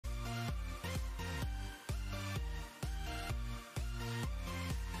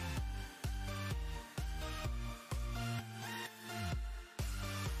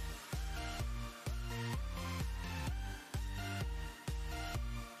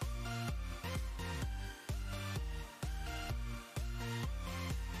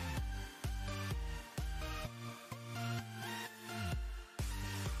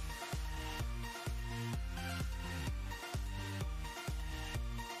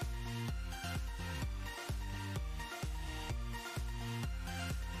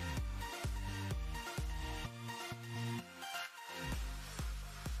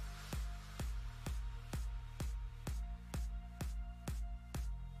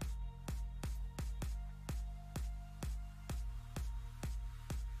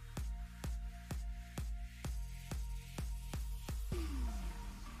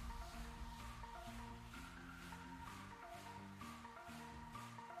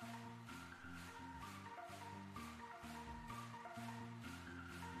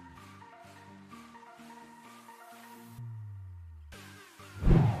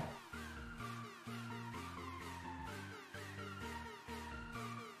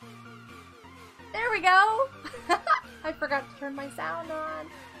There we go. I forgot to turn my sound on.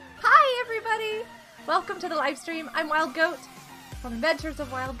 Hi, everybody. Welcome to the live stream. I'm Wild Goat from Adventures of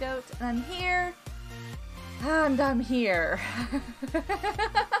Wild Goat, and I'm here. And I'm here. How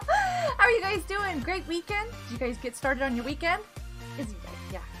are you guys doing? Great weekend? Did you guys get started on your weekend?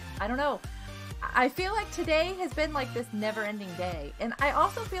 Yeah, I don't know. I feel like today has been like this never-ending day, and I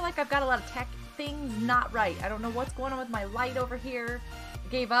also feel like I've got a lot of tech things not right. I don't know what's going on with my light over here. I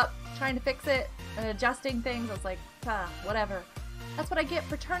gave up trying to fix it and adjusting things. I was like, whatever. That's what I get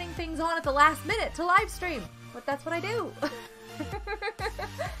for turning things on at the last minute to live stream, but that's what I do.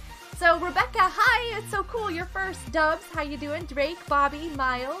 So Rebecca, hi, it's so cool. You're first. Dubs, how you doing? Drake, Bobby,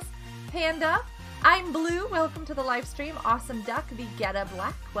 Miles, Panda, I'm Blue, welcome to the live stream. Awesome Duck, Vegeta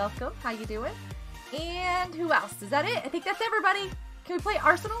Black, welcome. How you doing? And who else? Is that it? I think that's everybody. Can we play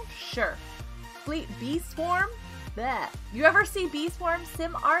Arsenal? Sure. Fleet Bee Swarm? Bleh. You ever see Bee Swarm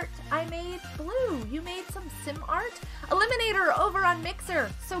sim art I made? Blue, you made some sim art? Eliminator over on Mixer.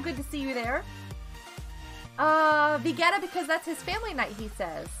 So good to see you there. Vegeta, because that's his family night, he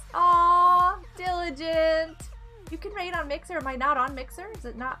says. Aw, Diligent. You can raid on Mixer. Am I not on Mixer? Is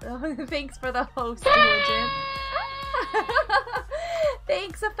it not? Thanks for the host, Diligent.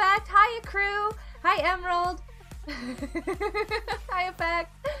 Thanks, Effect. Hiya, crew. Hi, Emerald. Hi,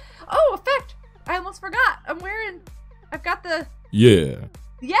 Effect. Oh, Effect. I almost forgot. I've got the... Yeah.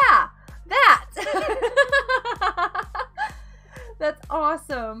 Yeah, that. That's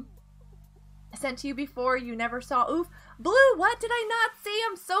awesome. I sent to you before, you never saw. Oof. Blue, what did I not see?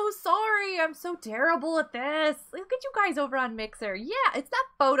 I'm so sorry. I'm so terrible at this. Look at you guys over on Mixer. Yeah, it's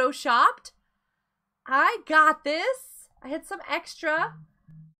not photoshopped. I got this. I had some extra.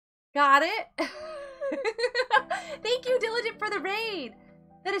 Got it. Thank you, Diligent, for the raid.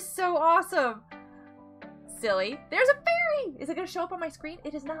 That is so awesome. Silly. There's a fairy. Is it going to show up on my screen?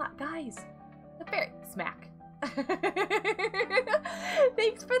 It is not, guys. The fairy. Smack.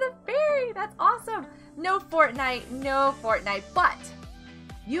 Thanks for the fairy. That's awesome. No Fortnite, but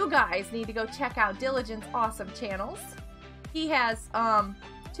you guys need to go check out Diligent's awesome channels. He has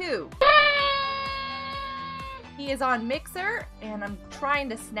two. He is on Mixer, and I'm trying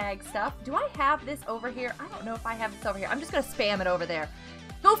to snag stuff. Do I have this over here? I don't know if I have this over here. I'm just gonna spam it over there.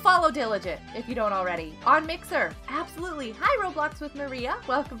 Go follow Diligent if you don't already. On Mixer, absolutely. Hi, Roblox with Maria.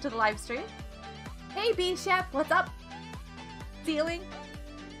 Welcome to the live stream. Hey, B-Chef, what's up? Stealing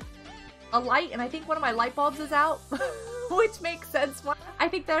a light, and I think one of my light bulbs is out, which makes sense. I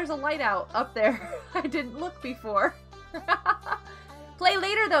think there's a light out up there. I didn't look before. Play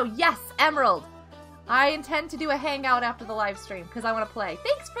later, though. Yes, Emerald. I intend to do a hangout after the live stream because I want to play.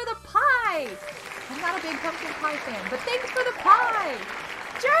 Thanks for the pie. I'm not a big pumpkin pie fan, but thanks for the pie.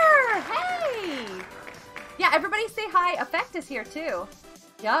 Sure. Hey. Yeah, everybody say hi. Effect is here, too.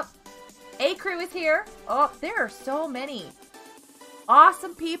 Yup. A-Crew is here. Oh, there are so many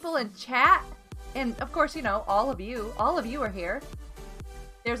awesome people in chat. And, of course, you know, all of you are here.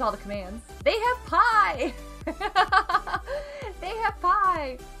 There's all the commands. They have pie. They have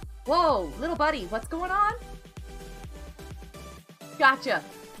pie. Whoa, little buddy, what's going on? Gotcha.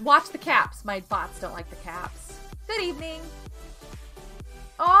 Watch the caps. My bots don't like the caps. Good evening.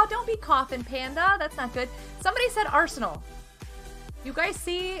 Oh, don't be coughing, Panda. That's not good. Somebody said Arsenal. You guys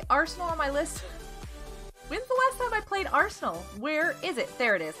see Arsenal on my list? When's the last time I played Arsenal? Where is it?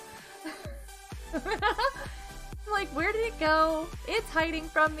 There it is. I'm like, where did it go? It's hiding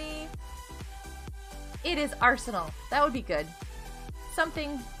from me. It is Arsenal. That would be good.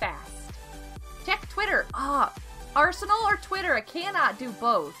 Something fast. Check Twitter. Ah, Arsenal or Twitter? I cannot do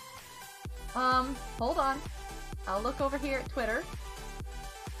both. Hold on. I'll look over here at Twitter.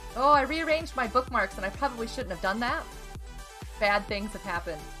 Oh, I rearranged my bookmarks and I probably shouldn't have done that. Bad things have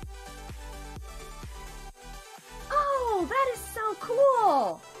happened. Oh, that is so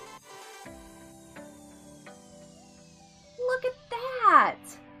cool! Look at that!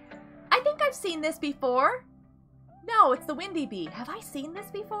 I think I've seen this before. No, it's the Windy Bee. Have I seen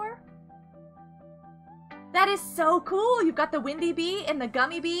this before? That is so cool! You've got the Windy Bee and the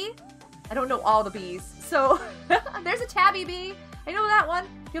Gummy Bee. I don't know all the bees. So, there's a Tabby Bee. I know that one.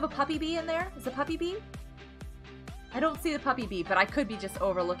 Do you have a Puppy Bee in there? Is a Puppy Bee? I don't see the Puppy Bee, but I could be just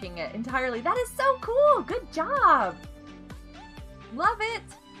overlooking it entirely. That is so cool! Good job! Love it!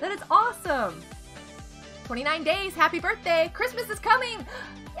 That is awesome! 29 days! Happy birthday! Christmas is coming!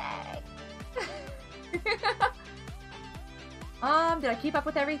 Yay! Did I keep up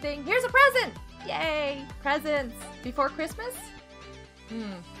with everything? Here's a present! Yay! Presents! Before Christmas?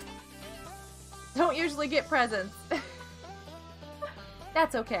 Don't usually get presents.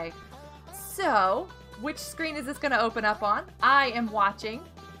 That's okay. So, which screen is this going to open up on? I am watching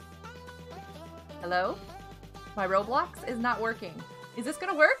Hello? My Roblox is not working. Is this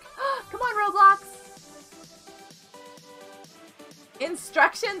gonna work? Come on, Roblox!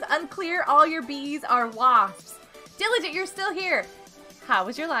 Instructions unclear. All your bees are wasps. Diligent, you're still here. How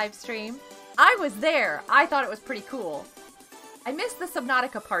was your live stream? I was there. I thought it was pretty cool. I missed the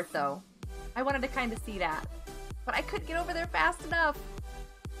Subnautica part, though. I wanted to kind of see that. But I couldn't get over there fast enough.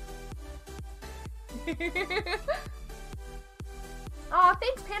 Aw,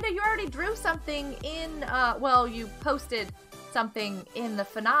 thanks, Panda. You already drew something in, well, you posted something in the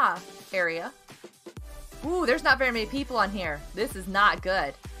FNAF area. Ooh, there's not very many people on here. This is not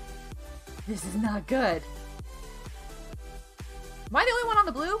good. This is not good. Am I the only one on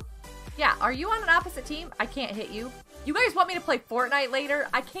the blue? Yeah, are you on an opposite team? I can't hit you. You guys want me to play Fortnite later?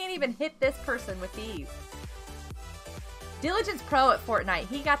 I can't even hit this person with these. Diligent's pro at Fortnite.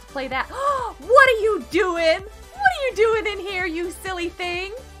 He got to play that. What are you doing? What are you doing in here, you silly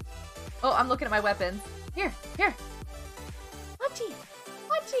thing? Oh, I'm looking at my weapons. Here, here. Munchie!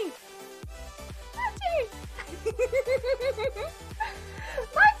 Munchie! Munchie!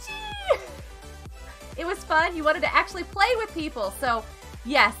 Munchie! It was fun. You wanted to actually play with people. So,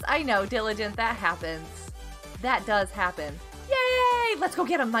 yes, I know, Diligent, that happens. That does happen. Yay! Let's go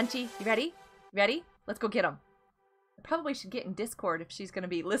get him, Munchie. You ready? You ready? Let's go get him. I probably should get in Discord if she's going to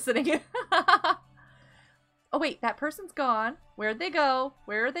be listening. Oh, wait, that person's gone. Where'd they go?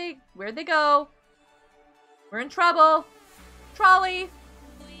 Where'd they go? We're in trouble. Trolley.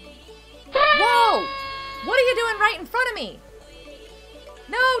 Whoa! What are you doing right in front of me?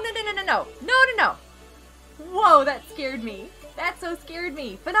 No, no, no, no, no, no. No, no, no. Whoa, that scared me. That so scared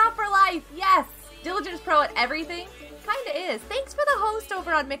me. FNAF for life, yes. Diligent is pro at everything. Kinda is. Thanks for the host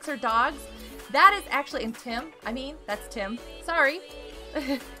over on Mixer Dogs. That is actually, and Tim. I mean, that's Tim. Sorry.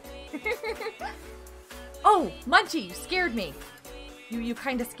 Oh, Munchie, you scared me. You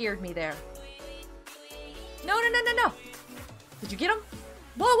kinda scared me there. No, no, no, no, no. Did you get him?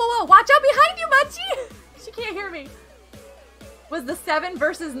 Whoa, whoa, whoa. Watch out behind you, Munchie. She can't hear me. Was the 7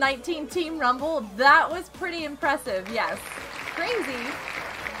 versus 19 team rumble? That was pretty impressive, yes. Crazy.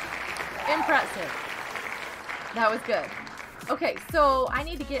 Impressive. That was good. Okay, so I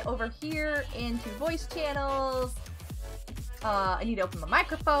need to get over here into voice channels. I need to open my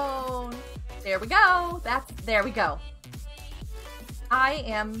microphone. There we go. There we go. I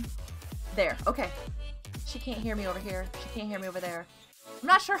am there. Okay. She can't hear me over here. She can't hear me over there. I'm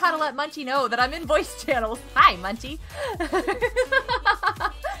not sure how to let Munchie know that I'm in voice channels. Hi, Munchie.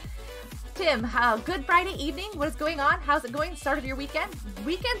 Tim, good Friday evening. What is going on? How's it going? Start of your weekend?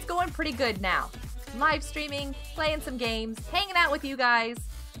 Weekend's going pretty good now. Live streaming, playing some games, hanging out with you guys.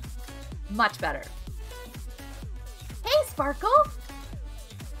 Much better. Hey, Sparkle.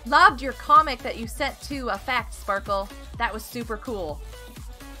 Loved your comic that you sent to Fact, Sparkle. That was super cool.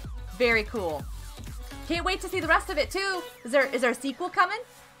 Very cool. Can't wait to see the rest of it too. Is there a sequel coming?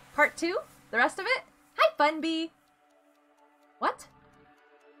 Part 2? The rest of it? Hi, Funbee. What?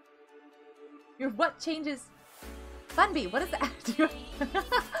 Your what changes? Funbee, what is that?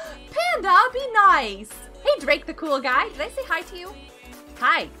 Panda, be nice. Hey, Drake the cool guy. Did I say hi to you?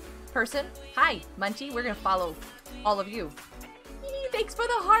 Hi, person. Hi, Munchie. We're gonna follow all of you. Thanks for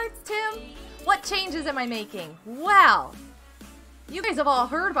the hearts, Tim. What changes am I making? Well, you guys have all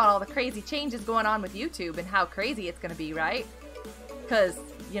heard about all the crazy changes going on with YouTube and how crazy it's gonna be, right? Because,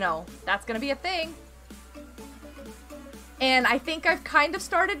 you know, that's gonna be a thing. And I think I've kind of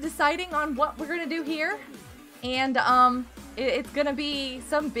started deciding on what we're gonna do here. And, it's gonna be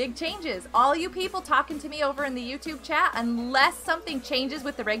some big changes. All you people talking to me over in the YouTube chat, unless something changes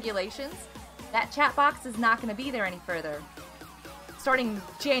with the regulations, that chat box is not gonna be there any further. Starting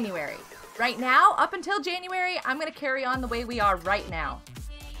January. Right now, up until January, I'm gonna carry on the way we are right now.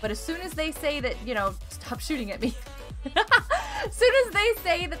 But as soon as they say that, you know, stop shooting at me. As soon as they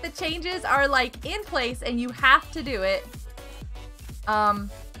say that the changes are like in place and you have to do it,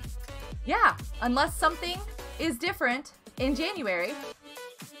 yeah, unless something is different in January,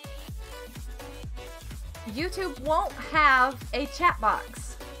 YouTube won't have a chat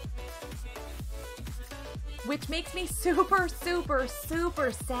box. Which makes me super, super,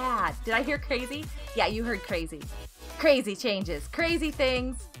 super sad. Did I hear crazy? Yeah, you heard crazy. Crazy changes, crazy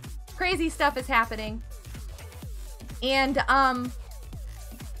things, crazy stuff is happening. And, yeah,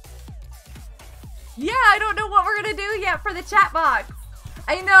 I don't know what we're gonna do yet for the chat box.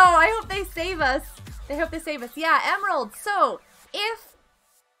 I know, I hope they save us. I hope they save us. Yeah, Emerald, so if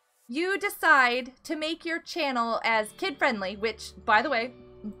you decide to make your channel as kid-friendly, which, by the way,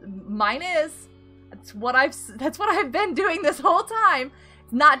 mine is, that's what I've been doing this whole time.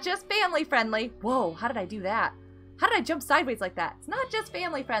 It's not just family-friendly. Whoa, how did I do that? How did I jump sideways like that? It's not just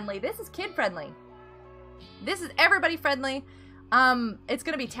family-friendly, this is kid-friendly. This is everybody friendly. It's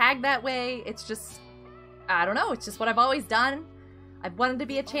gonna be tagged that way. It's just, I don't know, it's just what I've always done. I've wanted to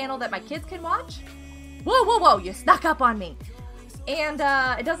be a channel that my kids can watch. Whoa, whoa, whoa, you snuck up on me. And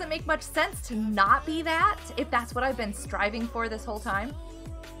it doesn't make much sense to not be that if that's what I've been striving for this whole time.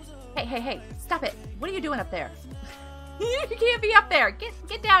 Hey, hey, hey, stop it. What are you doing up there? You can't be up there.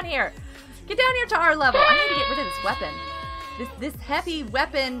 Get down here. Get down here to our level. I need to get rid of this weapon. This heavy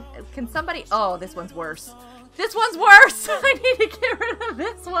weapon. Can somebody... Oh, this one's worse. This one's worse. I need to get rid of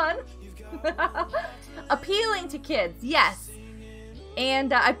this one. Appealing to kids, yes.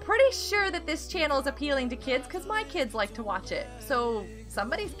 And I'm pretty sure that this channel is appealing to kids because my kids like to watch it. So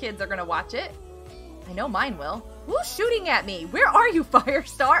somebody's kids are going to watch it. I know mine will. Who's shooting at me? Where are you,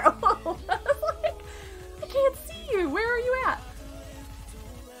 Firestar? Oh, I can't see you. Where are you at?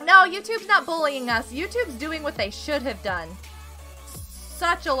 No, YouTube's not bullying us. YouTube's doing what they should have done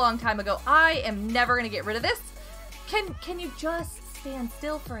such a long time ago. I am never going to get rid of this. Can you just stand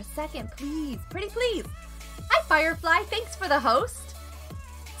still for a second, please? Pretty please. Hi, Firefly. Thanks for the host.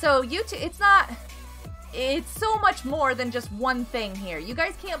 So YouTube, it's so much more than just one thing here. You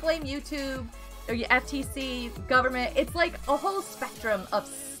guys can't blame YouTube or your FTC, government. It's like a whole spectrum of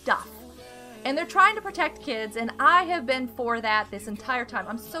stuff. And they're trying to protect kids, and I have been for that this entire time.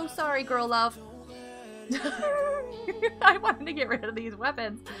 I'm so sorry, girl love. I wanted to get rid of these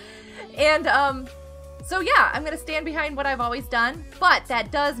weapons. And, so yeah, I'm gonna stand behind what I've always done, but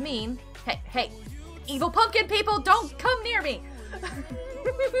that does mean, hey, evil pumpkin people, don't come near me.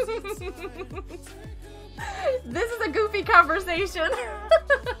 This is a goofy conversation.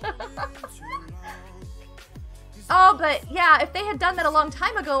 Oh, but yeah, if they had done that a long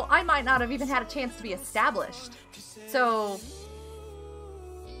time ago, I might not have even had a chance to be established. So,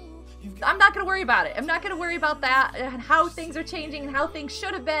 I'm not going to worry about it. I'm not going to worry about that and how things are changing and how things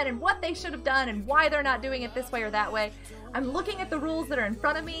should have been and what they should have done and why they're not doing it this way or that way. I'm looking at the rules that are in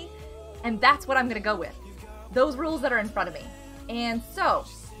front of me, and that's what I'm going to go with. Those rules that are in front of me. And so,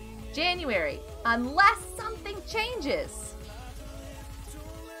 January, unless something changes...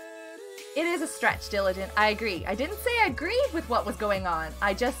 It is a stretch, Diligent. I agree. I didn't say I agreed with what was going on.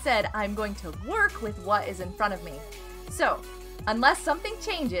 I just said I'm going to work with what is in front of me. So, unless something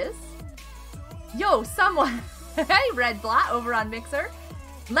changes... Yo, someone... Hey, Red Blot over on Mixer.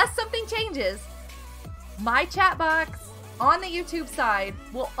 Unless something changes, my chat box on the YouTube side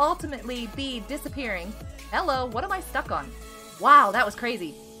will ultimately be disappearing. Hello, what am I stuck on? Wow, that was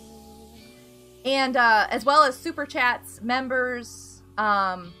crazy. And as well as super chats, members,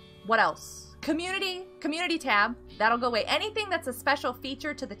 what else? Community tab, that'll go away. Anything that's a special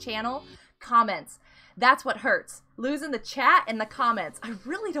feature to the channel, comments. That's what hurts. Losing the chat and the comments. I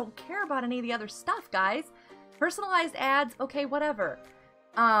really don't care about any of the other stuff, guys. Personalized ads, okay, whatever.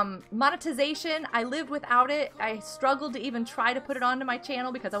 Monetization, I lived without it. I struggled to even try to put it onto my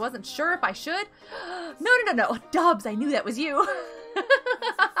channel because I wasn't sure if I should. No. Dubs, I knew that was you.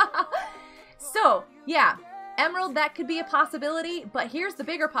 So, yeah. Emerald, that could be a possibility, but here's the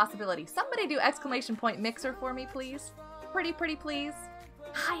bigger possibility. Somebody do exclamation point Mixer for me, please. Pretty please.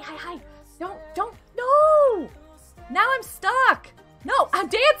 Hi. Don't, no! Now I'm stuck. No, I'm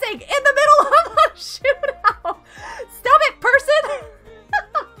dancing in the middle of a shootout. Stop it, person.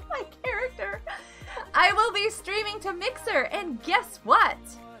 My character. I will be streaming to Mixer, and guess what?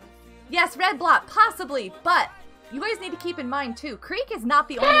 Yes, Red Blot, possibly, but you guys need to keep in mind, too, Creek is not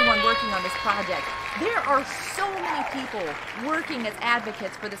the only one working on this project. There are so many people working as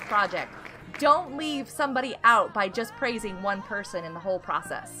advocates for this project. Don't leave somebody out by just praising one person in the whole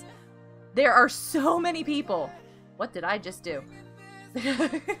process. There are so many people. What did I just do?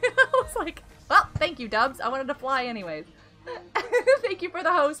 I was like, well, thank you, Dubs. I wanted to fly anyways. Thank you for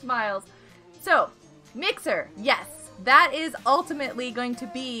the host, Miles. So, Mixer, yes, that is ultimately going to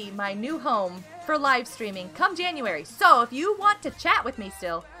be my new home for live streaming come January. So if you want to chat with me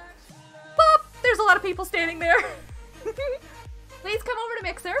still, boop, there's a lot of people standing there. Please come over to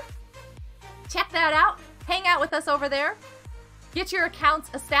Mixer. Check that out. Hang out with us over there. Get your accounts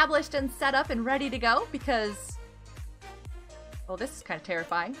established and set up and ready to go because, well, this is kind of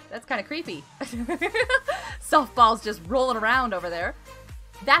terrifying. That's kind of creepy. Softballs just rolling around over there.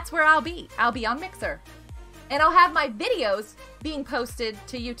 That's where I'll be. I'll be on Mixer. And I'll have my videos being posted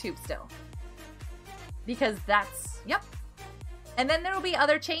to YouTube still. Because that's, yep. And then there will be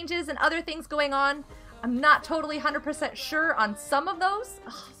other changes and other things going on. I'm not totally 100% sure on some of those.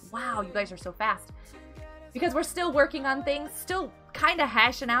 Oh, wow, you guys are so fast. Because we're still working on things, still kind of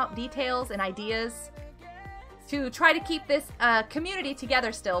hashing out details and ideas to try to keep this community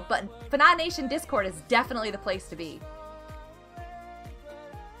together still. But Fana Nation Discord is definitely the place to be.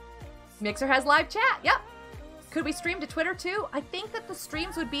 Mixer has live chat, yep. Could we stream to Twitter too? I think that the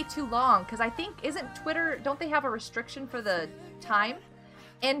streams would be too long, because I think, isn't Twitter, don't they have a restriction for the time?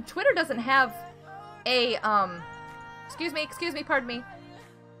 And Twitter doesn't have a, excuse me, pardon me,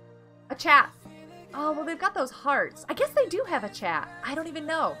 a chat. Oh, well, they've got those hearts. I guess they do have a chat. I don't even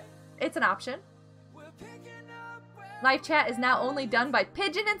know. It's an option. Live chat is now only done by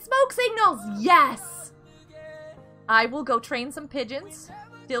pigeon and smoke signals. Yes! I will go train some pigeons.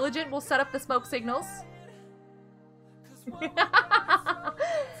 Diligent will set up the smoke signals. Banana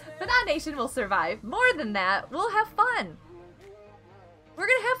Nation will survive. More than that, we'll have fun. We're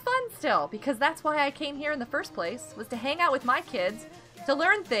gonna have fun still, because that's why I came here in the first place, was to hang out with my kids, to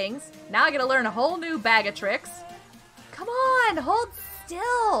learn things. Now I gotta learn a whole new bag of tricks. Come on, hold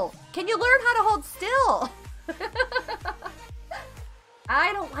still. Can you learn how to hold still?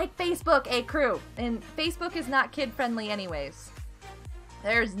 I don't like Facebook, crew. And Facebook is not kid-friendly anyways.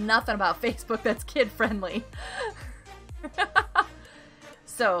 There's nothing about Facebook that's kid-friendly.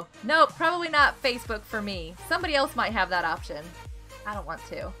 So, nope, probably not Facebook for me. Somebody else might have that option. I don't want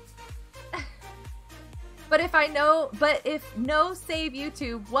to. But if no save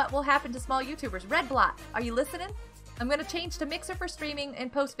YouTube, what will happen to small YouTubers? Red Blot, are you listening? I'm going to change to Mixer for streaming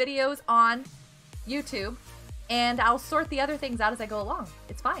and post videos on YouTube, and I'll sort the other things out as I go along.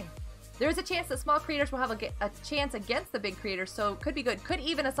 It's fine. There is a chance that small creators will have a chance against the big creators, so could be good. Could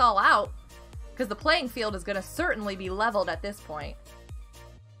even us all out, because the playing field is going to certainly be leveled at this point.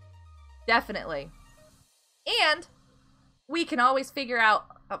 Definitely. And we can always figure out,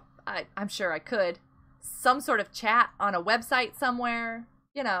 I'm sure I could, some sort of chat on a website somewhere.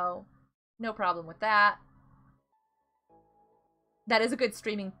 You know, no problem with that. That is a good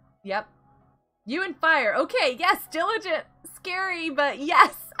streaming, yep. You and Fire, okay, yes, Diligent, scary, but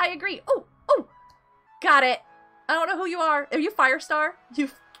yes, I agree. Oh, got it. I don't know who you are. Are you Firestar?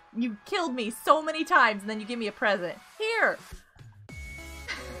 You killed me so many times and then you give me a present. Here.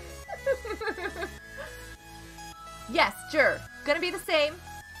 Yes, sure. Gonna be the same.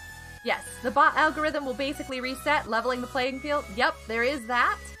 Yes, the bot algorithm will basically reset, leveling the playing field. Yep, there is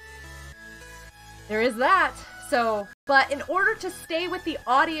that. There is that. So, but in order to stay with the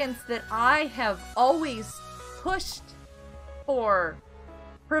audience that I have always pushed for,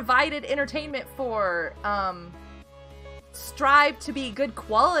 provided entertainment for, strive to be good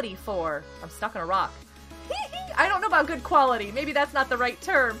quality for. I'm stuck on a rock. I don't know about good quality. Maybe that's not the right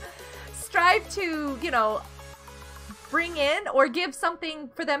term. Strive to, you know, bring in or give something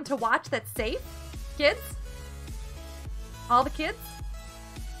for them to watch that's safe. Kids? All the kids?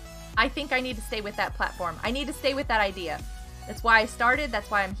 I think I need to stay with that platform. I need to stay with that idea. That's why I started.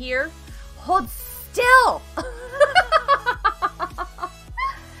 That's why I'm here. Hold still!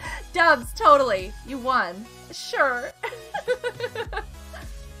 Dubs, totally. You won. Sure.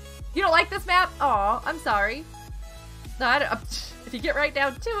 You don't like this map? Aw, I'm sorry. No, if you get right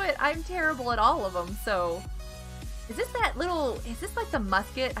down to it, I'm terrible at all of them, so... Is this like the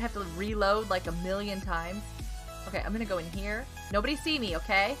musket? I have to reload like 1,000,000 times. Okay, I'm gonna go in here. Nobody see me,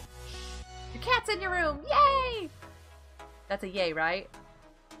 okay? Your cat's in your room! Yay! That's a yay, right?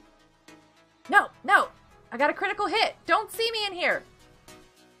 No! I got a critical hit! Don't see me in here!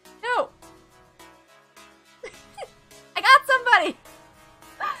 No! I got somebody!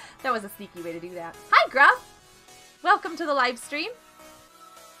 That was a sneaky way to do that. Hi, Gruff! Welcome to the live stream.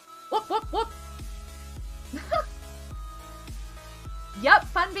 Whoop, whoop, whoop! Yup,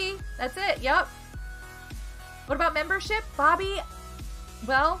 Funbee. That's it, yup. What about membership? Bobby,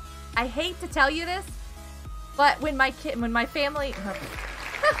 well, I hate to tell you this, but when my family, when my channel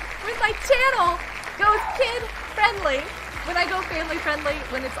goes kid-friendly, when I go family-friendly,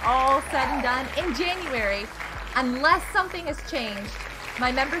 when it's all said and done, in January, unless something has changed,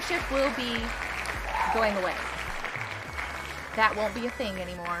 my membership will be going away. That won't be a thing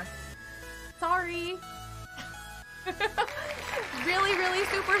anymore. Sorry. Really, really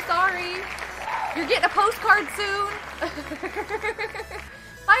super sorry. You're getting a postcard soon.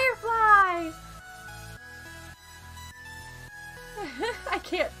 Firefly! I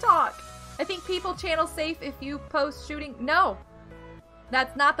can't talk. I think people channel safe if you post shooting. No.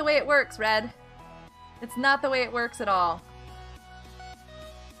 That's not the way it works, Red. It's not the way it works at all.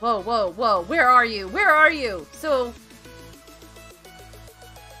 Whoa, whoa, whoa. Where are you? Where are you? So...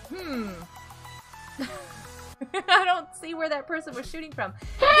 I don't see where that person was shooting from.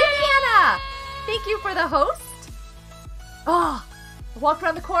 Indiana! Thank you for the host. Oh, I walked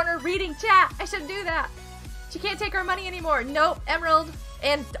around the corner reading chat. I shouldn't do that. She can't take our money anymore. Nope, Emerald.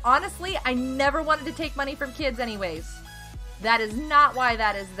 And honestly, I never wanted to take money from kids anyways. That is not why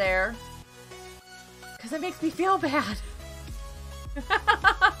that is there. Because it makes me feel bad.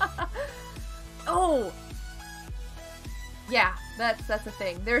 Oh, Yeah, that's a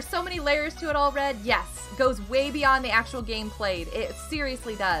thing. There's so many layers to it all, Red. Yes, it goes way beyond the actual game played. It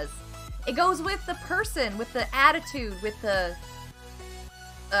seriously does. It goes with the person, with the attitude, with the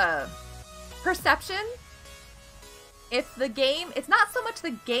perception. If the game, it's not so much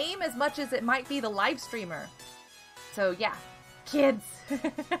the game as much as it might be the live streamer. So yeah, kids.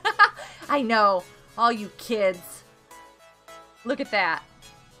 I know, all you kids. Look at that.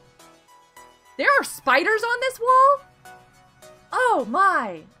 There are spiders on this wall? Oh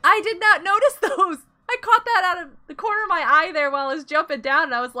my, I did not notice those. I caught that out of the corner of my eye there while I was jumping down,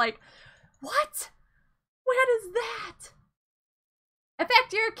 and I was like, what? What is that? In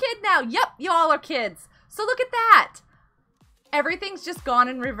fact, you're a kid now. Yep, you all are kids. So look at that. Everything's just gone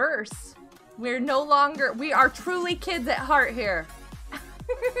in reverse. We're no longer, we are truly kids at heart here.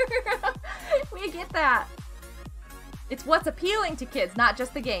 We get that. It's what's appealing to kids, not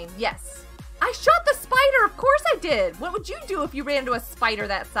just the game. Yes. I shot the spider, of course I did. What would you do if you ran into a spider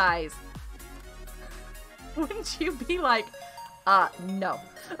that size? Wouldn't you be like, no.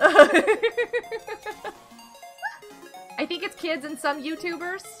 I think it's kids and some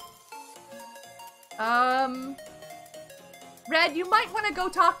YouTubers. Red, you might want to go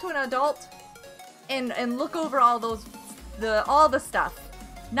talk to an adult and look over all those, all the stuff.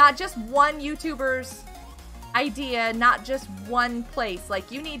 Not just one YouTuber's idea, not just one place.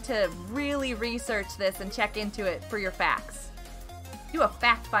 Like, you need to really research this and check into it for your facts. Do a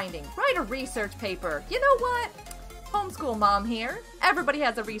fact finding. Write a research paper. You know what? Homeschool mom here. Everybody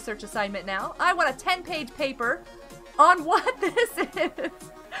has a research assignment now. I want a 10-page paper on what this is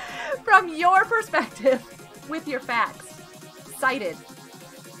from your perspective with your facts. Cited.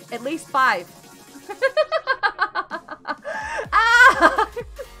 At least 5. Ah!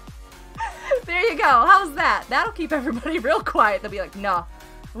 There you go. How's that? That'll keep everybody real quiet. They'll be like, no,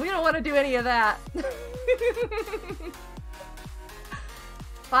 we don't want to do any of that.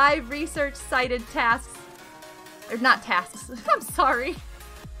 5 research cited tasks. Or not tasks. I'm sorry.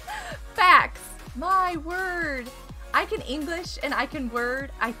 Facts. My word. I can English and I can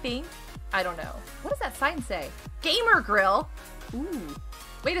Word, I think. I don't know. What does that sign say? Gamer grill? Ooh.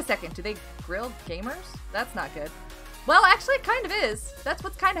 Wait a second. Do they grill gamers? That's not good. Well, actually, it kind of is. That's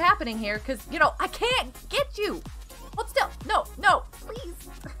what's kind of happening here, because, you know, I can't get you. Hold still. No, no, please.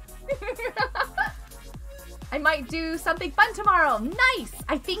 I might do something fun tomorrow. Nice.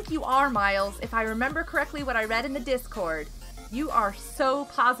 I think you are, Miles. If I remember correctly what I read in the Discord, you are so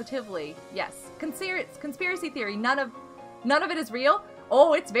positively, yes. Conspiracy theory. None of it is real.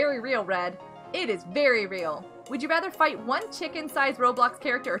 Oh, it's very real, Red. It is very real. Would you rather fight 1 chicken-sized Roblox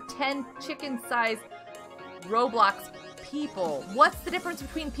character or 10 chicken-sized Roblox people? What's the difference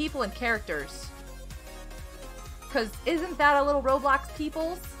between people and characters? Because isn't that a little Roblox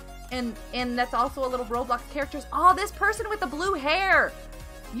peoples? And that's also a little Roblox characters. Oh, this person with the blue hair.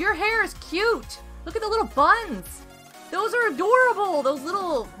 Your hair is cute. Look at the little buns. Those are adorable. Those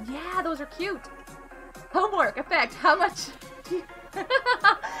little, yeah, those are cute. Homework, effect, how much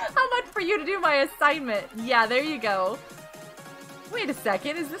how much for you to do my assignment? Yeah, there you go. Wait a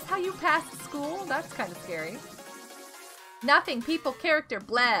second, is this how you pass school? That's kind of scary. Nothing, people, character,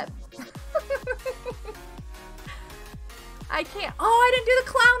 blab. I can't. Oh, I didn't do the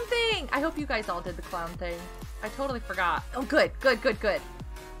clown thing. I hope you guys all did the clown thing. I totally forgot. Oh, good, good, good, good.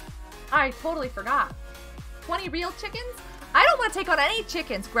 I totally forgot. 20 real chickens? I don't want to take on any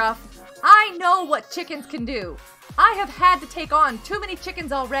chickens, Gruff. I know what chickens can do. I have had to take on too many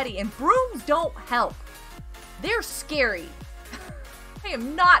chickens already, and brooms don't help. They're scary. I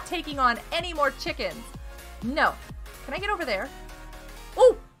am not taking on any more chickens. No. Can I get over there?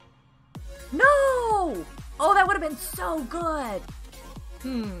 Oh! No! Oh, that would have been so good.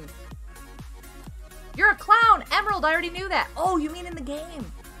 You're a clown, Emerald. I already knew that. Oh, you mean in the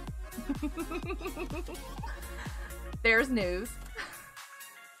game? There's news.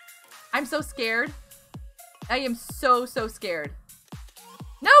 I'm so scared. I am so scared.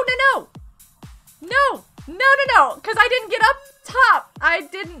 No, no, no! No! No, no, no! Because I didn't get up top. I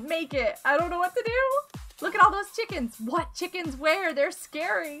didn't make it. I don't know what to do. Look at all those chickens. What chickens where? They're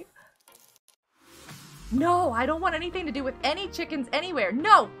scary. No, I don't want anything to do with any chickens anywhere.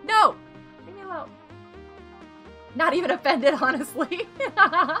 No, no! Leave me alone. Not even offended, honestly.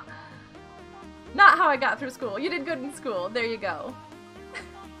 Not how I got through school. You did good in school. There you go.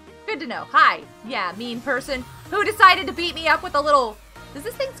 Good to know. Hi. Yeah, mean person who decided to beat me up with a little... Does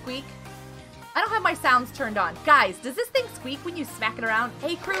this thing squeak? I don't have my sounds turned on. Guys, does this thing squeak when you smack it around?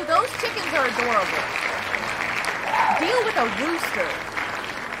 Hey, crew, those chickens are adorable. Deal with a rooster.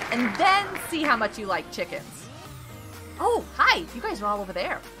 And then see how much you like chickens. Oh, hi. You guys are all over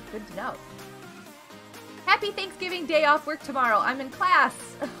there. Good to know. Happy Thanksgiving day off work tomorrow. I'm in class.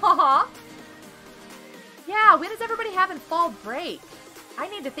 Haha. Yeah, when is everybody having fall break? I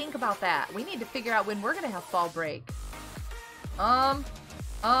need to think about that. We need to figure out when we're gonna have fall break.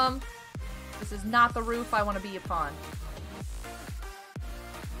 This is not the roof I want to be upon.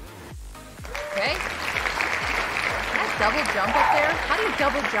 Okay. Can I double jump up there? How do you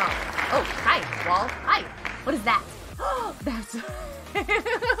double jump? Oh, hi, wall. Hi. What is that? Oh, that's...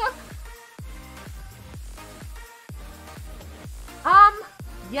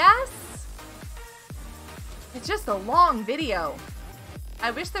 yes? It's just a long video.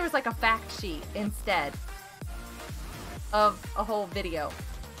 I wish there was like a fact sheet instead of a whole video.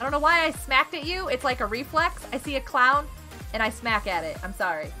 I don't know why I smacked at you. It's like a reflex. I see a clown and I smack at it. I'm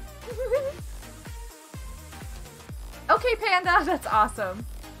sorry. Okay, Panda, that's awesome.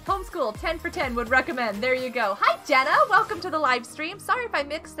 Homeschool 10 for 10 would recommend. There you go. Hi, Jenna. Welcome to the live stream. Sorry if I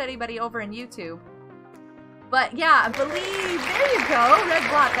mixed anybody over in YouTube. But yeah, I believe, there you go. Red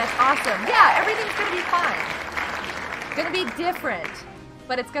blot, that's awesome. Yeah, everything's gonna be fine. Gonna be different,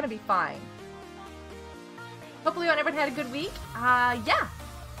 but it's gonna be fine. Hopefully everyone had a good week. Yeah.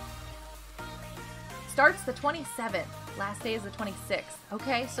 Starts the 27th. Last day is the 26th.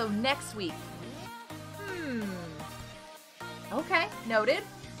 Okay, so next week. Okay, noted.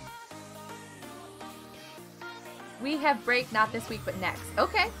 We have break not this week, but next.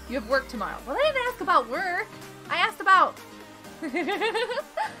 Okay, you have work tomorrow. Well, I didn't ask about work. I asked about...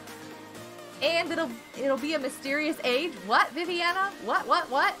 And it'll be a mysterious age. What, Viviana? What?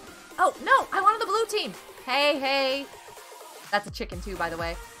 Oh, no, I wanted the blue team. Hey. That's a chicken too, by the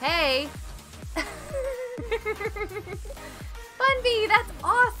way. Hey. Funby, that's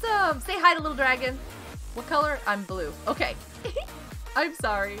awesome. Say hi to Little Dragon. What color? I'm blue. Okay. I'm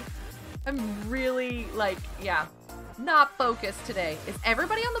sorry. I'm really, like, yeah, not focused today. Is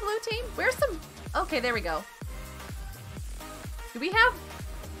everybody on the blue team? Where's some... Okay, there we go. Do we have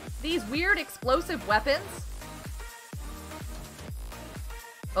these weird explosive weapons?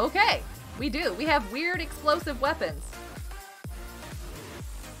 Okay, we do. We have weird explosive weapons.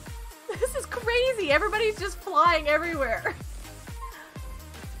 This is crazy. Everybody's just flying everywhere.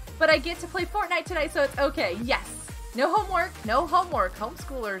 But I get to play Fortnite tonight, so it's okay. Yes. No homework. No homework.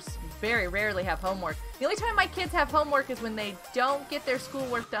 Homeschoolers very rarely have homework. The only time my kids have homework is when they don't get their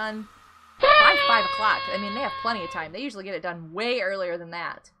schoolwork done by 5 o'clock. I mean, they have plenty of time. They usually get it done way earlier than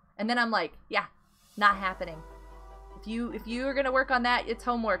that. And then I'm like, yeah, not happening. If you are going to work on that, it's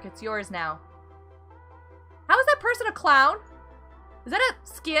homework. It's yours now. How is that person a clown? Is that a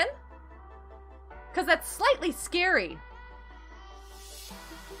skin? Because that's slightly scary.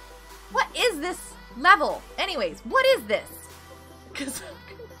 What is this level? Anyways, what is this? Because I'm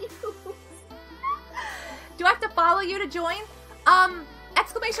confused. Do I have to follow you to join?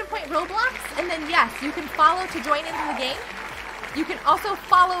 Exclamation point Roblox, and then yes, you can follow to join into the game. You can also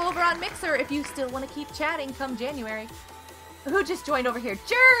follow over on Mixer if you still want to keep chatting come January. Who just joined over here?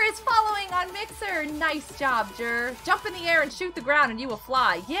 Jur is following on Mixer. Nice job, Jur. Jump in the air and shoot the ground and you will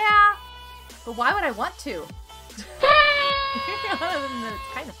fly. Yeah, but why would I want to? Other than that,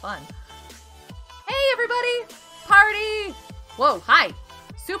 it's kind of fun. Hey, everybody! Party! Whoa, hi.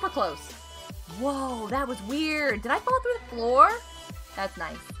 Super close. Whoa, that was weird. Did I fall through the floor? That's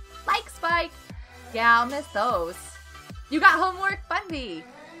nice. Like Spike. Yeah, I'll miss those. You got homework? Funby.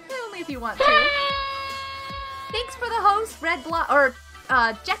 Only if you want to. Thanks for the host, Red Blot, or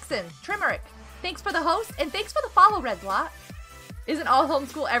Jackson, Trimmerick. Thanks for the host, and thanks for the follow, Red Blot. Isn't all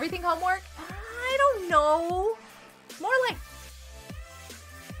homeschool everything homework? I don't know. It's more like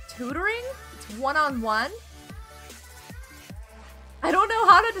tutoring. It's one-on-one. I don't know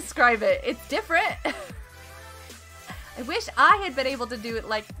how to describe it. It's different. I wish I had been able to do it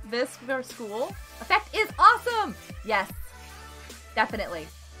like this for school. Effect is awesome. Yes, definitely.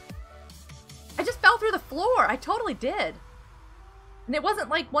 I just fell through the floor. I totally did. And it wasn't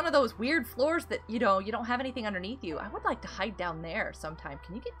like one of those weird floors that, you know, you don't have anything underneath you. I would like to hide down there sometime.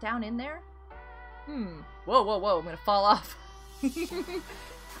 Can you get down in there? Whoa, whoa, whoa. I'm going to fall off.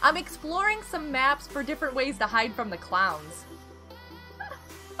 I'm exploring some maps for different ways to hide from the clowns.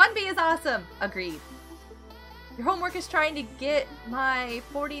 Funby is awesome. Agreed. Your homework is trying to get my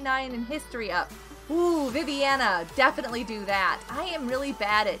 49 in history up. Ooh, Viviana, definitely do that. I am really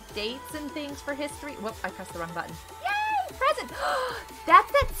bad at dates and things for history. Whoop, I pressed the wrong button. Yay, present. That's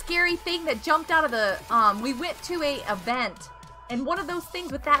that scary thing that jumped out of the, we went to a event and one of those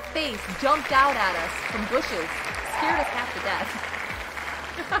things with that face jumped out at us from bushes. Scared us half to death.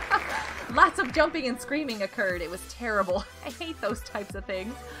 Lots of jumping and screaming occurred. It was terrible. I hate those types of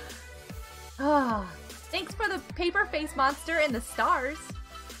things. Thanks for the paper face monster and the stars.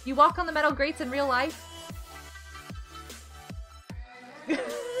 You walk on the metal grates in real life?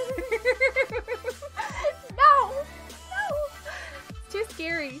 No! No! It's too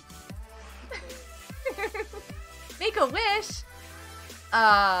scary. Make a wish?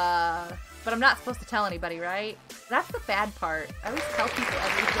 But I'm not supposed to tell anybody, right? That's the bad part. I always tell people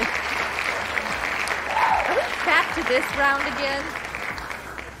everything. Are we back to this round again?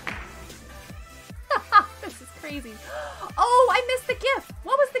 This is crazy. Oh, I missed the gift.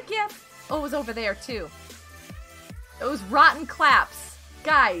 What was the gift? Oh, it was over there too. Those rotten claps.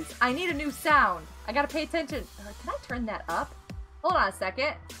 Guys, I need a new sound. I gotta pay attention. Can I turn that up? Hold on a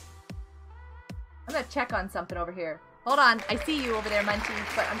second. I'm gonna check on something over here. Hold on. I see you over there, Munchie,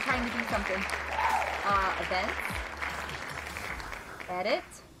 but I'm trying to do something. Events. Edit.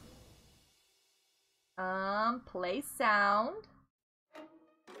 Play sound.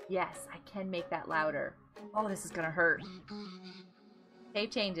 Yes, I can make that louder. Oh, this is gonna hurt.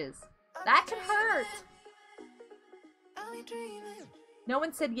 Save changes. That can hurt. No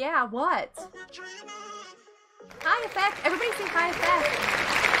one said yeah, what? Hi, Effect. Everybody say hi, Effect.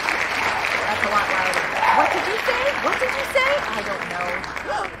 That's a lot louder. What did you say? What did you say? I don't know.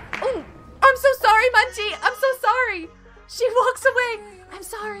 Oh, I'm so sorry, Munchie. I'm so sorry. She walks away. I'm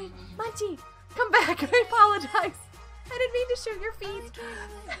sorry. Munchie, come back. I apologize. I didn't mean to shoot your feet.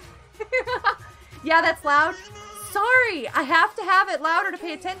 Yeah, that's loud. Sorry. I have to have it louder to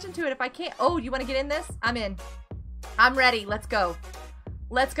pay attention to it. If I can't. Oh, you want to get in this? I'm in. I'm ready. Let's go.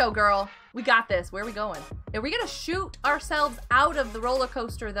 Let's go, girl. We got this. Where are we going? Are we going to shoot ourselves out of the roller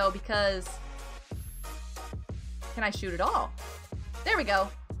coaster, though? Because... Can I shoot at all? There we go.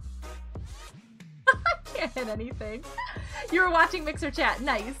 I can't hit anything. You were watching Mixer Chat.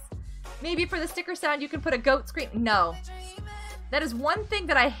 Nice. Maybe for the sticker sound, you can put a goat scream. No. That is one thing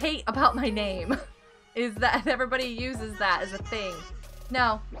that I hate about my name. Is that everybody uses that as a thing.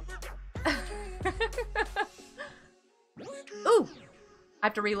 No. Ooh. I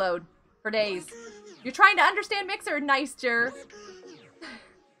have to reload for days. You're trying to understand Mixer? Nice, Jer.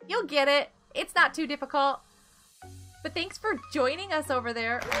 You'll get it. It's not too difficult. But thanks for joining us over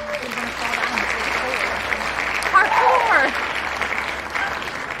there. Parkour!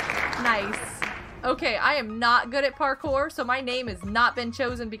 Nice. Okay, I am not good at parkour, so my name has not been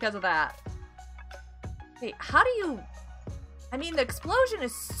chosen because of that. Wait, how do you... I mean, the explosion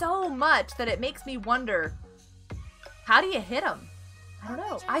is so much that it makes me wonder, how do you hit him? I don't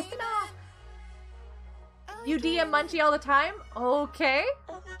know. I can, You DM Munchie all the time? Okay.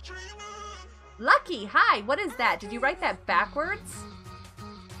 Lucky, hi. What is that? Did you write that backwards?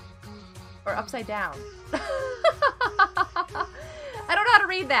 Or upside down? I don't know how to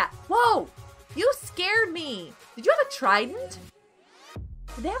read that. Whoa! You scared me. Did you have a trident?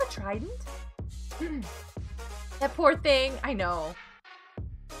 Did they have a trident? That poor thing. I know.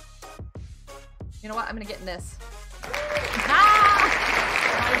 You know what? I'm gonna get in this. Ah!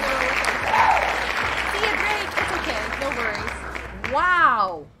 See ya, Drake. It's okay. No worries.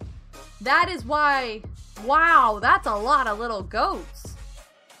 Wow. That is why. Wow, that's a lot of little goats.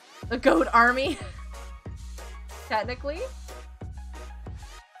 A goat army. Technically.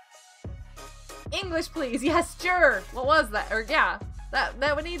 English, please. Yes, sure. What was that? Or yeah,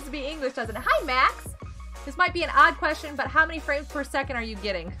 that needs to be English, doesn't it? Hi, Max. This might be an odd question, but how many frames per second are you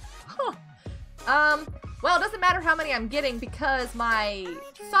getting? Huh. Well, it doesn't matter how many I'm getting because my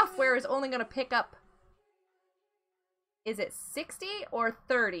software is only going to pick up. Is it 60 or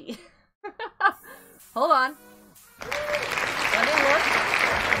 30? Hold on. Let me look.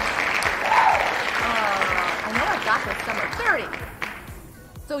 I know I've got this somewhere. 30.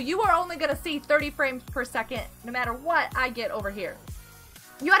 So you are only going to see 30 frames per second no matter what I get over here.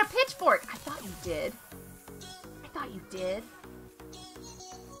 You had a pitchfork. I thought you did. I thought you did.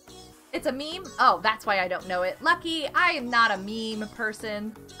 It's a meme? Oh, that's why I don't know it. Lucky, I am not a meme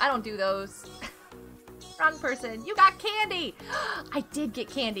person. I don't do those. Wrong person. You got candy. I did get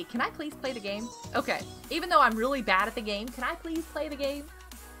candy. Can I please play the game? Okay. Even though I'm really bad at the game, can I please play the game?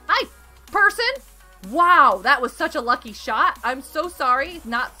 Hi, person. Wow, that was such a lucky shot. I'm so sorry.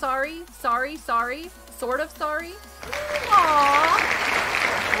 Not sorry. Sorry, sorry. Sort of sorry. Aww.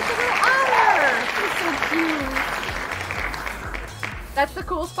 It's a little otter. He's so cute. That's the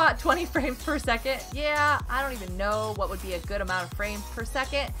cool spot, 20 frames per second. Yeah, I don't even know what would be a good amount of frames per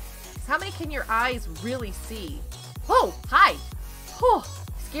second. How many can your eyes really see? Oh, hi. Oh,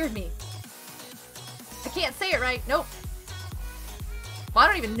 scared me. I can't say it right. Nope. Well, I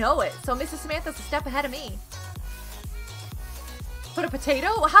don't even know it. So Mrs. Samantha's a step ahead of me. Put a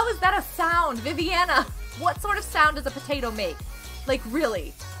potato? How is that a sound? Viviana, what sort of sound does a potato make? Like,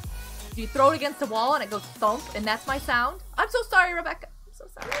 really? Do you throw it against a wall and it goes thump and that's my sound? I'm so sorry, Rebecca. I'm so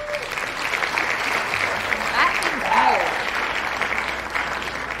sorry. That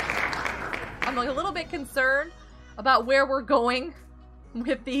a little bit concerned about where we're going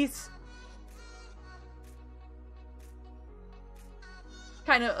with these.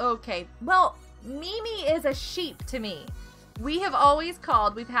 Kind of, okay. Well, Mimi is a sheep to me. We have always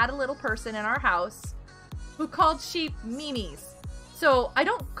called, we've had a little person in our house who called sheep Mimis. So I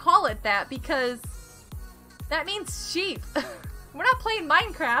don't call it that because that means sheep. We're not playing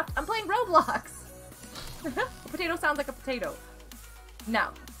Minecraft, I'm playing Roblox. A potato sounds like a potato. No.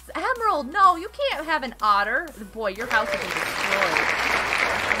 Emerald, no, you can't have an otter. Boy, your house has been destroyed.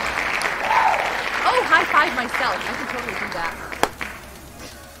 Oh, high five myself. I can totally do that.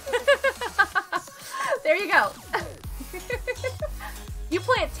 There you go. You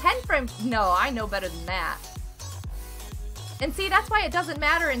plant 10 frames. No, I know better than that. And see, that's why it doesn't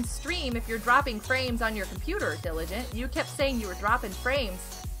matter in stream if you're dropping frames on your computer, Diligent. You kept saying you were dropping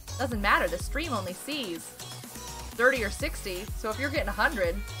frames. Doesn't matter. The stream only sees 30 or 60. So if you're getting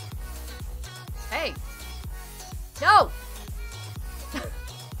 100, hey. No!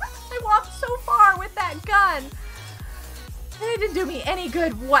 I walked so far with that gun. And it didn't do me any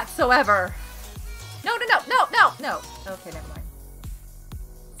good whatsoever. No, no, no, no, no, no. Okay, never mind.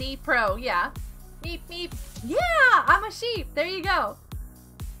 C Pro, yeah. Meep, meep. Yeah, I'm a sheep. There you go.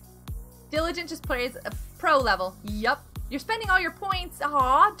 Diligent just plays a pro level. Yup. You're spending all your points.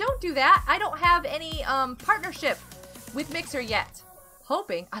 Aw, don't do that. I don't have any partnership with Mixer yet.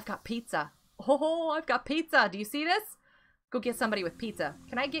 Hoping. I've got pizza. Oh, I've got pizza. Do you see this? Go get somebody with pizza.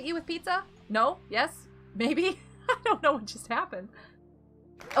 Can I get you with pizza? No? Yes? Maybe? I don't know what just happened.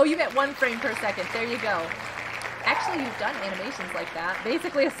 Oh, you meant 1 frame per second. There you go. Actually, you've done animations like that.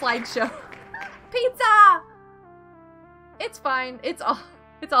 Basically a slideshow. Pizza! It's fine. It's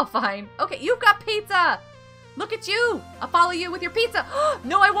all fine. Okay, you've got pizza! Look at you! I'll follow you with your pizza!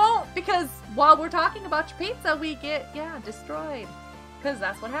 No, I won't! Because while we're talking about your pizza, we get, yeah, destroyed. Because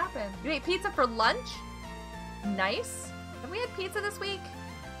that's what happened. You ate pizza for lunch? Nice. Have we had pizza this week?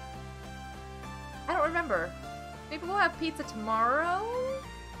 I don't remember. Maybe we'll have pizza tomorrow?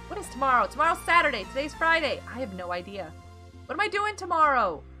 What is tomorrow? Tomorrow's Saturday. Today's Friday. I have no idea. What am I doing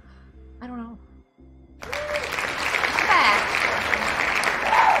tomorrow? I don't know. Back.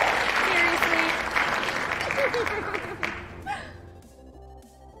 Seriously?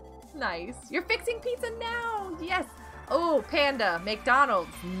 Nice. You're fixing pizza now. Yes. Oh, Panda.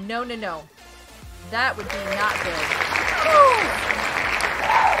 McDonald's. No, no, no. That would be not good. Oh!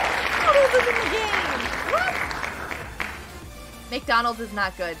 Noodles is in the game. What? McDonald's is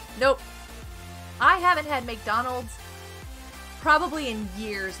not good. Nope. I haven't had McDonald's probably in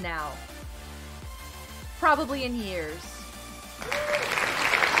years now. Probably in years.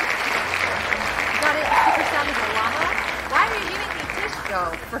 Got it. The sticker sound is a llama. Why are you giving me fish go?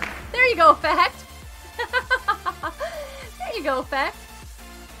 There you go, Fact. There you go, Fact.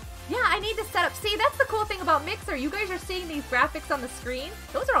 Yeah, I need to set up. See, that's the cool thing about Mixer. You guys are seeing these graphics on the screen.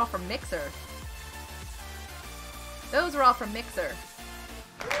 Those are all from Mixer. Those are all from Mixer.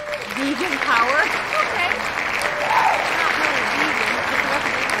 Vegan power? Okay. Not really vegan.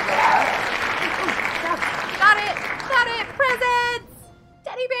 Got it! Got it! Presents!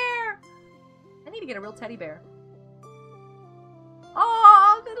 Teddy bear! I need to get a real teddy bear.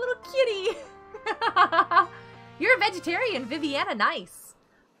 Oh, the little kitty! You're a vegetarian, Viviana. Nice.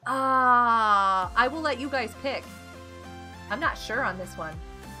 I will let you guys pick. I'm not sure on this one.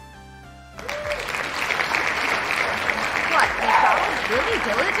 What? McDonald's? Really?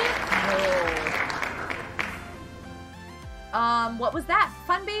 Diligent? No. What was that?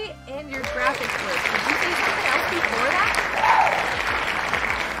 Funby and your graphics work. Did you say something else before that?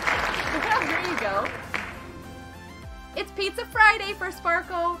 There you go. It's Pizza Friday for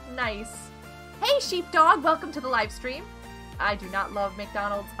Sparkle. Nice. Hey, Sheepdog. Welcome to the live stream. I do not love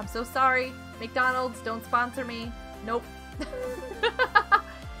McDonald's. I'm so sorry. McDonald's, don't sponsor me. Nope.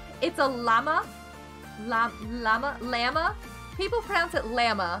 It's a llama. Llama? People pronounce it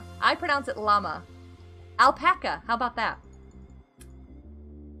llama. I pronounce it llama. Alpaca. How about that?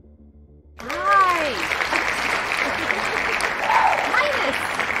 Hi. Linus.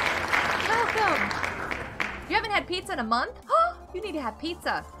 Welcome. You haven't had pizza in a month? Oh, you need to have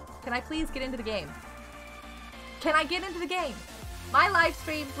pizza. Can I please get into the game? Can I get into the game? My live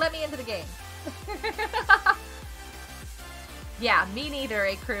stream, let me into the game. Yeah, me neither,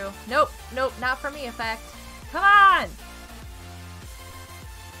 crew. Nope, nope, not for me, Effect. Come on!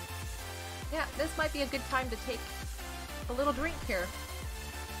 Yeah, this might be a good time to take a little drink here.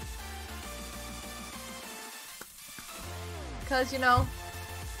 Because, you know...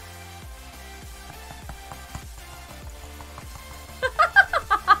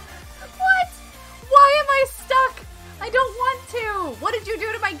 What? Why am I stuck? I don't want to! What did you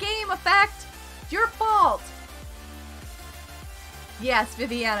do to my game, Effect? Yes,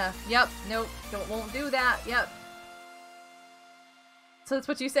 Viviana. Yep. Nope. Won't do that. Yep. So that's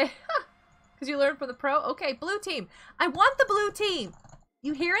what you say? Because you learned from the pro? Okay, blue team. I want the blue team.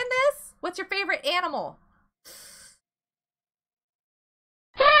 You hearing this? What's your favorite animal?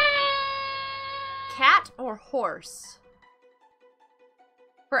 Cat or horse?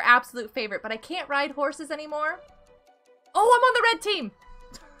 For absolute favorite, but I can't ride horses anymore. Oh, I'm on the red team.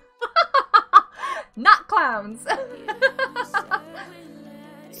 Not clowns.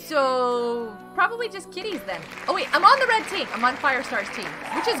 So, probably just kitties then. Oh wait, I'm on the red team. I'm on Firestar's team,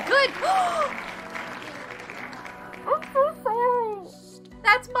 which is good. I'm so sorry.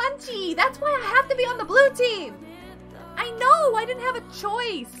 That's Munchie. That's why I have to be on the blue team. I know, I didn't have a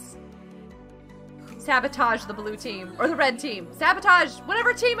choice. Sabotage the blue team, or the red team. Sabotage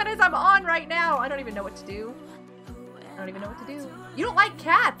whatever team it is I'm on right now. I don't even know what to do. I don't even know what to do. You don't like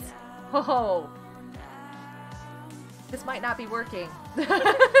cats. Oh. This might not be working. Did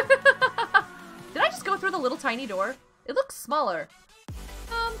I just go through the little tiny door? It looks smaller.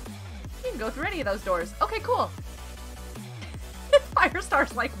 You can go through any of those doors. Okay, cool.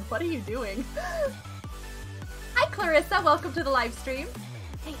 Firestar's like, what are you doing? Hi, Clarissa. Welcome to the live stream.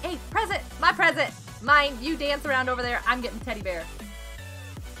 Hey, present. My present. Mine. You dance around over there. I'm getting teddy bear.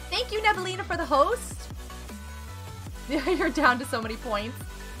 Thank you, Nebelina, for the host. You're down to so many points.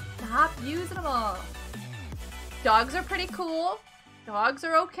 Stop using them all. Dogs are pretty cool. Dogs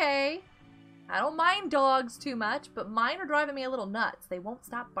are okay. I don't mind dogs too much, but mine are driving me a little nuts. They won't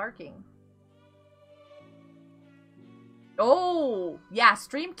stop barking. Oh, yeah,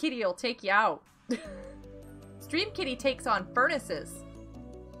 Stream Kitty will take you out. Stream Kitty takes on furnaces.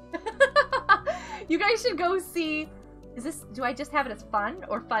 You guys should go see. Is this, do I just have it as fun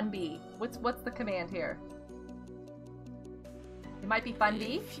or fun bee? What's the command here? It might be fun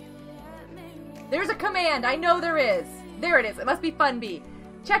bee. There's a command. I know there is. There it is. It must be Fun Bee.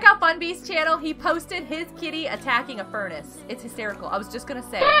 Check out Fun Bee's channel. He posted his kitty attacking a furnace. It's hysterical. I was just gonna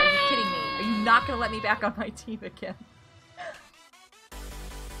say, are you kidding me? Are you not gonna let me back on my team again?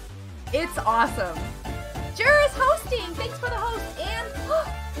 It's awesome. Jura is hosting. Thanks for the host. And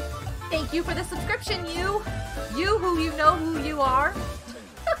thank you for the subscription, you. You who you know who you are.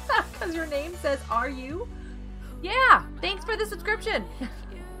 Because your name says, are you? Yeah. Thanks for the subscription.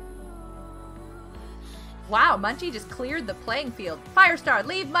 Wow, Munchie just cleared the playing field. Firestar,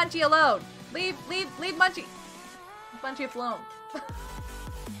 leave Munchie alone. Leave Munchie. Leave Munchie alone.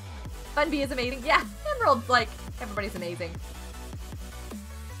 Fun Bee is amazing. Yeah, Emerald's like, everybody's amazing.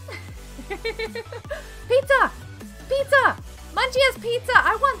 Pizza! Pizza! Munchie has pizza!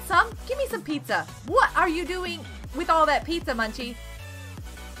 I want some! Give me some pizza! What are you doing with all that pizza, Munchie?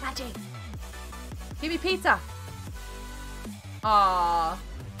 Munchie! Give me pizza! Aww.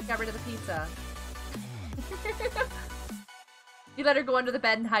 Got rid of the pizza. You let her go under the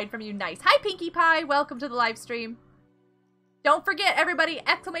bed and hide from you. Nice. Hi, Pinkie Pie. Welcome to the live stream. Don't forget, everybody,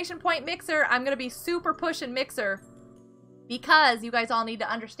 exclamation point Mixer. I'm going to be super pushing Mixer because you guys all need to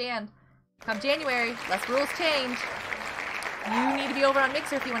understand. Come January, less rules change. You need to be over on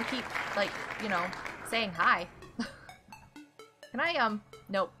Mixer if you want to keep, like, you know, saying hi. Can I,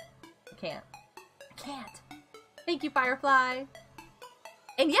 nope. I can't. I can't. Thank you, Firefly.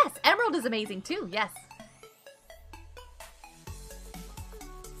 And yes, Emerald is amazing too. Yes.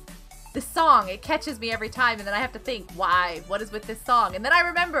 This song, it catches me every time, and then I have to think, why? What is with this song? And then I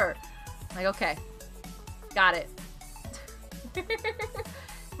remember. I'm like, okay. Got it.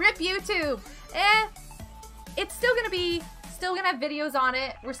 Rip YouTube. It's still gonna have videos on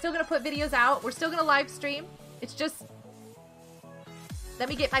it. We're still gonna put videos out. We're still gonna live stream. It's just, let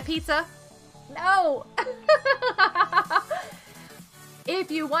me get my pizza. No. If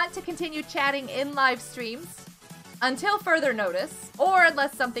you want to continue chatting in live streams until further notice, or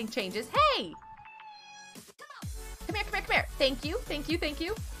unless something changes, hey! Come here, come here, come here. Thank you, thank you, thank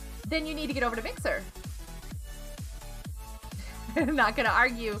you. Then you need to get over to Mixer. Not gonna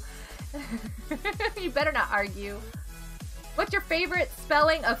argue. You better not argue. What's your favorite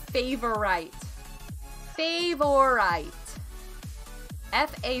spelling of favorite? Favorite.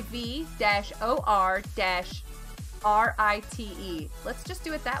 F-A-V-O-R-R-I-T-E. Let's just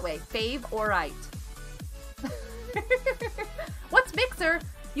do it that way. Favorite. What's Mixer?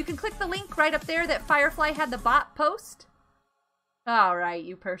 You can click the link right up there that Firefly had the bot post. Alright,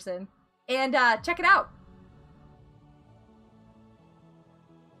 you person. And check it out.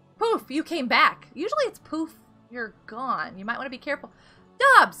 Poof, you came back. Usually it's poof, you're gone. You might want to be careful.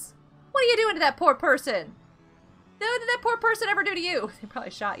 Dubs! What are you doing to that poor person? What did that poor person ever do to you? They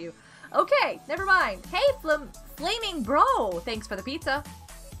probably shot you. Okay, never mind. Hey, Flaming Bro! Thanks for the pizza.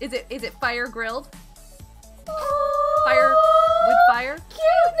 Is it fire grilled? Fire with fire.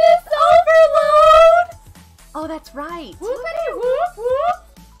 Cuteness overload! Oh, that's right. Whoopity whoop whoop.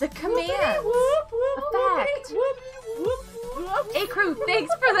 The commands. Whoop whoop. Effect. Whoop whoop whoop. Hey, crew,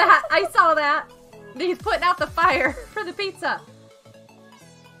 thanks for that. I saw that. He's putting out the fire for the pizza.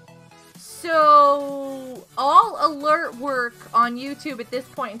 So, all alert work on YouTube at this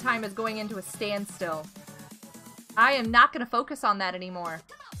point in time is going into a standstill. I am not going to focus on that anymore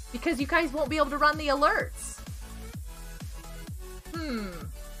because you guys won't be able to run the alerts.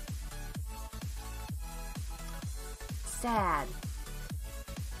 Sad.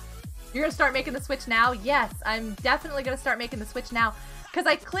 You're going to start making the switch now? Yes, I'm definitely going to start making the switch now because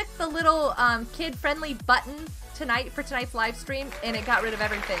I clicked the little kid-friendly button tonight for tonight's live stream and it got rid of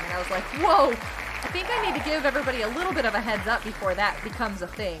everything. And I was like, whoa, I think I need to give everybody a little bit of a heads up before that becomes a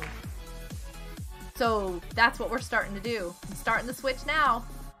thing. So that's what we're starting to do. I'm starting the switch now.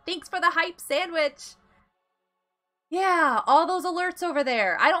 Thanks for the hype sandwich. Yeah, all those alerts over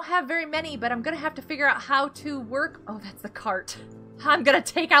there. I don't have very many, but I'm going to have to figure out how to work. Oh, that's the cart. I'm going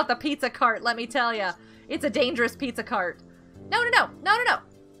to take out the pizza cart, let me tell you. It's a dangerous pizza cart. No, no, no. No, no, no.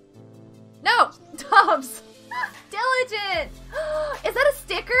 No, Tubbs. Diligent. Is that a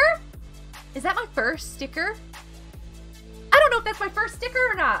sticker? Is that my first sticker? I don't know if that's my first sticker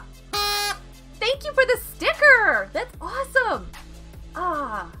or not. Thank you for the sticker. That's awesome.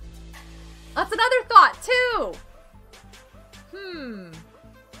 Ah, that's another thought too.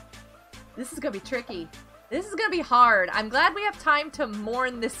 This is gonna be tricky. This is gonna be hard. I'm glad we have time to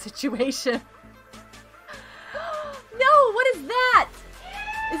mourn this situation. No, what is that?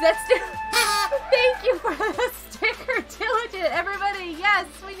 Is that sticker? Thank you for the sticker, Diligent. Everybody, yes,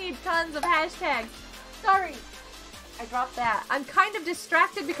 we need tons of hashtags. Sorry, I dropped that. I'm kind of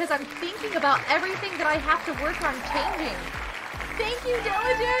distracted because I'm thinking about everything that I have to work on changing. Thank you,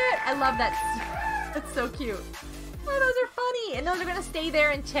 Diligent. I love that. That's so cute. Oh, those are funny. And those are going to stay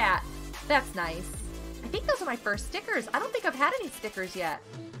there in chat. That's nice. I think those are my first stickers. I don't think I've had any stickers yet.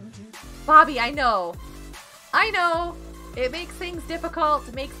 Bobby, I know. I know. It makes things difficult.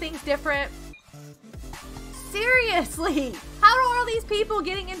 It makes things different. Seriously. How are all these people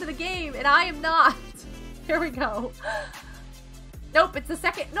getting into the game and I am not? Here we go. Nope, it's the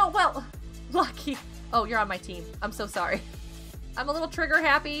second. No, well, lucky. Oh, you're on my team. I'm so sorry. I'm a little trigger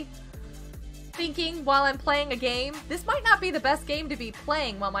happy. Thinking while I'm playing a game. This might not be the best game to be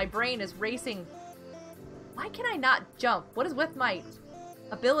playing while my brain is racing. Why can I not jump? What is with my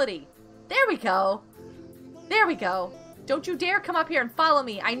ability? There we go. There we go. Don't you dare come up here and follow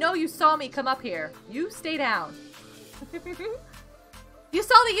me. I know you saw me come up here. You stay down. You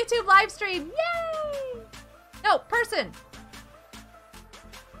saw the YouTube live stream. Yay! No, person.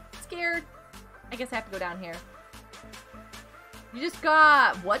 Scared. I guess I have to go down here. You just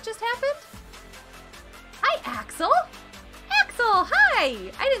got... What just happened? Hi, Axel. Axel, hi.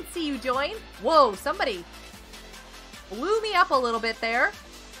 I didn't see you join. Whoa, somebody blew me up a little bit there.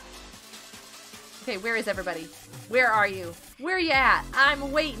 Okay, where is everybody? Where are you? Where are you at?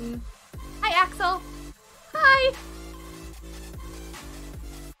 I'm waiting. Hi, Axel. Hi.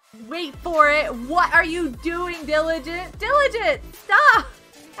 Wait for it. What are you doing, Diligent? Diligent, stop.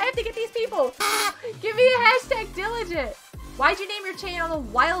 I have to get these people. Give me a hashtag Diligent. Why'd you name your channel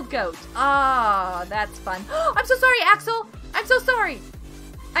Wild Goat? Ah, that's fun. I'm so sorry, Axel. I'm so sorry.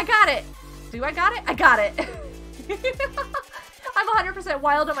 I got it. Do I got it? I got it. I'm 100%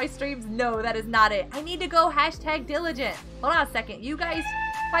 wild on my streams. No, that is not it. I need to go hashtag Diligent. Hold on a second. You guys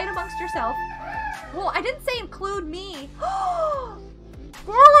fight amongst yourself. Well, I didn't say include me.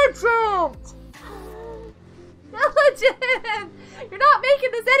 Diligent! Diligent! You're not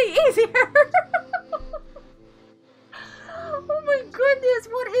making this any easier. Oh my goodness,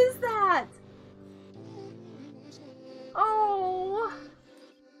 what is that? Oh.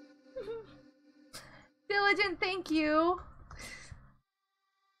 Diligent, thank you.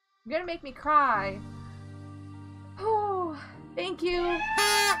 You're gonna make me cry. Oh, thank you.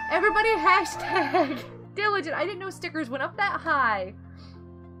 Everybody hashtag Diligent. I didn't know stickers went up that high.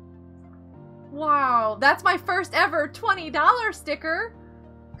 Wow, that's my first ever $20 sticker.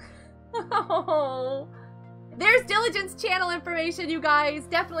 Oh. There's Diligent's channel information, you guys.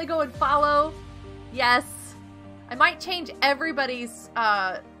 Definitely go and follow. Yes. I might change everybody's,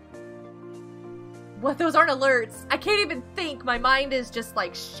 what, those aren't alerts. I can't even think. My mind is just,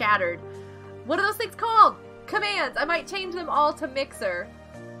 like, shattered. What are those things called? Commands. I might change them all to Mixer.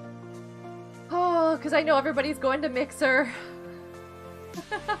 Oh, because I know everybody's going to Mixer.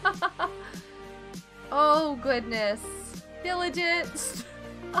 Oh, goodness. Diligent.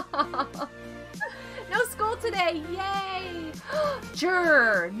 No school today, yay!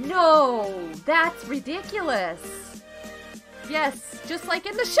 Sure, no, that's ridiculous. Yes, just like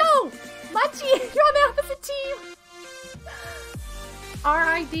in the show! Munchie, you're on the opposite team!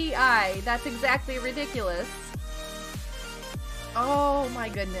 R-I-D-I, that's exactly ridiculous. Oh my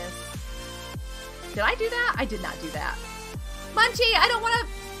goodness. Did I do that? I did not do that. Munchie, I don't want to...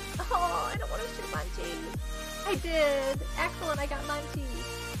 Oh, I don't want to shoot Munchie. I did. Excellent, I got Munchie.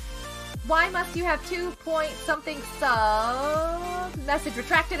 Why must you have 2-point-something subs? Message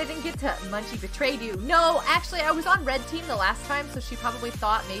retracted, I didn't get to... Munchie betrayed you. No, actually, I was on red team the last time, so she probably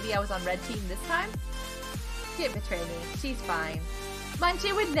thought maybe I was on red team this time. She didn't betray me. She's fine.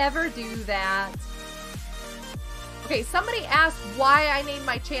 Munchie would never do that. Okay, somebody asked why I named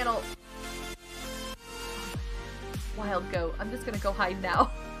my channel Wild Goat. I'm just gonna go hide now.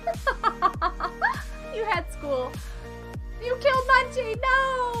 You had school. You killed Munchie,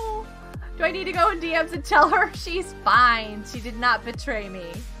 no! Do I need to go in DMs and tell her? She's fine. She did not betray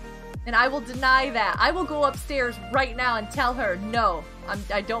me. And I will deny that. I will go upstairs right now and tell her, no,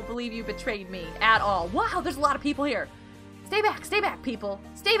 I don't believe you betrayed me at all. Wow, there's a lot of people here. Stay back, people.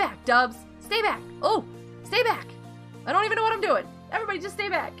 Stay back, Dubs. Stay back. Oh, stay back. I don't even know what I'm doing. Everybody just stay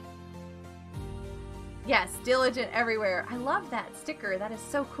back. Yes, diligent everywhere. I love that sticker. That is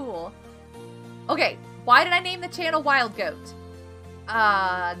so cool. Okay, why did I name the channel Wild Goat?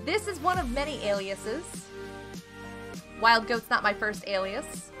 This is one of many aliases. Wild Goat's not my first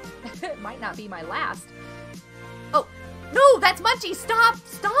alias. It might not be my last. Oh, no, that's Munchie. Stop,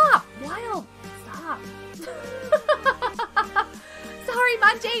 stop. Wild, stop. Sorry,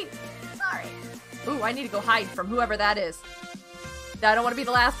 Munchie. Sorry. Ooh, I need to go hide from whoever that is. I don't want to be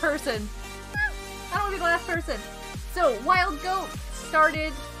the last person. I don't want to be the last person. So, Wild Goat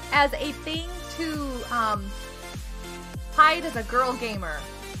started as a thing to hide as a girl gamer.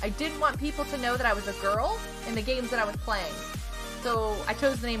 I didn't want people to know that I was a girl in the games that I was playing. So, I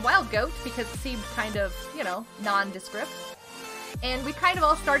chose the name Wild Goat because it seemed kind of, you know, nondescript. And we kind of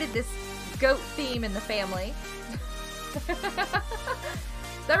all started this goat theme in the family.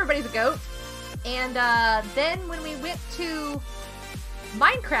 So everybody's a goat. And then when we went to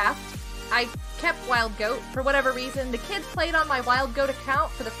Minecraft, I kept Wild Goat for whatever reason. The kids played on my Wild Goat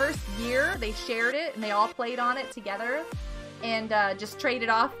account for the first year. They shared it and they all played on it together and just traded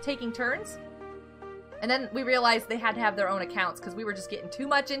off taking turns. And then we realized they had to have their own accounts because we were just getting too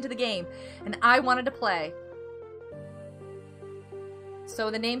much into the game and I wanted to play. So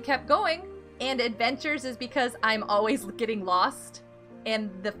the name kept going. And adventures is because I'm always getting lost.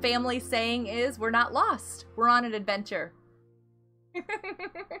 And the family saying is, we're not lost. We're on an adventure.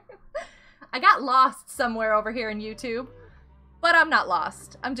 I got lost somewhere over here in YouTube. But I'm not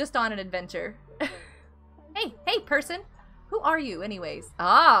lost. I'm just on an adventure. Hey, person. Who are you anyways?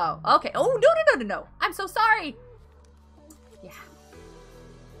 Oh, okay. Oh, no. I'm so sorry. Yeah.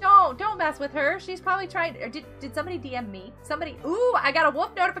 Don't mess with her. She's probably trying. Or did somebody DM me? Somebody. Ooh, I got a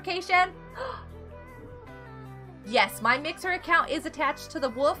wolf notification. Yes, my Mixer account is attached to the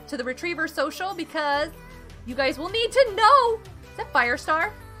wolf, to the Retriever social, because you guys will need to know. Is that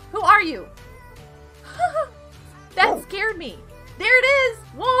Firestar? Who are you? That scared me. There it is,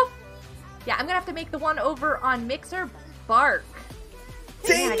 wolf. Yeah, I'm gonna have to make the one over on Mixer bark.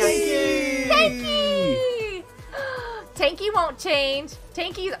 Tanky! Tanky! Tanky won't change.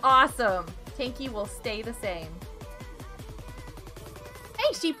 Tanky's awesome. Tanky will stay the same.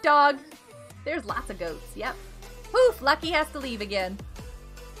 Hey, sheepdog. There's lots of goats. Yep. Poof! Lucky has to leave again.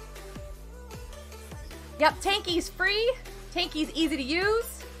 Yep, Tanky's free. Tanky's easy to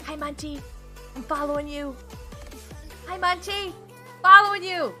use. Hi, Munchie. I'm following you. Hi, Munchie. Following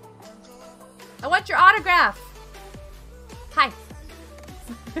you. I want your autograph. Hi.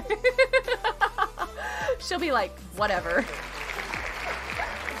 She'll be like, whatever.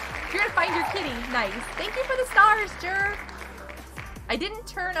 You're gonna find your kitty. Nice. Thank you for the stars, jerk. I didn't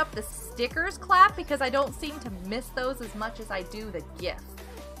turn up the stickers clap because I don't seem to miss those as much as I do the GIF.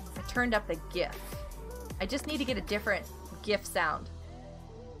 I turned up the GIF. I just need to get a different GIF sound.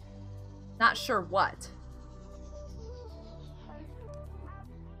 Not sure what.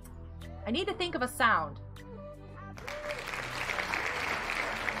 I need to think of a sound.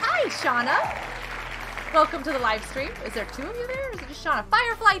 Hi, Shauna. Welcome to the live stream. Is there two of you there? Or is it just Shauna?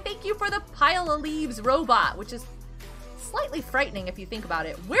 Firefly, thank you for the pile of leaves robot, which is slightly frightening if you think about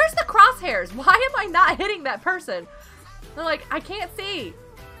it. Where's the crosshairs? Why am I not hitting that person? They're like, I can't see.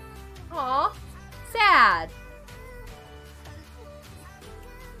 Aw, sad.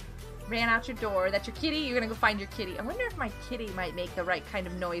 Ran out your door. That's your kitty? You're gonna go find your kitty. I wonder if my kitty might make the right kind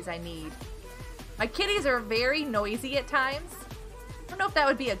of noise I need. My kitties are very noisy at times. I don't know if that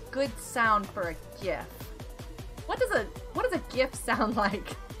would be a good sound for a GIF. What does a GIF sound like?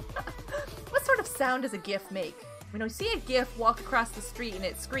 What sort of sound does a GIF make? When I see a GIF walk across the street and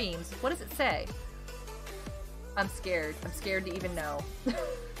it screams, what does it say? I'm scared. I'm scared to even know.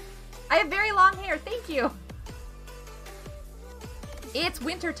 I have very long hair. Thank you. It's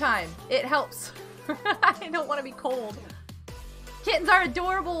winter time. It helps. I don't want to be cold. Kittens are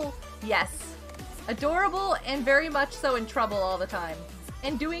adorable. Yes. Adorable and very much so in trouble all the time.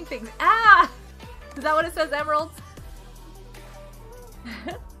 And doing things. Ah! Is that what it says, Emeralds?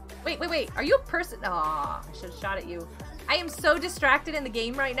 Wait. Are you a person? Aw, I should have shot at you. I am so distracted in the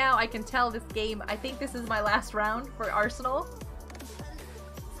game right now. I can tell this game, I think this is my last round for Arsenal.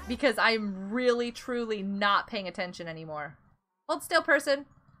 Because I'm really, truly not paying attention anymore. Hold still, person.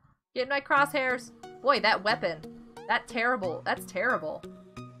 Get in my crosshairs. Boy, that weapon. That's terrible.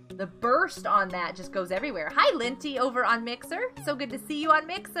 The burst on that just goes everywhere. Hi, Linty, over on Mixer. So good to see you on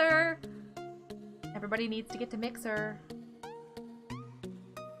Mixer. Everybody needs to get to Mixer.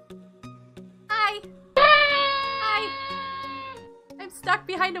 Hi. Hi. I'm stuck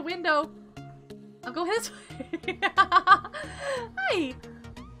behind a window. I'll go this way. Hi.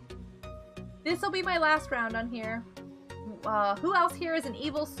 This'll be my last round on here. Who else here is an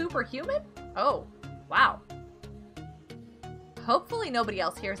evil superhuman? Oh, wow. Hopefully nobody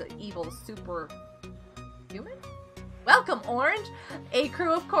else here is an evil superhuman. Welcome, Orange.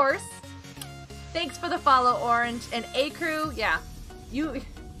 A-Crew, of course. Thanks for the follow, Orange. And A-Crew, yeah. You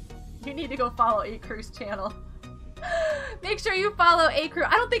need to go follow A-Crew's channel. Make sure you follow A-Crew.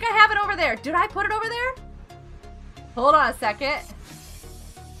 I don't think I have it over there. Did I put it over there? Hold on a second.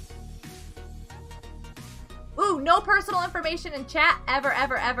 Ooh, no personal information in chat. Ever,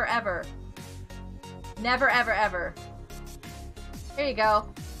 ever, ever, ever. Never, ever, ever. There you go.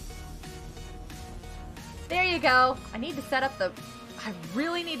 There you go. I need to set up the... I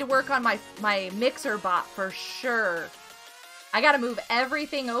really need to work on my mixer bot for sure. I gotta move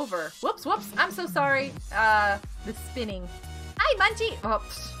everything over. Whoops. I'm so sorry. The spinning. Hi, Munchie. Oh,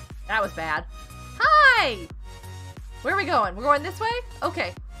 that was bad. Hi! Where are we going? We're going this way?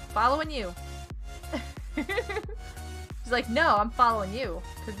 Okay. Following you. She's like, no, I'm following you.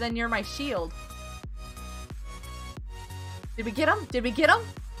 Because then you're my shield. Did we get him? Did we get him?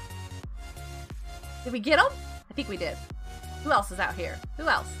 Did we get him? I think we did. Who else is out here? Who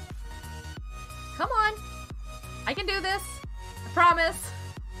else? Come on. I can do this. I promise.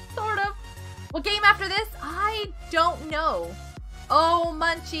 Sort of. What game after this? I don't know. Oh,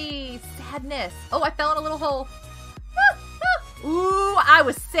 Munchie. Sadness. Oh, I fell in a little hole. Ooh, I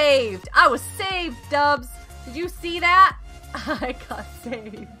was saved. I was saved, Dubs. Did you see that? I got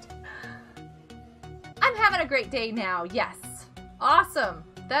saved. I'm having a great day now. Yes. Awesome.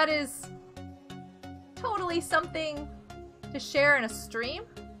 That is totally something to share in a stream.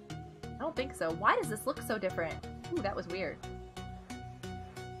 I don't think so. Why does this look so different? Ooh, that was weird.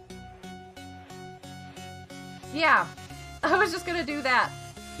 Yeah, I was just gonna do that.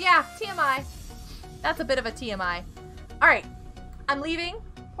 Yeah, TMI. That's a bit of a TMI. All right, I'm leaving.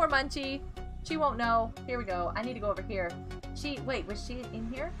 Poor Munchie. She won't know. Here we go. I need to go over here. Wait, was she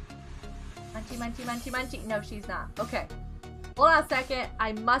in here? Munchie. No, she's not. Okay. Hold on a second.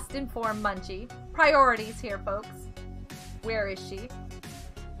 I must inform Munchie. Priorities here, folks. Where is she?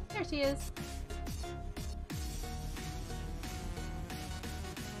 There she is.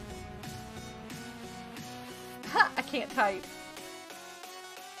 I can't type.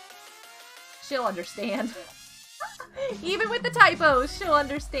 She'll understand. Even with the typos, she'll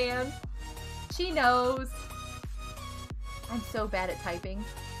understand. She knows. I'm so bad at typing.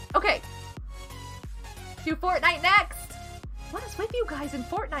 Okay. Do Fortnite next. What is with you guys in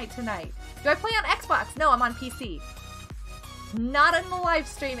Fortnite tonight? Do I play on Xbox? No, I'm on PC. Not in the live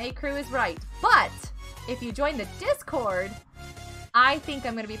stream, A-Crew is right. But if you join the Discord, I think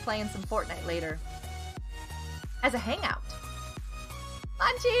I'm going to be playing some Fortnite later. As a hangout.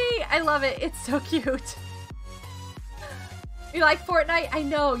 Munchie! I love it. It's so cute. You like Fortnite? I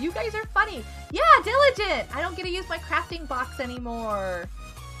know. You guys are funny. Yeah, Diligent! I don't get to use my crafting box anymore.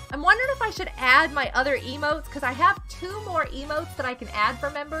 I'm wondering if I should add my other emotes, because I have 2 more emotes that I can add for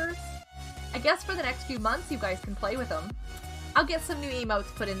members. I guess for the next few months, you guys can play with them. I'll get some new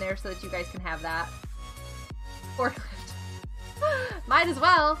emotes put in there so that you guys can have that. Forklift. Might as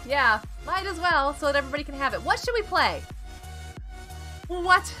well. Yeah, might as well, so that everybody can have it. What should we play?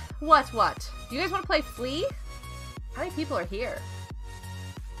 What? Do you guys want to play Flea? How many people are here?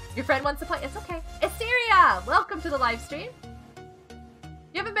 Your friend wants to play? It's okay. Asteria! Welcome to the live stream.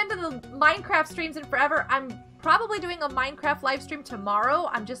 You haven't been to the Minecraft streams in forever. I'm probably doing a Minecraft live stream tomorrow.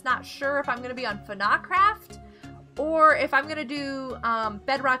 I'm just not sure if I'm going to be on FNACraft or if I'm going to do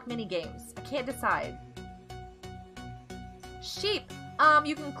Bedrock minigames. I can't decide. Sheep.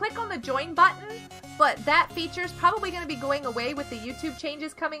 You can click on the join button, but that feature is probably going to be going away with the YouTube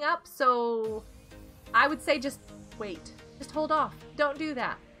changes coming up, so I would say just wait. Just hold off. Don't do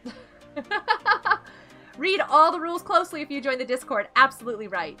that. Read all the rules closely if you join the Discord. Absolutely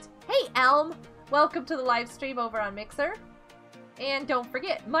right. Hey, Elm! Welcome to the live stream over on Mixer. And don't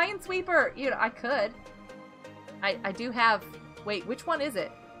forget, Minesweeper! You know, I could. I do have... Wait, which one is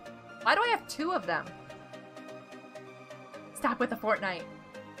it? Why do I have two of them? Stop with the Fortnite.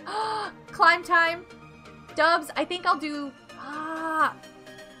 Climb time. Dubs, I think I'll do...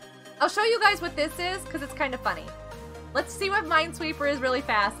 I'll show you guys what this is, because it's kind of funny. Let's see what Minesweeper is really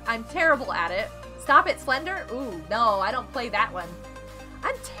fast. I'm terrible at it. Stop it, Slender? Ooh, no, I don't play that one.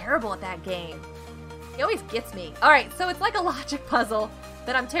 I'm terrible at that game. He always gets me. Alright, so it's like a logic puzzle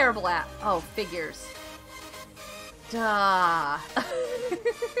that I'm terrible at. Oh, figures. Duh.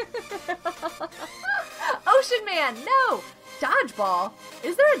 Ocean Man, no! Dodgeball?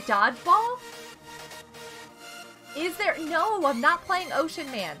 Is there a dodgeball? Is there? No, I'm not playing Ocean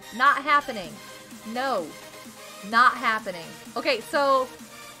Man. Not happening. No. Not happening. Okay, so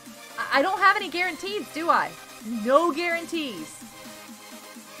I don't have any guarantees, do I? No guarantees.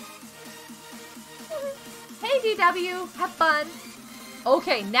 Hey, DW, have fun.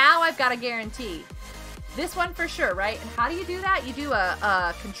 Okay, now I've got a guarantee. This one for sure, right? And how do you do that? You do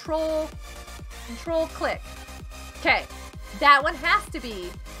a control click. Okay, that one has to be.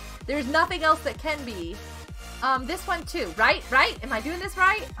 There's nothing else that can be. This one too, right? Right? Am I doing this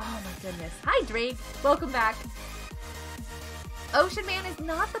right? Oh my goodness. Hi, Drake. Welcome back. Ocean Man is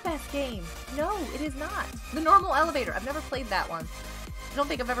not the best game. No, it is not. The normal elevator. I've never played that one. I don't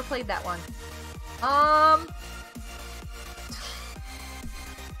think I've ever played that one. I'm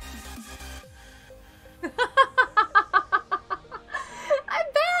bad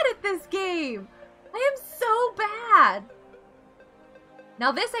at this game. I am so bad.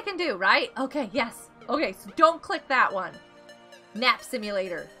 Now this I can do, right? Okay, yes. Okay, so don't click that one. Nap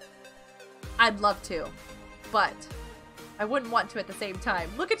simulator. I'd love to, but I wouldn't want to at the same time.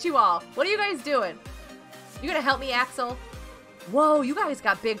 Look at you all. What are you guys doing? You gonna help me, Axel? Whoa, you guys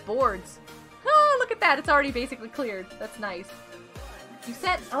got big boards. Oh, look at that. It's already basically cleared. That's nice. You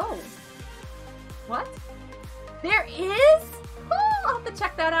said, oh. What? There is? Oh, I'll have to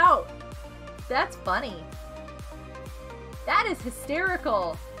check that out. That's funny. That is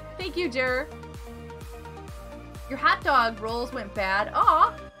hysterical. Thank you, Jer. Your hot dog rolls went bad.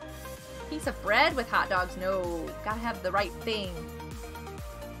 Aw. Piece of bread with hot dogs. No. Gotta have the right thing.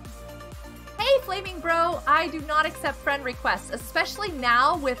 Hey, Flaming Bro. I do not accept friend requests, especially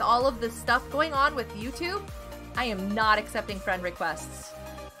now with all of this stuff going on with YouTube. I am not accepting friend requests.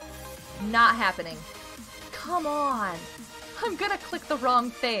 Not happening. Come on. I'm gonna click the wrong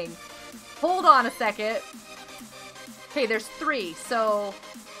thing. Hold on a second. Okay, there's 3, so...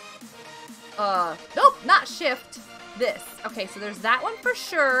 nope, not shift. This. Okay, so there's that one for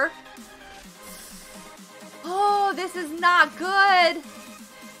sure. Oh, this is not good.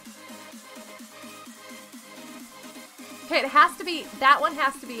 Okay, it has to be, that one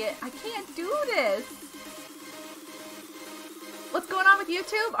has to be it. I can't do this. What's going on with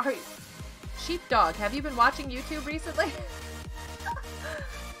YouTube? Sheepdog, have you been watching YouTube recently?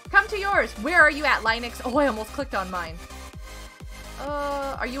 Come to yours. Where are you at, Linux? Oh, I almost clicked on mine.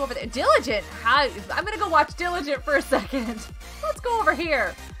 Are you over there? Diligent? I'm gonna go watch Diligent for a second. Let's go over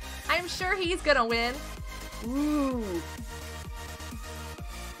here. I'm sure he's gonna win. Ooh.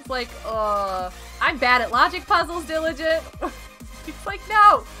 It's like, I'm bad at logic puzzles, Diligent. He's like,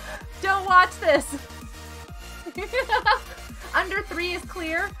 no, don't watch this. Under 3 is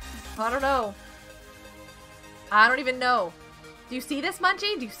clear? I don't know. I don't even know. Do you see this,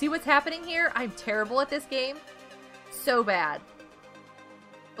 Munchie? Do you see what's happening here? I'm terrible at this game. So bad.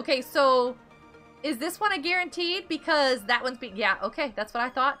 Okay, so is this one a guaranteed? Because that one's being... Yeah, okay, that's what I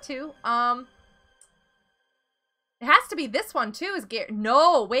thought too. It has to be this one too. Is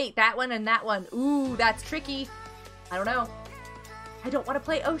No, wait, that one and that one. Ooh, that's tricky. I don't know. I don't want to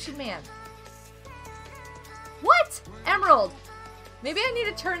play Ocean Man. What? Emerald. Maybe I need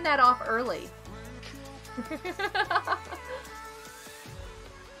to turn that off early.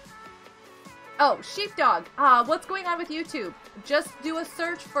 Oh, Sheepdog. What's going on with YouTube? Just do a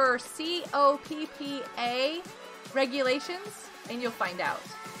search for COPPA regulations and you'll find out.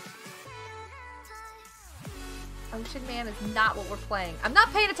 Ocean Man is not what we're playing. I'm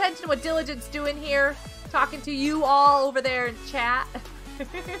not paying attention to what Diligent's doing here. Talking to you all over there in chat.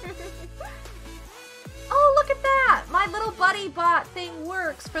 Oh, look at that! My little buddy bot thing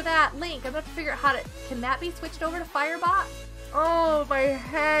works for that link. I'm gonna have to figure out how to... Can that be switched over to Firebot? Oh, my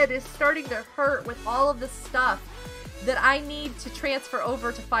head is starting to hurt with all of the stuff that I need to transfer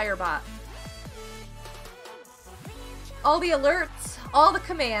over to Firebot. All the alerts, all the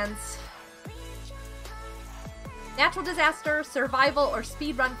commands. Natural disaster, survival, or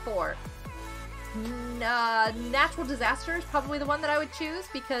speedrun 4. Natural disaster is probably the one that I would choose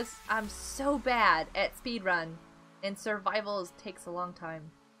because I'm so bad at speedrun and survival takes a long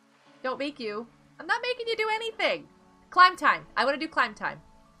time. Don't make you. I'm not making you do anything. Climb time. I want to do climb time.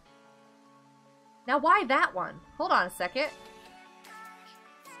 Now why that one? Hold on a second.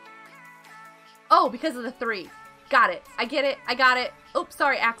 Oh, because of the 3. Got it. I get it. I got it. Oops,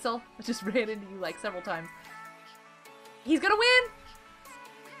 sorry, Axel. I just ran into you like several times. He's gonna win!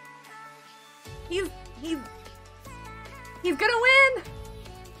 He's gonna win!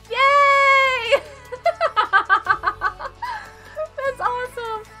 Yay! That's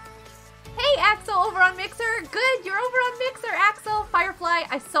awesome! Hey, Axel, over on Mixer. Good, you're over on Mixer, Axel. Firefly,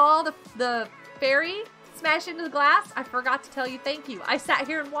 I saw the fairy smash into the glass. I forgot to tell you thank you. I sat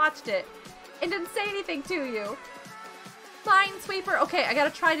here and watched it and didn't say anything to you. Minesweeper. Okay, I gotta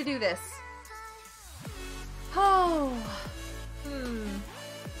try to do this. Oh.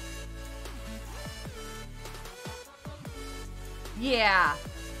 Yeah.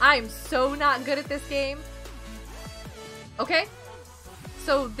 I'm so not good at this game. Okay.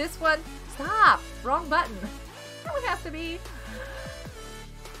 So this one. Stop. Wrong button. That one has to be.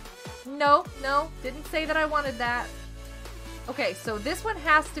 No, no. Didn't say that I wanted that. Okay, so this one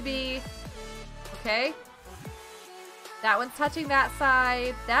has to be. Okay. That one's touching that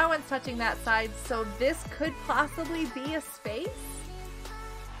side. That one's touching that side. So this could possibly be a space?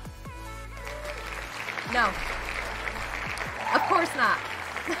 No. Of course not.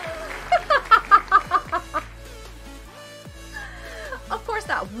 Of course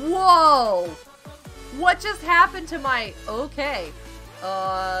not. Whoa! What just happened to my... Okay.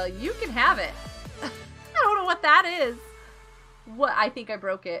 You can have it. I don't know what that is. What? I think I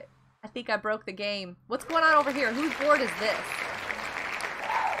broke it. I think I broke the game. What's going on over here? Whose board is this?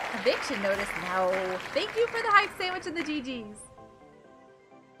 Eviction notice? No. Thank you for the hype sandwich and the GGs.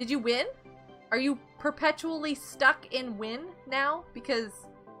 Did you win? Are you perpetually stuck in win now? Because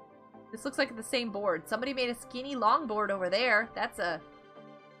this looks like the same board. Somebody made a skinny long board over there. That's a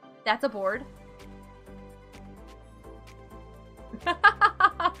board.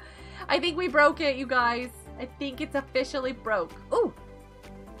 I think we broke it, you guys. I think it's officially broke. Ooh.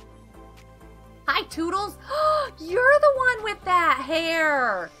 Hi, Toodles. You're the one with that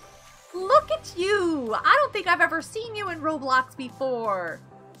hair. Look at you. I don't think I've ever seen you in Roblox before.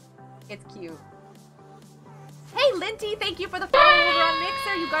 It's cute. Hey, Linty. Thank you for the follow over on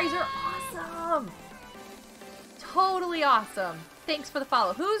Mixer. You guys are awesome. Totally awesome. Thanks for the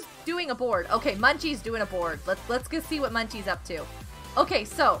follow. Who's doing a board? Okay, Munchie's doing a board. Let's go see what Munchie's up to. Okay,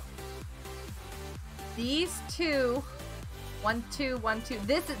 so these two... 1, 2, 1, 2.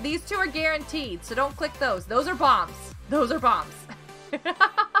 These two are guaranteed, so don't click those. Those are bombs. Those are bombs.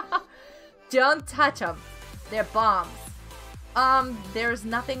 Don't touch them. They're bombs. There's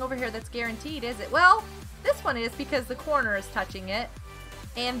nothing over here that's guaranteed, is it? Well, this one is because the corner is touching it.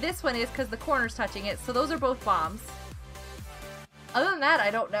 And this one is because the corner's touching it. So those are both bombs. Other than that,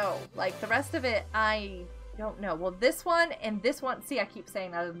 I don't know. Like, the rest of it, I don't know. Well, this one and this one. See, I keep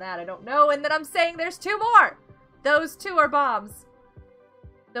saying other than that, I don't know. And then I'm saying there's 2 more. Those 2 are bombs.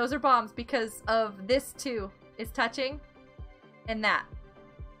 Those are bombs because of this 2 is touching. And that.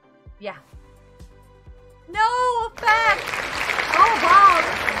 Yeah. No effect! Oh, bombs!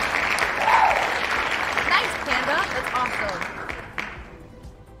 Nice, Panda. That's awesome.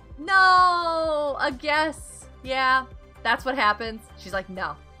 No! A guess. Yeah. That's what happens. She's like,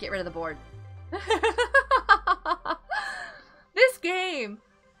 no. Get rid of the board. This game.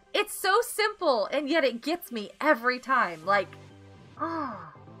 It's so simple, and yet it gets me every time. Like, I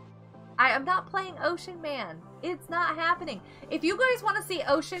am not playing Ocean Man. It's not happening. If you guys want to see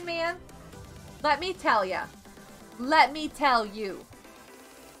Ocean Man, let me tell ya. Let me tell you.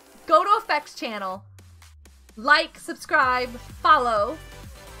 Go to Effects channel. Like, subscribe, follow,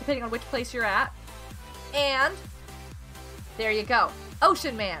 depending on which place you're at. And there you go.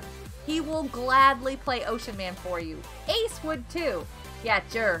 Ocean Man. He will gladly play Ocean Man for you. Ace would too. Yeah,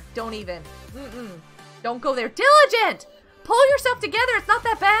 sure. Don't even. Don't go there. Diligent! Pull yourself together. It's not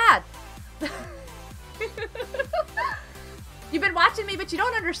that bad. You've been watching me, but you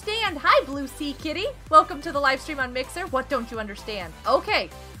don't understand. Hi, Blue Sea Kitty. Welcome to the live stream on Mixer. What don't you understand? Okay.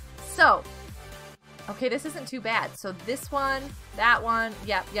 So. Okay, this isn't too bad. So this one, that one.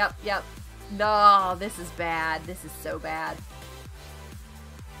 Yep. No, this is bad. This is so bad.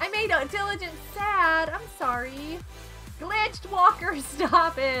 I made Diligent sad. I'm sorry. Glitched Walker,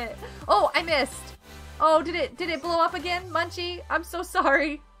 stop it. Oh, I missed. Oh, did it blow up again, Munchie? I'm so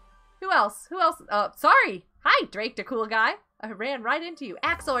sorry. Who else? Sorry. Hi, Drake, the cool guy. I ran right into you.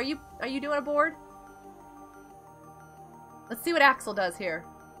 Axel, are you doing a board? Let's see what Axel does here.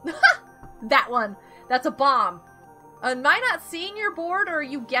 That one. That's a bomb. Am I not seeing your board, or are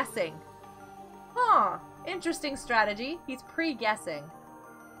you guessing? Huh. Interesting strategy. He's pre-guessing.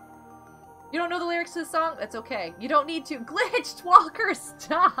 You don't know the lyrics to the song? That's okay. You don't need to. Glitched Walker,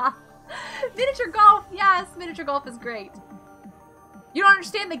 stop! Miniature golf! Yes, miniature golf is great. You don't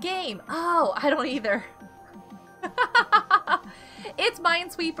understand the game! Oh, I don't either. It's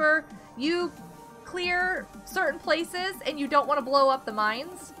Minesweeper. You clear certain places and you don't want to blow up the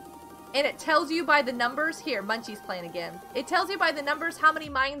mines. And it tells you by the numbers. Here, Munchie's playing again. It tells you by the numbers how many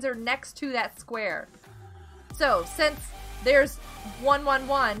mines are next to that square. So, since there's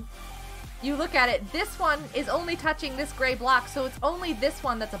 111, you look at it, this one is only touching this gray block, so it's only this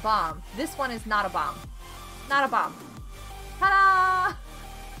one that's a bomb. This one is not a bomb. Not a bomb. Ta-da!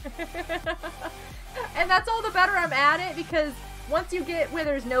 And that's all the better I'm at it, because once you get where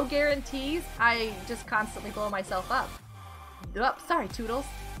there's no guarantees, I just constantly blow myself up. Oh, sorry, Toodles.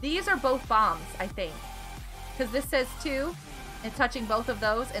 These are both bombs, I think. Because this says 2, and touching both of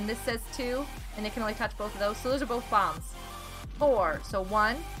those, and this says 2, and it can only touch both of those, so those are both bombs. 4, so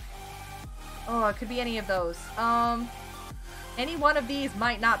 1. Oh, it could be any of those. Any one of these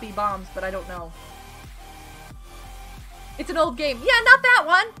might not be bombs, but I don't know. It's an old game. Yeah, not that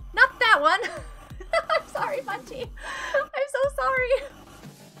one! Not that one! I'm sorry, Munchie. I'm so sorry.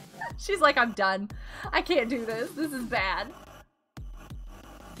 She's like, I'm done. I can't do this. This is bad.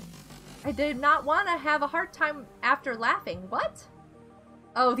 I did not want to have a hard time after laughing. What?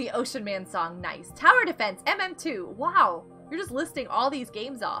 Oh, the Ocean Man song. Nice. Tower Defense, MM2. Wow. You're just listing all these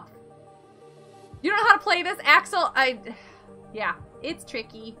games off. You don't know how to play this, Axel? Yeah, it's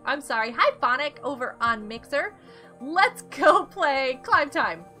tricky. I'm sorry. Hi, Phonic, over on Mixer. Let's go play Climb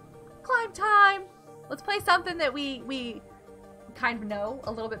Time. Climb Time. Let's play something that we kind of know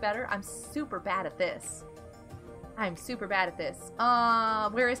a little bit better. I'm super bad at this. I'm super bad at this.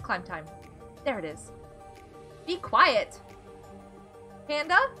 Where is Climb Time? There it is. Be quiet.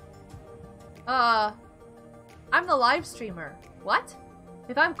 Panda? I'm the live streamer. What?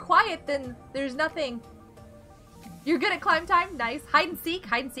 If I'm quiet, then there's nothing. You're good at Climb Time? Nice. Hide and seek?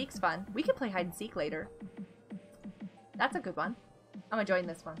 Hide and seek's fun. We can play hide and seek later. That's a good one. I'm gonna join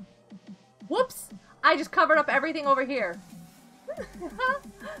this one. Whoops! I just covered up everything over here.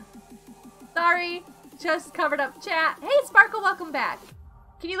 Sorry. Just covered up chat. Hey, Sparkle, welcome back.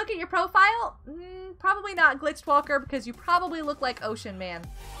 Can you look at your profile? Probably not, Glitched Walker, because you probably look like Ocean Man.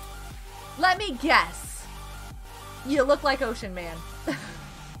 Let me guess. You look like Ocean Man.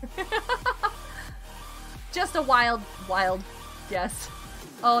 Just a wild guess.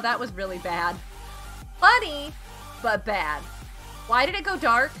 Oh, that was really bad. Funny, but bad. Why did it go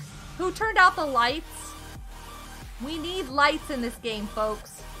dark? Who turned out the lights? We need lights in this game,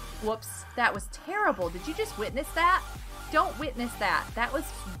 folks. Whoops, that was terrible. Did you just witness that? Don't witness that. That was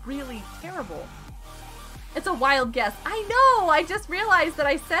really terrible. It's a wild guess. I know! I just realized that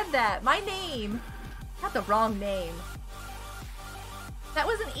I said that. My name. Got the wrong name. That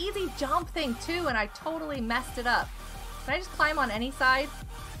was an easy jump thing too, and I totally messed it up. Can I just climb on any side?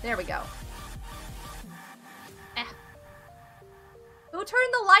 There we go. Who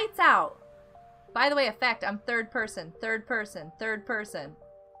turned the lights out? By the way, effect, I'm third person. Third person. Third person.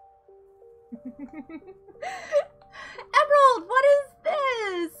 Emerald, what is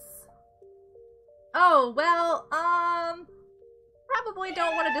this? Oh, well, probably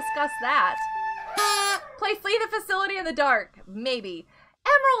don't want to discuss that. Play Flee the Facility in the Dark. Maybe.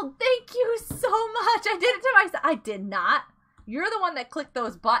 Emerald, thank you so much. I did it to myself. I did not. You're the one that clicked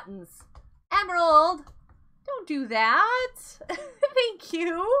those buttons. Emerald, don't do that. Thank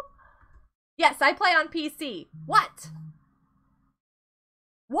you. Yes, I play on PC. What?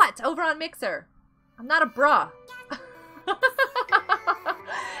 What? Over on Mixer. I'm not a bruh.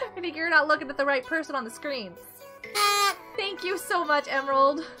 I think you're not looking at the right person on the screen. Thank you so much,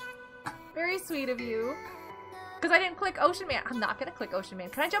 Emerald. Very sweet of you. Because I didn't click Ocean Man. I'm not going to click Ocean Man.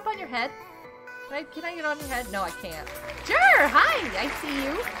 Can I jump on your head? Can I get on your head? No, I can't. Sure! Hi! I see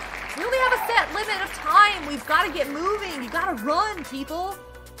you. We only have a set limit of time. We've got to get moving. You got to run, people.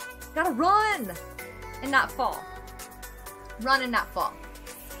 You got to run. And not fall. Run and not fall.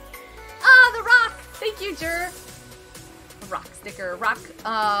 Ah, the rock! Thank you, Jer. Rock sticker. Rock,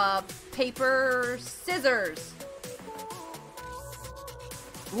 paper, scissors.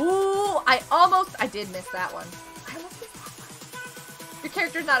 Ooh, I did miss that one. I almost missed that one. Your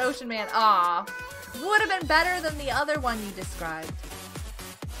character's not Ocean Man. Aw. Would have been better than the other one you described.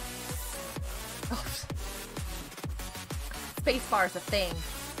 Oh. Spacebar is a thing.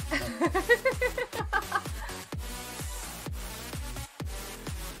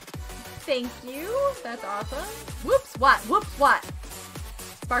 Thank you. That's awesome. Whoops, what? Whoops, what?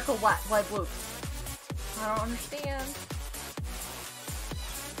 Sparkle what? What whoops? I don't understand.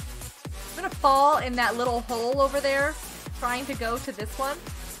 I'm gonna fall in that little hole over there, trying to go to this one.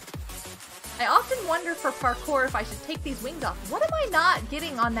 I often wonder for parkour if I should take these wings off. What am I not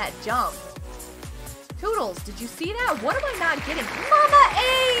getting on that jump? Toodles, did you see that? What am I not getting? Mama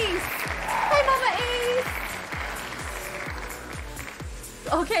Ace! Hi, Mama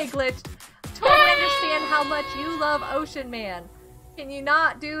Ace! Okay, Glitch. Totally understand how much you love Ocean Man. Can you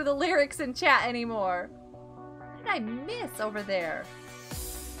not do the lyrics in chat anymore? What did I miss over there?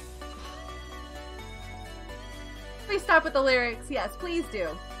 Please stop with the lyrics. Yes, please do.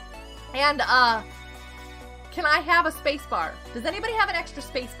 And, can I have a space bar? Does anybody have an extra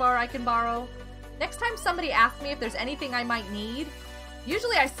space bar I can borrow? Next time somebody asks me if there's anything I might need,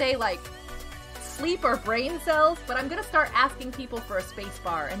 usually I say, like, sleep or brain cells, but I'm gonna start asking people for a space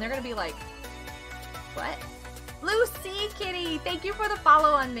bar, and they're gonna be like, what? Blue Sea Kitty, thank you for the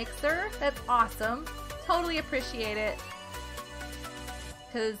follow on Mixer. That's awesome. Totally appreciate it.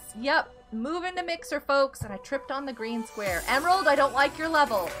 Because, yep, moving to Mixer, folks, and I tripped on the green square. Emerald, I don't like your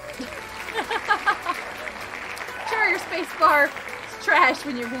level. Sure, your space bar is trash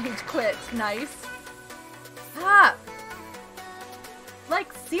when you rage quit. Nice. Ah.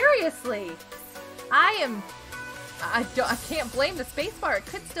 Like, seriously. I can't blame the space bar. It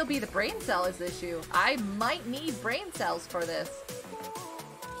could still be the brain cell's issue. I might need brain cells for this.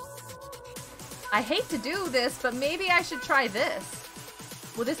 I hate to do this, but maybe I should try this.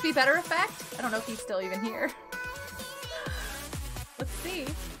 Will this be better effect? I don't know if he's still even here. Let's see.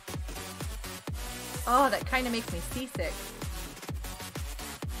 Oh, that kind of makes me seasick.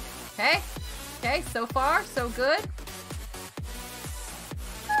 Okay. Okay, so far, so good.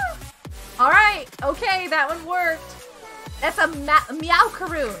 Alright, okay, that one worked. That's a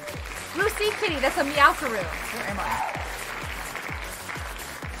Meowcaroon. Blue Sea Kitty, that's a Meowcaroon. Where am I?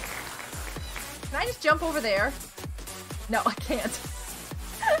 Can I just jump over there? No, I can't.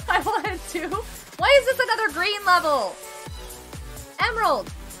 I wanted to. Why is this another green level? Emerald,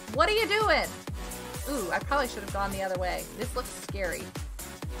 what are you doing? Ooh, I probably should have gone the other way. This looks scary.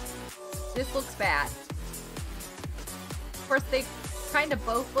 This looks bad. Of course, they kind of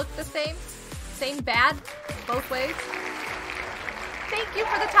both look the same. Same bad, both ways. Thank you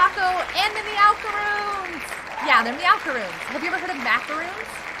for the taco and the Meowcaroons! Yeah, they're Meowcaroons. Have you ever heard of macaroons?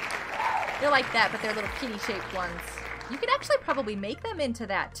 They're like that, but they're little kitty-shaped ones. You could actually probably make them into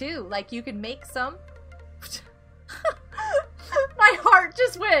that, too. Like, you could make some... My heart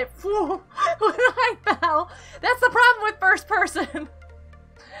just went when I fell. That's the problem with first person.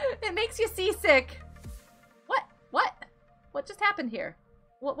 It makes you seasick. What? What? What just happened here?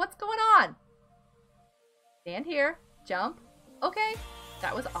 What's going on? Stand here. Jump. Okay.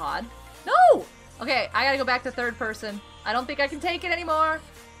 That was odd. No! Okay, I gotta go back to third person. I don't think I can take it anymore.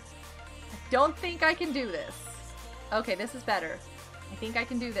 I don't think I can do this. Okay, this is better. I think I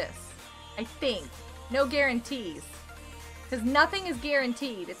can do this. I think. No guarantees. Because nothing is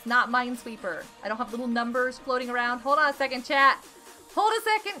guaranteed. It's not Minesweeper. I don't have little numbers floating around. Hold on a second, chat. Hold a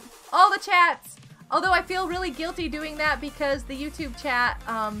second. All the chats. Although I feel really guilty doing that because the YouTube chat,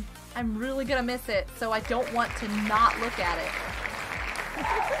 I'm really gonna miss it. So I don't want to not look at it.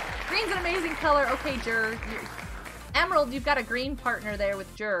 Green's an amazing color. Okay, Jur. Emerald, you've got a green partner there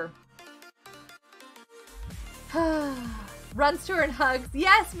with Jur. Runs to her and hugs.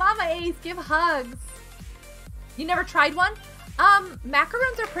 Yes, Mama Ace, give hugs. You never tried one?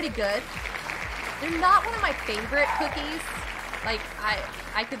 Macaroons are pretty good. They're not one of my favorite cookies. Like,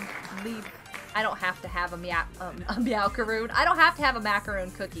 I could leave. I don't have to have a Meowcaroon. I don't have to have a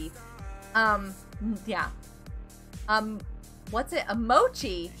macaroon cookie. Yeah. What's it? A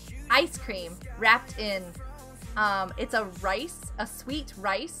mochi ice cream wrapped in, it's a rice, a sweet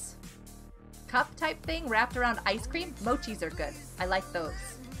rice cup type thing wrapped around ice cream. Mochis are good. I like those.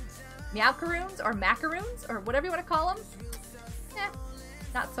 Meowcaroons or macaroons or whatever you want to call them.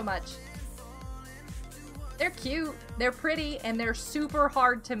 Not so much. They're cute, they're pretty, and they're super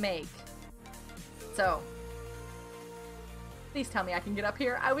hard to make. So, please tell me I can get up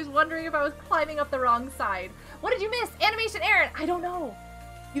here. I was wondering if I was climbing up the wrong side. What did you miss? Animation Aaron! I don't know.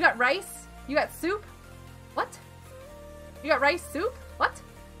 You got rice? You got soup? What? You got rice soup? What?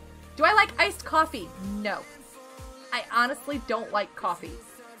 Do I like iced coffee? No. I honestly don't like coffee.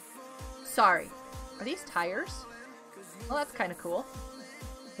 Sorry. Are these tires? Well, that's kind of cool.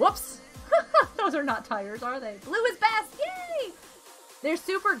 Whoops! Those are not tires, are they? Blue is best! Yay! They're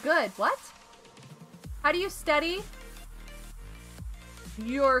super good. What? How do you study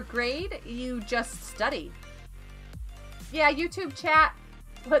your grade? You just study. Yeah, YouTube chat.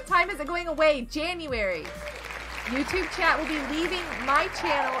 What time is it going away? January. YouTube chat will be leaving my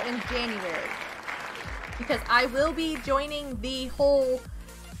channel in January. Because I will be joining the whole,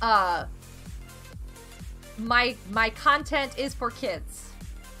 my content is for kids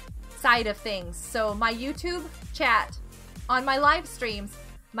side of things. So my YouTube chat on my live streams,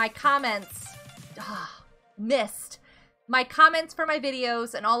 my comments, missed. My comments for my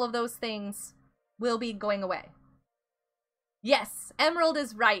videos and all of those things will be going away. Yes, Emerald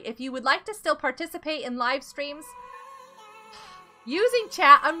is right. If you would like to still participate in live streams, using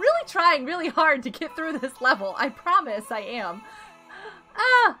chat, I'm really trying really hard to get through this level. I promise I am.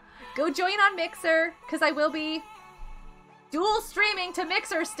 Go join on Mixer, because I will be dual streaming to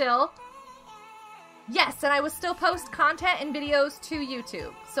Mixer still. Yes, and I will still post content and videos to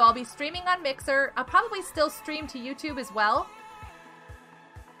YouTube. So I'll be streaming on Mixer. I'll probably still stream to YouTube as well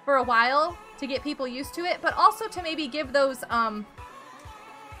for a while to get people used to it, but also to maybe give those, the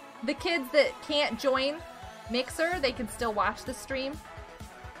kids that can't join Mixer, they can still watch the stream.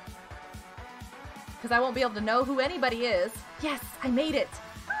 Because I won't be able to know who anybody is. Yes, I made it!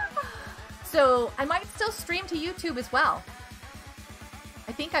 So, I might still stream to YouTube as well.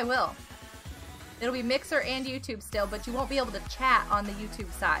 I think I will. It'll be Mixer and YouTube still, but you won't be able to chat on the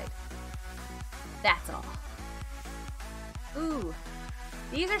YouTube side. That's all. Ooh.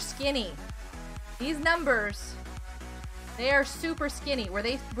 These are skinny. These numbers, they are super skinny. Were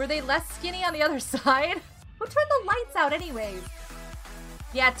they less skinny on the other side? Who turned the lights out anyways?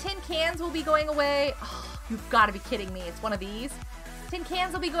 Yeah, tin cans will be going away. Oh, you've got to be kidding me. It's one of these. Tin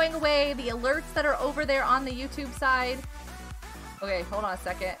cans will be going away. The alerts that are over there on the YouTube side. Okay, hold on a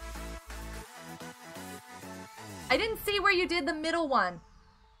second. I didn't see where you did the middle one.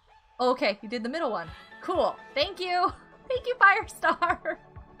 Okay, you did the middle one. Cool. Thank you. Thank you, Firestar.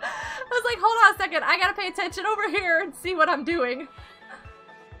 I was like, hold on a second. I gotta pay attention over here and see what I'm doing.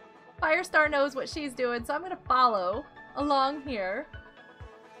 Firestar knows what she's doing, so I'm gonna follow along here.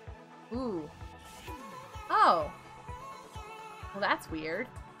 Ooh. Oh. Well, that's weird.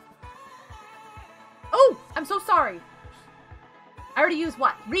 Oh! I'm so sorry. I already used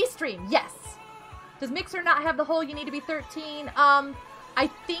what? Restream, yes. Does Mixer not have the whole you need to be 13? I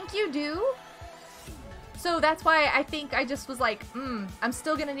think you do. So that's why I think I just was like, I'm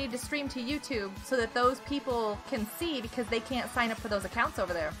still gonna need to stream to YouTube so that those people can see because they can't sign up for those accounts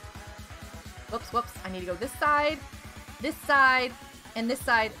over there. Whoops, whoops. I need to go this side, and this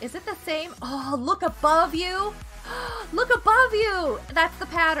side. Is it the same? Oh, look above you. Look above you. That's the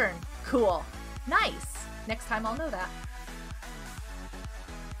pattern. Cool. Nice. Next time I'll know that.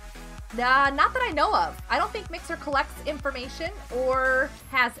 Not that I know of. I don't think Mixer collects information or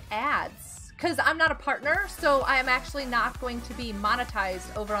has ads. Because I'm not a partner, so I am actually not going to be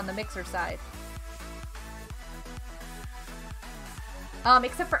monetized over on the Mixer side.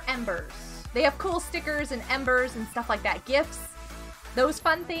 Except for Embers. They have cool stickers and Embers and stuff like that. Gifts. Those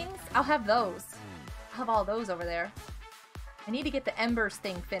fun things, I'll have those. I'll have all those over there. I need to get the Embers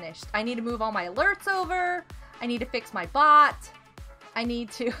thing finished. I need to move all my alerts over. I need to fix my bot. I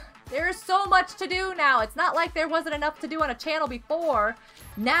need to... There's so much to do now. It's not like there wasn't enough to do on a channel before.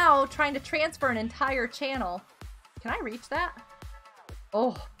 Now, trying to transfer an entire channel. Can I reach that?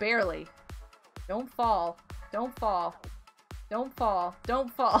 Oh, barely. Don't fall. Don't fall. Don't fall.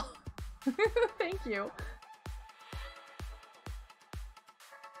 Don't fall. Thank you.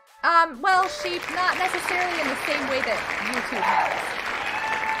 Well, sheep, not necessarily in the same way that YouTube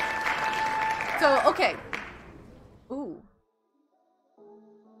has. So, okay. Ooh.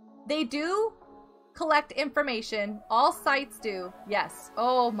 They do collect information. All sites do. Yes.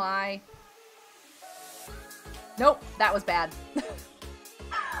 Oh my. Nope, that was bad.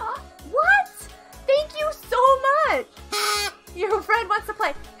 What? Thank you so much. Your friend wants to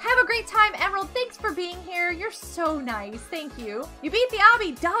play. Have a great time, Emerald. Thanks for being here. You're so nice. Thank you. You beat the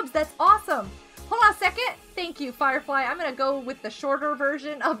obby. Dubs, that's awesome. Hold on a second. Thank you, Firefly. I'm gonna go with the shorter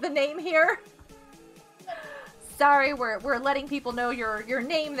version of the name here. Sorry, we're letting people know your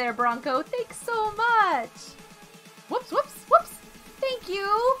name there, Bronco. Thanks so much. Whoops, whoops, whoops. Thank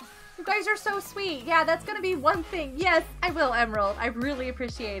you. You guys are so sweet. Yeah, that's gonna be one thing. Yes, I will, Emerald. I really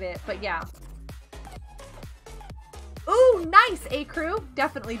appreciate it. But yeah. Ooh, nice, A-Crew.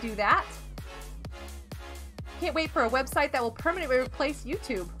 Definitely do that. Can't wait for a website that will permanently replace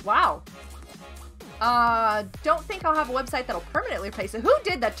YouTube. Wow. Don't think I'll have a website that'll permanently replace it. Who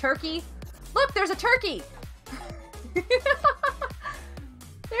did the turkey? Look, there's a turkey.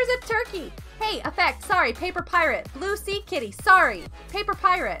 There's a turkey. Hey, Effect, sorry. Paper Pirate. Blue Sea Kitty, sorry. Paper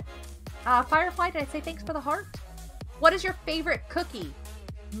Pirate. Firefly, did I say thanks for the heart? What is your favorite cookie?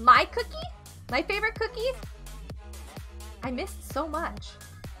 My cookie? My favorite cookie? I missed so much.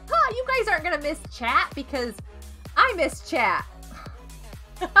 Huh, you guys aren't gonna miss chat because I miss chat.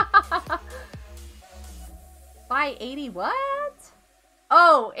 Buy 80 what?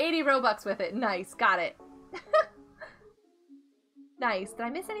 Oh, 80 Robux with it. Nice, got it. Nice. Did I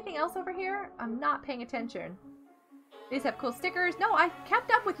miss anything else over here? I'm not paying attention. These have cool stickers. No, I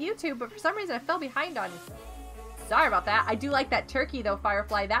kept up with YouTube, but for some reason I fell behind on. Sorry about that. I do like that turkey though,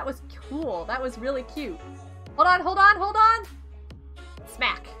 Firefly. That was cool. That was really cute. Hold on, hold on, hold on.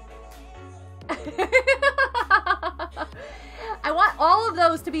 Smack. I want all of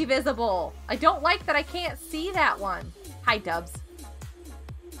those to be visible. I don't like that I can't see that one. Hi, Dubs.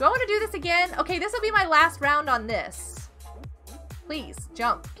 Do I want to do this again? Okay, this will be my last round on this. Please,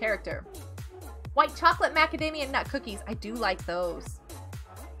 jump, character. White chocolate macadamia nut cookies. I do like those.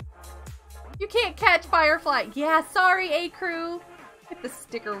 You can't catch Firefly. Yeah, sorry, A-Crew. Get the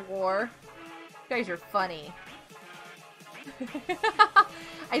sticker war. You guys are funny.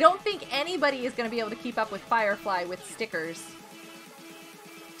 I don't think anybody is going to be able to keep up with Firefly with stickers.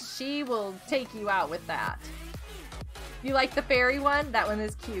 She will take you out with that. You like the fairy one? That one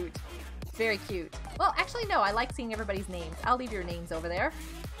is cute. Very cute. Well, actually, no. I like seeing everybody's names. I'll leave your names over there.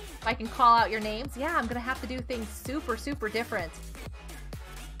 If I can call out your names. Yeah, I'm going to have to do things super, super different.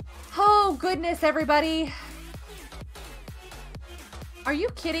 Oh, goodness, everybody. Are you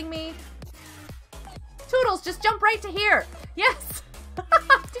kidding me? Toodles, just jump right to here. Yes.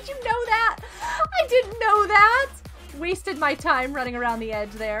 Did you know that? I didn't know that. Wasted my time running around the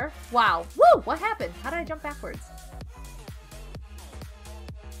edge there. Wow. Woo! What happened? How did I jump backwards?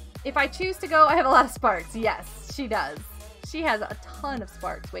 If I choose to go, I have a lot of sparks. Yes, she does. She has a ton of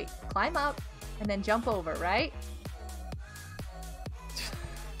sparks. Wait, climb up and then jump over, right?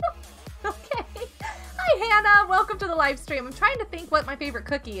 Okay. Hi, Hannah. Welcome to the live stream. I'm trying to think what my favorite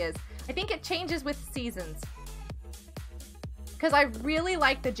cookie is. I think it changes with seasons. Because I really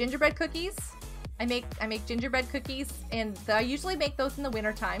like the gingerbread cookies. I make gingerbread cookies, and I usually make those in the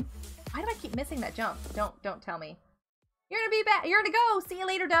wintertime. Why do I keep missing that jump? Don't tell me. You're gonna be back. You're gonna go. See you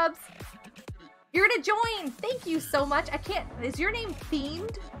later, Dubs. You're gonna join. Thank you so much. I can't. Is your name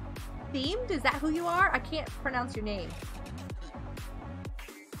Themed? Themed? Is that who you are? I can't pronounce your name.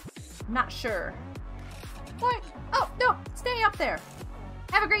 I'm not sure. What? Oh no! Stay up there.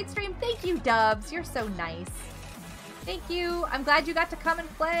 Have a great stream. Thank you, Dubs. You're so nice. Thank you. I'm glad you got to come and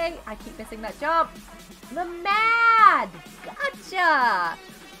play. I keep missing that jump. The mad. Gotcha.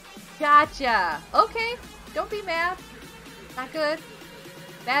 Gotcha. Okay. Don't be mad. Not good.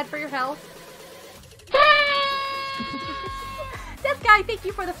 Bad for your health. Death Guy, thank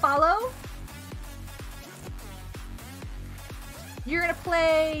you for the follow. You're gonna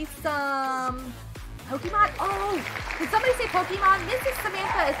play some Pokemon? Oh, did somebody say Pokemon? Mrs.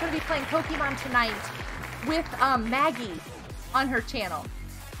 Samantha is gonna be playing Pokemon tonight with Maggie on her channel.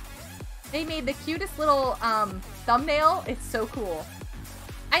 They made the cutest little thumbnail. It's so cool.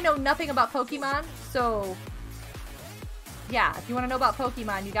 I know nothing about Pokemon, so yeah, if you want to know about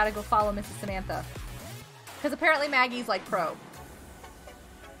Pokemon, you gotta go follow Mrs. Samantha. Because apparently Maggie's like pro.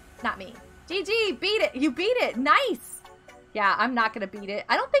 Not me. GG, beat it. You beat it. Nice. Yeah, I'm not gonna beat it.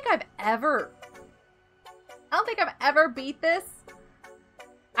 I don't think I've ever beat this.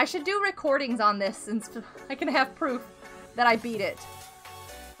 I should do recordings on this since I can have proof that I beat it.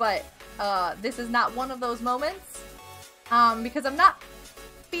 But this is not one of those moments. Because I'm not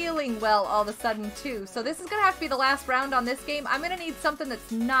feeling well all of a sudden too. So this is gonna have to be the last round on this game. I'm gonna need something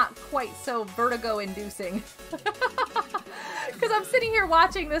that's not quite so vertigo inducing. Because I'm sitting here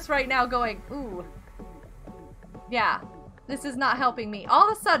watching this right now going, ooh. Yeah, this is not helping me.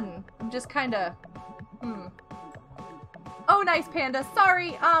 All of a sudden, I'm just kinda, Oh, nice, Panda.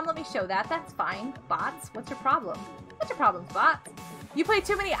 Sorry, let me show that. That's fine. Bots, what's your problem? What's your problem, bots? You play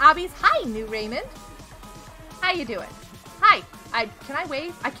too many obbies? Hi, New Raymond. How you doing? Hi. Can I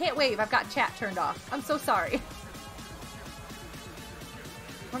wave? I can't wave. I've got chat turned off. I'm so sorry.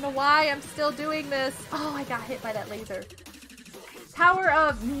 I don't know why I'm still doing this. Oh, I got hit by that laser. Tower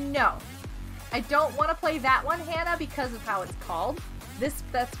of... No. I don't want to play that one, Hannah, because of how it's called.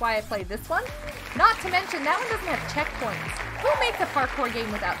 That's why I played this one. Not to mention, that one doesn't have checkpoints. Who makes a parkour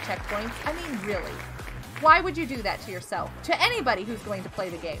game without checkpoints? I mean, really. Why would you do that to yourself? To anybody who's going to play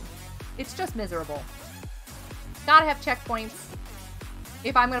the game. It's just miserable. Gotta have checkpoints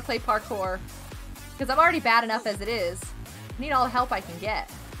if I'm gonna play parkour. Because I'm already bad enough as it is. I need all the help I can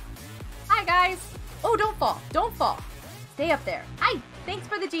get. Hi, guys. Oh, don't fall. Don't fall. Stay up there. Hi. Thanks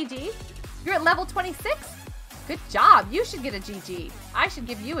for the GG. You're at level 26? Good job. You should get a GG. I should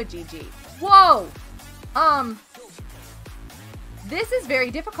give you a GG. Whoa. This is very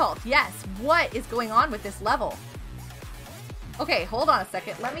difficult. Yes. What is going on with this level? Okay, hold on a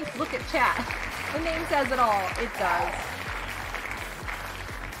second. Let me look at chat. The name says it all. It does.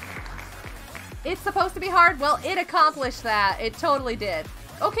 It's supposed to be hard? Well, it accomplished that. It totally did.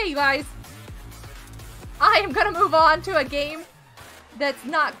 Okay, you guys. I am gonna move on to a game that's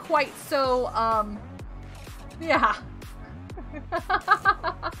not quite so, yeah.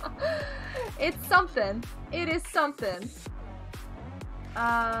 It's something. It is something.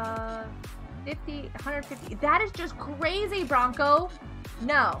 50, 150. That is just crazy, Bronco.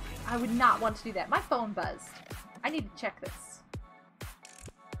 No, I would not want to do that. My phone buzzed. I need to check this.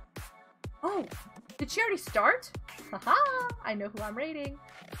 Oh, did she already start? Haha, I know who I'm rating.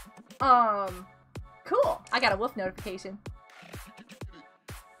 Cool. I got a wolf notification.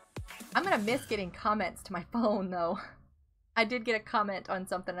 I'm gonna miss getting comments to my phone, though. I did get a comment on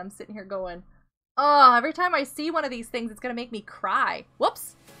something. I'm sitting here going, oh, every time I see one of these things, it's gonna make me cry.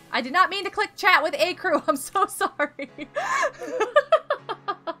 Whoops. I did not mean to click chat with A-Crew. I'm so sorry.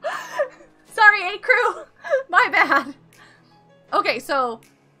 Sorry, A-Crew. My bad. Okay, so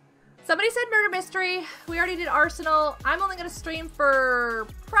somebody said murder mystery. We already did Arsenal. I'm only going to stream for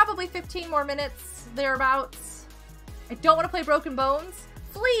probably 15 more minutes, thereabouts. I don't want to play Broken Bones.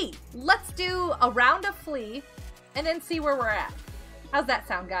 Flea. Let's do a round of Flea and then see where we're at. How's that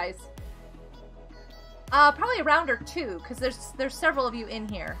sound, guys? Probably a round or two, because there's several of you in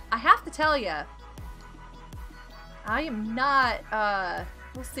here. I have to tell you, I am not,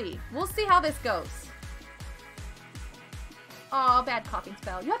 we'll see. We'll see how this goes. Aw, bad coughing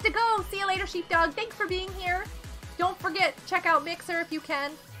spell. You have to go! See you later, Sheepdog. Thanks for being here. Don't forget, check out Mixer if you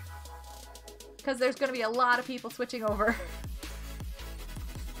can, because there's going to be a lot of people switching over.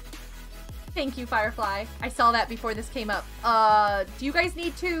 Thank you, Firefly. I saw that before this came up. Do you guys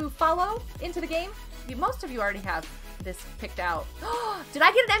need to follow into the game? Most of you already have this picked out. Did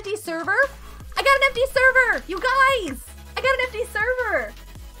I get an empty server? I got an empty server! You guys! I got an empty server!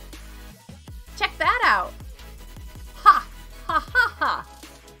 Check that out. Ha! Ha ha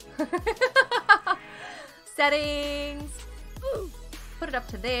ha! Settings. Ooh. Put it up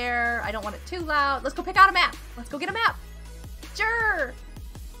to there. I don't want it too loud. Let's go pick out a map. Let's go get a map. Sure!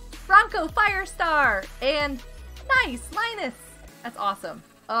 Bronco Firestar! And nice! Linus! That's awesome.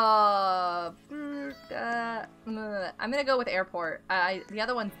 I'm gonna go with airport. The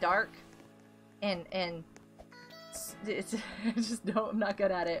other one's dark, and it's just no, I'm not good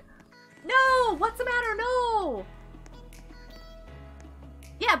at it. No, what's the matter? No.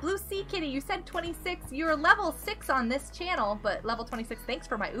 Yeah, Blue Sea Kitty, you said 26. You're level 6 on this channel, but level 26. Thanks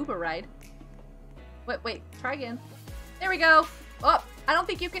for my Uber ride. Wait, try again. There we go. Oh, I don't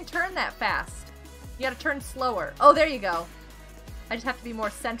think you can turn that fast. You gotta turn slower. Oh, there you go. I just have to be more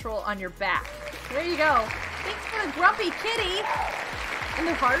central on your back. There you go. Thanks for the grumpy kitty. And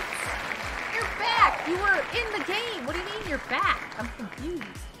the hearts. You're back. You were in the game. What do you mean you're back? I'm confused.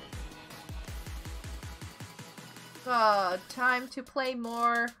 Time to play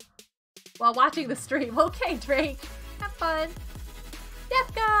more while watching the stream. Okay, Drake. Have fun.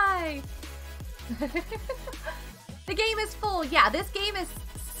 Death Guy. The game is full. Yeah, this game is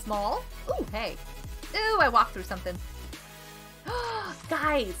small. Ooh, hey. Ooh, I walked through something.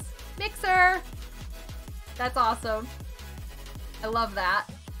 Guys, Mixer. That's awesome. I love that.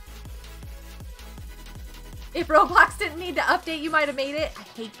 If Roblox didn't need to update, you might have made it. I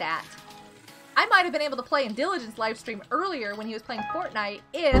hate that. I might have been able to play in Diligent's live stream earlier when he was playing Fortnite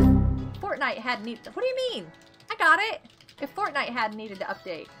if Fortnite hadn't needed to. What do you mean? I got it. If Fortnite hadn't needed to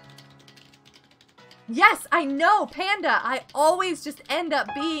update. Yes, I know, Panda. I always just end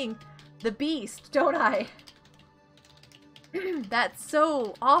up being the beast, don't I? That's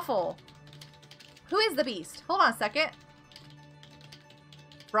so awful. Who is the beast? Hold on a second.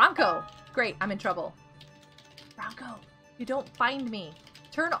 Bronco. Great, I'm in trouble. Bronco, you don't find me.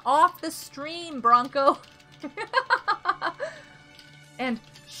 Turn off the stream, Bronco. And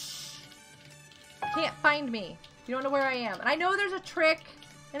shh. Can't find me. You don't know where I am. And I know there's a trick,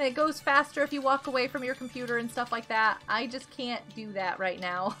 and it goes faster if you walk away from your computer and stuff like that. I just can't do that right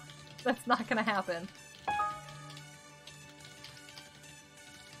now. That's not gonna happen.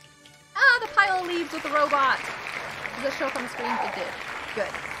 Ah, the pile of leaves with the robot. Does that show up on the screen? It did. Good.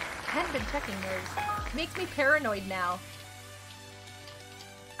 I hadn't been checking those. Makes me paranoid now.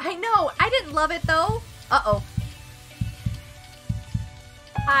 I know! I didn't love it, though! Uh-oh.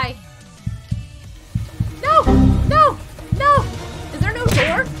 Hi. No! No! No! Is there no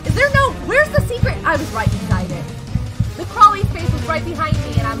door? Is there no... Where's the secret? I was right beside it. The crawly space was right behind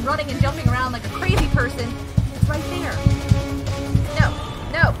me, and I'm running and jumping around like a crazy person. It's right there. No.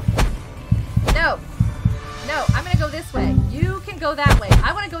 No. No. No. I'm gonna go this way. You can go that way.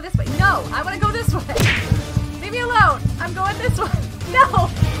 I want to go this way. No. I want to go this way. Maybe Leave me alone. I'm going this way. No.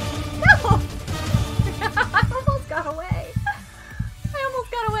 No. I almost got away. I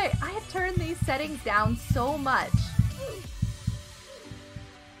almost got away. I have turned these settings down so much.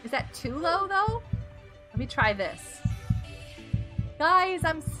 Is that too low though? Let me try this. Guys,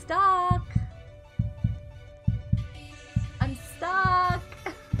 I'm stuck. I'm stuck.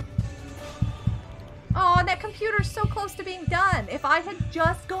 Oh, and that computer's so close to being done. If I had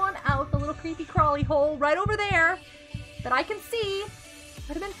just gone out the little creepy crawly hole right over there that I can see,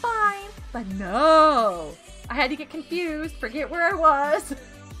 would have been fine. But no. I had to get confused, forget where I was,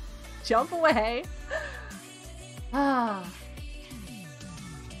 jump away. Ah.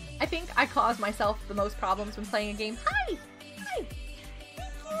 I think I cause myself the most problems when playing a game. Hi! Hi!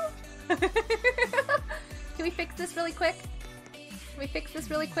 Thank you! Can we fix this really quick? Can we fix this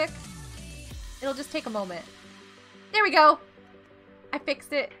really quick? It'll just take a moment. There we go! I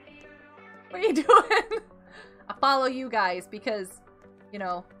fixed it. What are you doing? I follow you guys because, you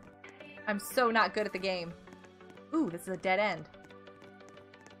know, I'm so not good at the game. Ooh, this is a dead end.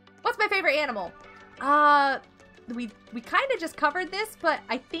 What's my favorite animal? We kind of just covered this, but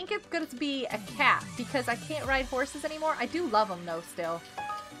I think it's going to be a cat because I can't ride horses anymore. I do love them though still,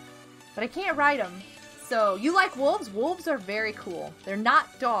 but I can't ride them. So you like wolves? Wolves are very cool. They're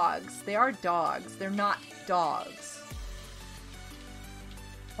not dogs. They are dogs. They're not dogs.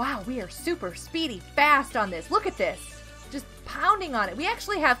 Wow, we are super speedy fast on this. Look at this. Just pounding on it. We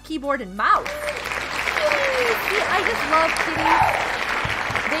actually have keyboard and mouse. See, I just love kitties.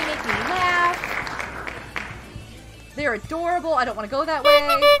 They make me laugh. They're adorable. I don't want to go that way.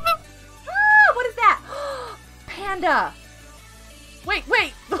 Ah, what is that? Panda. Wait.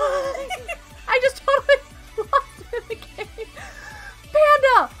 I just totally lost it in the game.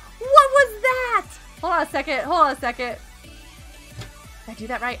 Panda! What was that? Hold on a second. Did I do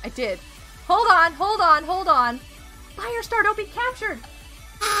that right? I did. Hold on. Firestar, don't be captured.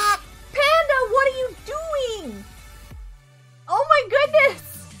 Panda, what are you doing? Oh my goodness.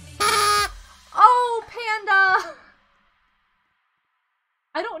 Oh, Panda.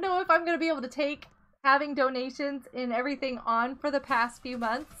 I don't know if I'm going to be able to take having donations and everything on for the past few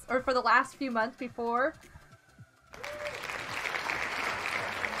months, or for the last few months before.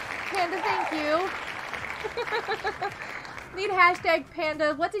 Panda, thank you. Need hashtag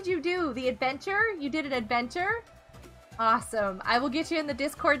Panda. What did you do? The adventure? You did an adventure? Awesome. I will get you in the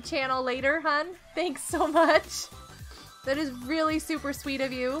Discord channel later, hun. Thanks so much. That is really super sweet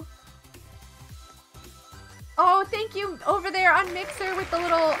of you. Oh, thank you over there on Mixer with the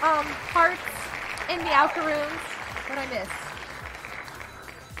little hearts and the alcaroons. What'd I miss?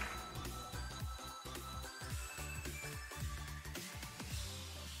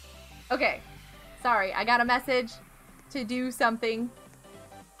 Okay. Sorry, I got a message to do something.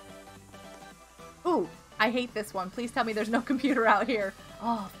 Ooh, I hate this one. Please tell me there's no computer out here.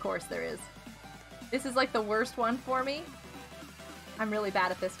 Oh, of course there is. This is like the worst one for me. I'm really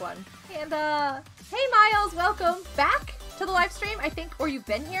bad at this one. And, hey Miles, welcome back to the live stream, I think, or you've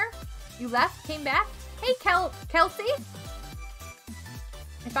been here. You left, came back. Hey, Kelsey.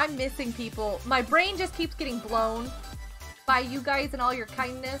 If I'm missing people, my brain just keeps getting blown by you guys and all your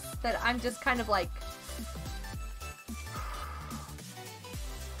kindness that I'm just kind of like...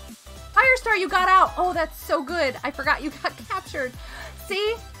 Firestar, you got out! Oh, that's so good. I forgot you got captured.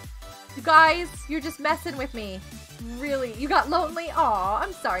 See? You guys, you're just messing with me. Really? You got lonely? Aw,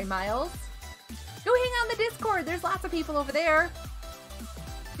 I'm sorry, Miles. Go hang on the Discord. There's lots of people over there.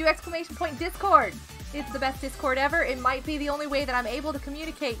 Do exclamation point Discord. It's the best Discord ever. It might be the only way that I'm able to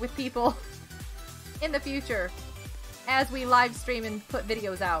communicate with people in the future as we live stream and put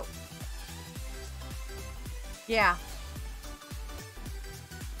videos out. Yeah.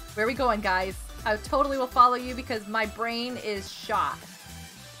 Where are we going, guys? I totally will follow you because my brain is shot.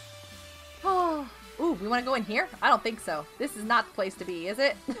 Oh, ooh, we want to go in here? I don't think so. This is not the place to be, is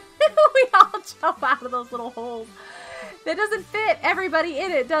it? We all jump out of those little holes. That doesn't fit everybody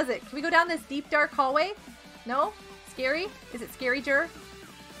in it, does it? Can we go down this deep, dark hallway? No? Scary? Is it scary, Jer?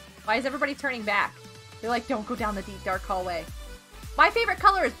 Why is everybody turning back? They're like, don't go down the deep, dark hallway. My favorite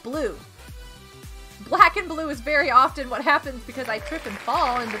color is blue. Black and blue is very often what happens because I trip and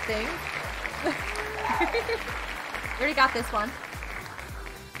fall into things. We already got this one.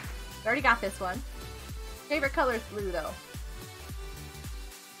 We already got this one. Favorite color is blue, though.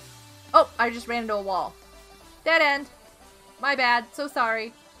 Oh, I just ran into a wall. Dead end. My bad. So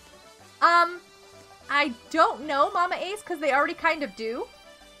sorry. I don't know, Mama Ace, because they already kind of do.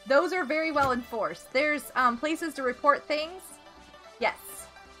 Those are very well enforced. There's places to report things. Yes.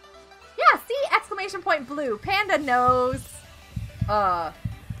 Yeah, see? Exclamation point blue. Panda knows.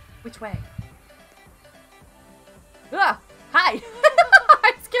 Which way? Ah, hi!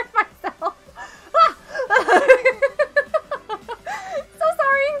 I scared myself. Ah. So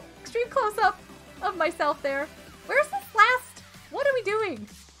sorry. Extreme close-up of myself there. Where's this last? What are we doing?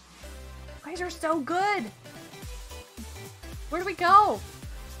 You guys are so good. Where do we go?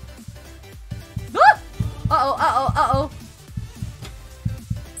 Ah! Uh-oh, uh-oh, uh-oh.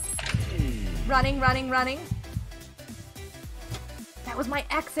 Running, running, running. That was my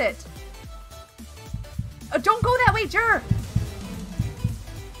exit. Oh, don't go that way, Jer!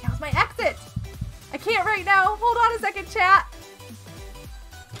 That was my exit. I can't right now. Hold on a second, chat.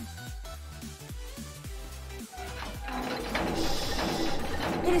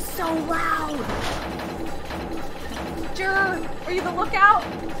 It is so loud. Jer, are you the lookout?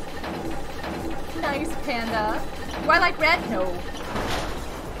 Nice, Panda. Do I like red? No.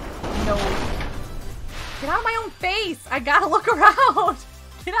 No. Get out of my own face. I gotta look around.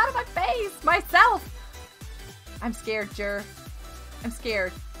 Get out of my face. Myself. I'm scared, Jer. I'm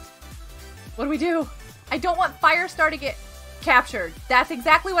scared. What do we do? I don't want Firestar to get captured. That's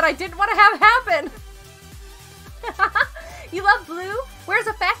exactly what I didn't want to have happen. You love Blue? Where's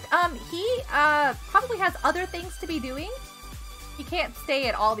Effect? He probably has other things to be doing. He can't stay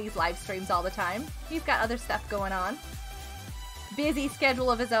at all these live streams all the time. He's got other stuff going on. Busy schedule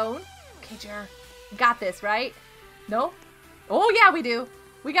of his own. Okay, Jer. We got this, right? No? Oh, yeah, we do.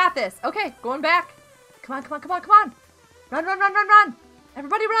 We got this. Okay, going back. Come on, come on, come on, come on. Run, run, run, run, run.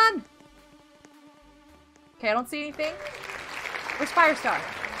 Everybody run. Okay, I don't see anything. Where's Firestar?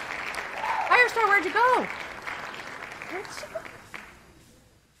 Firestar, where'd you go? Where'd she go?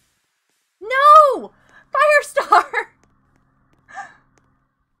 No! Firestar!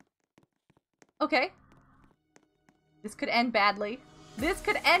 Okay. This could end badly. This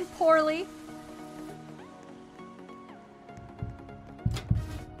could end poorly.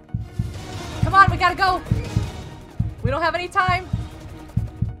 Come on, we gotta go. We don't have any time.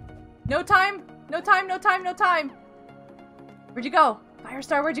 No time. No time, no time, no time. Where'd you go?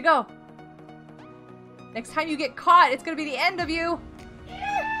 Firestar, where'd you go? Next time you get caught, it's gonna be the end of you.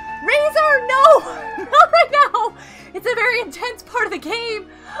 Razor, no! Not right now! It's a very intense part of the game.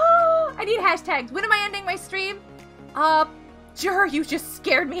 I need hashtags. When am I ending my stream? Jer, you just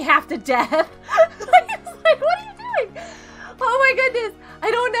scared me half to death. Like, what are you doing? Oh my goodness. I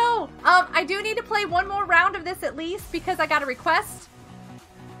don't know. I do need to play one more round of this at least because I got a request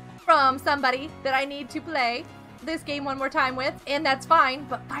from somebody that I need to play this game one more time with, and that's fine.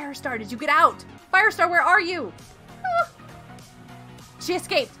 But Firestar, did you get out? Firestar, where are you? She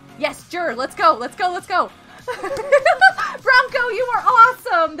escaped. Yes, Jer, let's go, let's go, let's go. Bronco, you were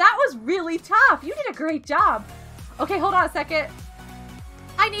awesome. That was really tough. You did a great job. Okay, hold on a second.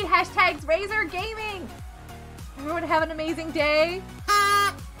 I need hashtags Razor Gaming. Everyone have an amazing day.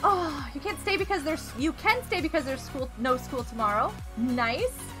 Oh, you can't stay because you can stay because there's no school tomorrow.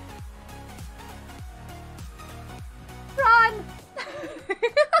 Nice. Run.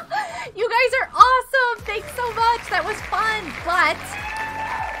 You guys are awesome. Thanks so much. That was fun, but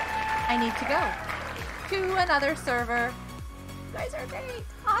I need to go to another server. You guys are great.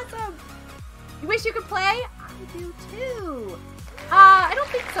 Awesome. You wish you could play? I do too. I don't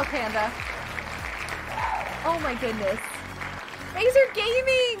think so, Panda. Oh my goodness. Razor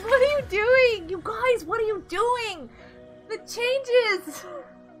Gaming, what are you doing? You guys, what are you doing? The changes.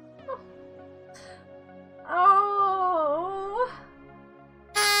 Oh.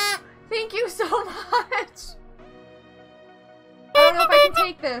 Thank you so much. I don't know if I can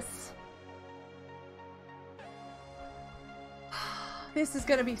take this. This is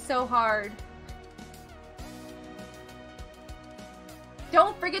gonna be so hard.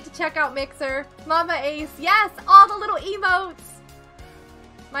 Don't forget to check out Mixer. Mama Ace, yes, all the little emotes.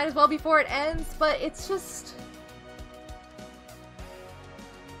 Might as well before it ends, but it's just...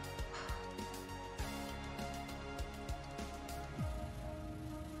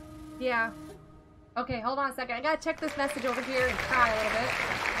 Yeah. Okay, hold on a second. I gotta check this message over here and cry a little bit.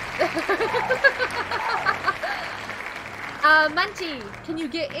 Munchie, can you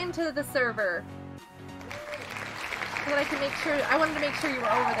get into the server? So that I can make sure, I wanted to make sure you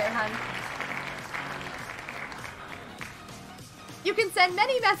were over there, hun. You can send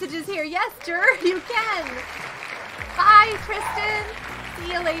many messages here. Yes, Jer, you can. Bye, Tristan.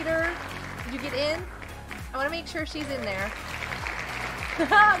 See you later. Did you get in? I want to make sure she's in there.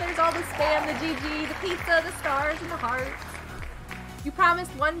 There's all the spam, the GG, the pizza, the stars, and the hearts. You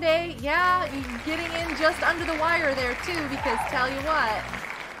promised one day, yeah, you're getting in just under the wire there too, because tell you what,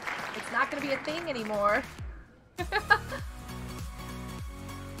 it's not going to be a thing anymore.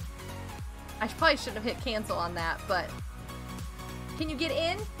 I probably shouldn't have hit cancel on that, but... Can you get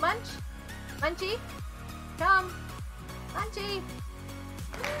in, Munch? Munchie? Come. Munchie!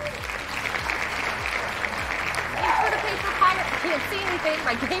 Thanks for the paper pirate. I can't see anything.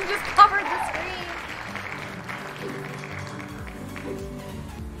 My game just covered the screen.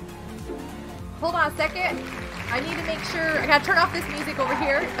 Hold on a second. I need to make sure. I gotta turn off this music over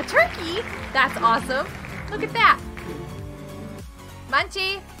here. A turkey? That's awesome. Look at that.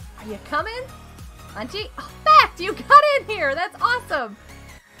 Munchie, are you coming? Munchie? Oh, fact, you got in here. That's awesome.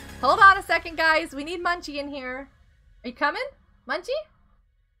 Hold on a second, guys. We need Munchie in here. Are you coming? Munchie?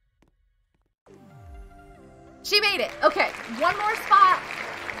 She made it. Okay, one more spot.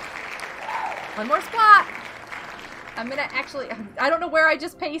 One more spot. I'm gonna actually, I don't know where I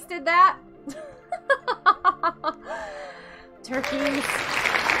just pasted that. Turkeys.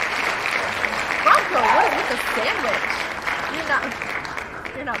 Bronco, what is with the sandwich?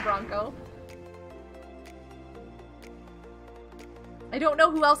 You're not Bronco. I don't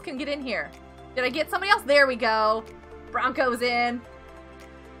know who else can get in here. Did I get somebody else? There we go. Bronco's in.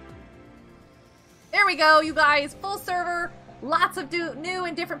 There we go, you guys. Full server. Lots of new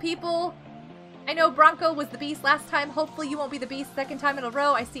and different people. I know Bronco was the beast last time. Hopefully you won't be the beast second time in a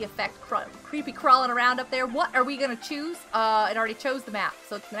row. I see Effect creepy crawling around up there. What are we gonna choose? It already chose the map,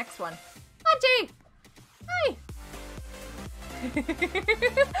 so it's the next one. Munchie! Hi!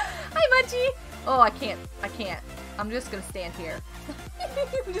 Hi, Munchie! Oh, I can't. I'm just gonna stand here.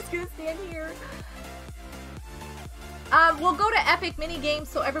 I'm just gonna stand here. We'll go to Epic Mini Games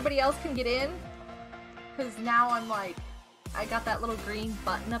so everybody else can get in. Because now I'm like, I got that little green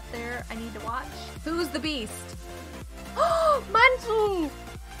button up there I need to watch. Who's the beast? Oh, Munchie!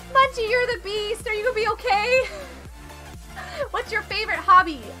 Munchie, you're the beast! Are you gonna be okay? What's your favorite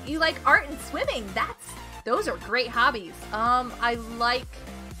hobby? You like art and swimming. Those are great hobbies. I like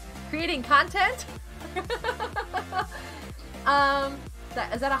creating content. Is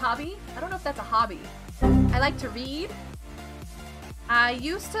that a hobby? I don't know if that's a hobby. I like to read. I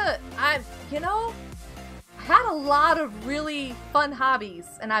had a lot of really fun hobbies,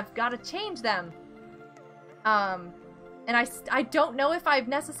 and I've got to change them. And I don't know if I've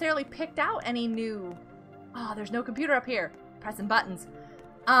necessarily picked out any new... Oh, there's no computer up here. Pressing buttons.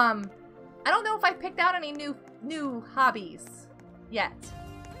 I don't know if I've picked out any new hobbies yet.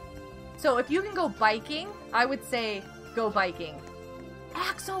 So if you can go biking, I would say go biking.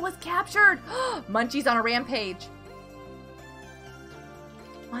 Axel was captured! Munchie's on a rampage.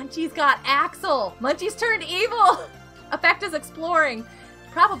 Munchie's got Axel! Munchie's turned evil! Effect is exploring.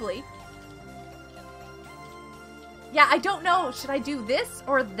 Probably. Yeah, I don't know. Should I do this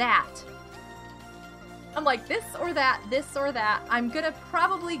or that? I'm like, this or that, this or that. I'm gonna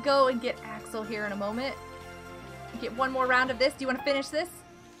probably go and get Axel here in a moment. Get one more round of this. Do you want to finish this?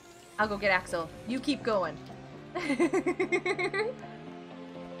 I'll go get Axel. You keep going.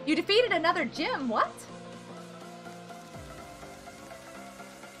 You defeated another gym. What?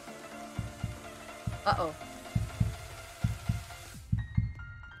 Uh-oh.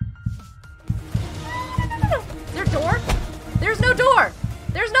 Is there a door? There's no door!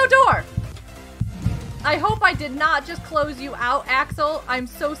 There's no door! I hope I did not just close you out, Axel. I'm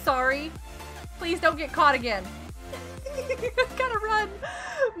so sorry. Please don't get caught again. Gotta run.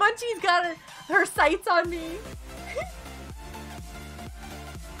 Munchie's got her sights on me.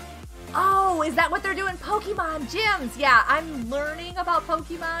 Oh, is that what they're doing? Pokemon gyms. Yeah, I'm learning about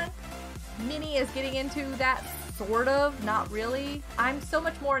Pokemon. Minnie is getting into that, sort of. Not really. I'm so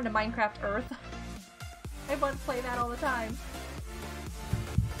much more into Minecraft Earth. I want to play that all the time.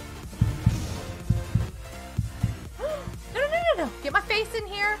 No. Get my face in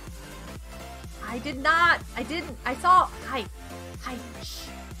here. I didn't. I saw. Hi. Shh.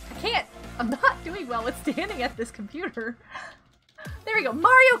 I can't. I'm not doing well with standing at this computer. There we go.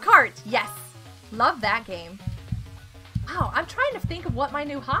 Mario Kart. Yes. Love that game. Wow, I'm trying to think of what my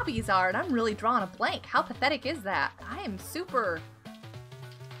new hobbies are, and I'm really drawing a blank. How pathetic is that? I am super...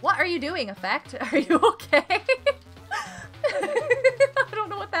 What are you doing, Effect? Are you okay? I don't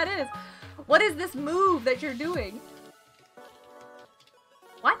know what that is. What is this move that you're doing?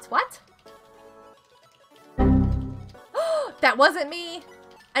 What? That wasn't me.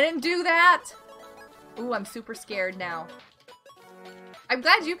 I didn't do that. Ooh, I'm super scared now. I'm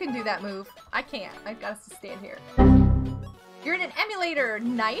glad you can do that move. I can't. I've got to stand here. You're in an emulator.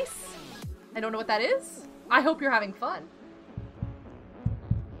 Nice. I don't know what that is. I hope you're having fun.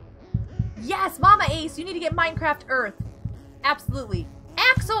 Yes, Mama Ace, you need to get Minecraft Earth. Absolutely.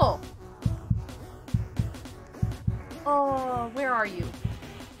 Axel! Oh, where are you?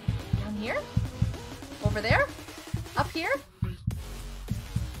 Down here? Over there? Up here?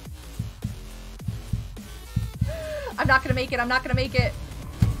 I'm not gonna make it. I'm not gonna make it.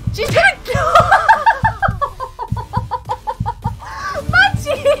 She's gonna...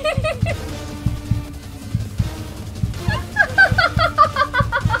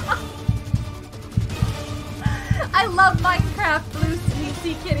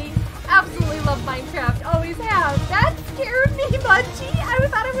 Munchie. I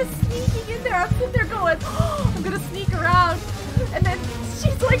thought I was sneaking in there. I'm sitting there going, oh, I'm gonna sneak around. And then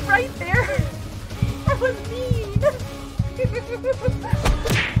she's like right there. That was mean.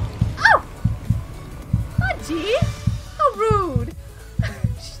 Oh! Munchie! How rude.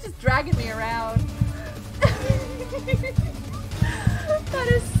 She's just dragging me around. That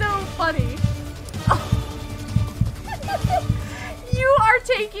is so funny. Oh. You are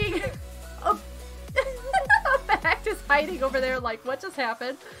taking a Effect is hiding over there like, what just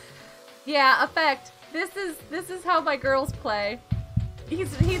happened? Yeah, Effect. This is how my girls play.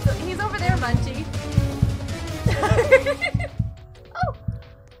 He's over there, Munchie. Oh.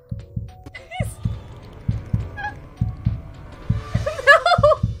 No.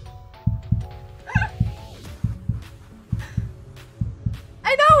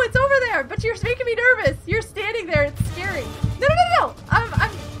 I know it's over there, but you're making me nervous. You're standing there. It's scary. No, no, no, no. I'm.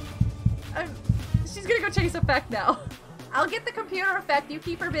 She's gonna go chase Effect now. I'll get the computer, Effect. You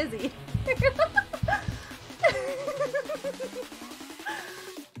keep her busy.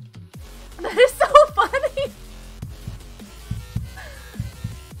 That is so funny.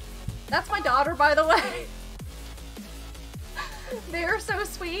 That's my daughter, by the way. They're so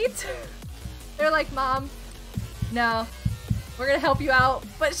sweet. They're like, Mom, no, we're gonna help you out,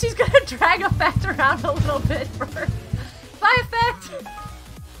 but she's gonna drag Effect around a little bit first. Bye, Effect.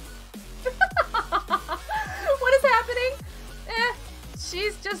 What is happening?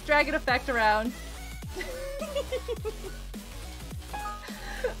 She's just dragging Effect around.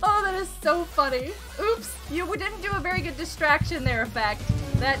 Oh, that is so funny. Oops, you didn't do a very good distraction there, Effect.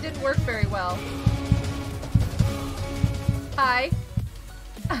 That didn't work very well. Hi.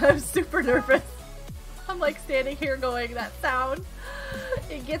 I'm super nervous. I'm like standing here going, that sound.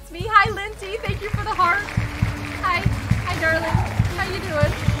 It gets me. Hi, Lindsay. Thank you for the heart. Hi. Hi, darling. How you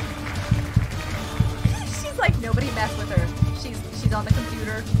doing? She's like, nobody mess with her. She's on the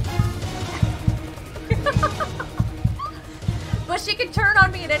computer. But she could turn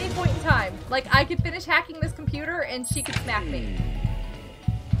on me at any point in time. Like, I could finish hacking this computer and she could smack me.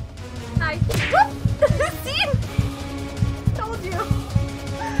 Hi. See? Told you.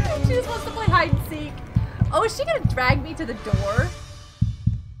 She just wants to play hide and seek. Oh, is she gonna drag me to the door?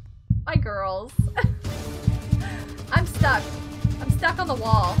 My girls. I'm stuck. I'm stuck on the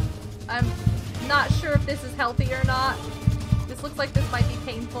wall. I'm not sure if this is healthy or not. This looks like this might be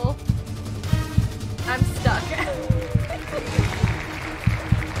painful. I'm stuck.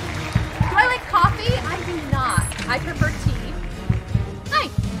 Do I like coffee? I do not. I prefer tea. Hi.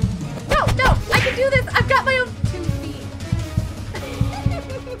 No, no, I can do this. I've got my own 2 feet.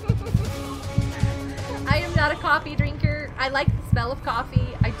 I am not a coffee drinker. I like the smell of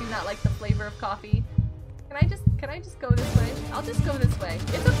coffee. I do not like the flavor of coffee. Can I just go this way? I'll just go this way.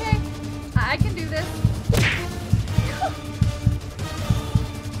 It's okay. I can do this.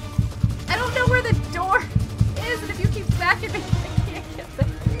 I don't know where the door is, and if you keep smacking me, I can't get there.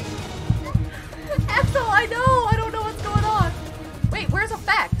 Axel, I know! I don't know what's going on. Wait, where's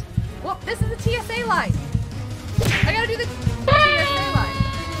Effect? Well, this is the TSA line. I gotta do the TSA line.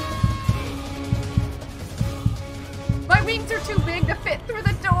 My wings are too big to fit through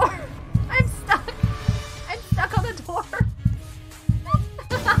the door. I'm stuck. I'm stuck on the door.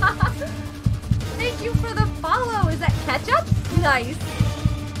 Thank you for the follow. Is that ketchup? Nice.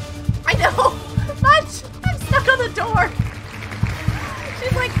 I know. Much. I'm stuck on the door.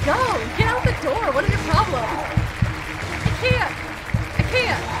 She's like, go. Get out the door. What is your problem? I can't. I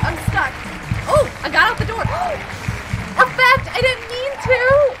can't. I'm stuck. Oh, I got out the door. Effect. I didn't mean to.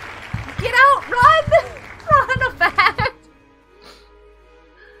 Get out. Run. Run, Effect.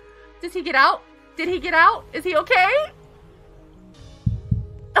 Does he get out? Did he get out? Is he okay?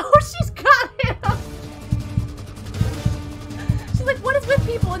 Oh, she's got him. She's like, what is with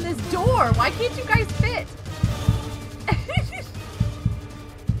people in this door? Why can't you guys fit?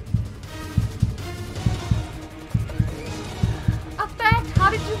 Effect, how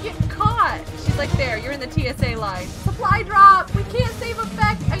did you get caught? She's like, there, you're in the TSA line. Supply drop. We can't save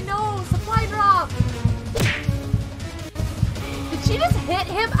Effect. I know. Supply drop. Did she just hit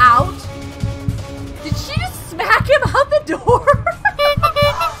him out? Did she just smack him out the door?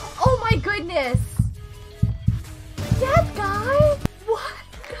 Oh my goodness. Dead guy? What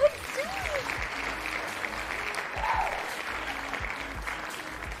did I do?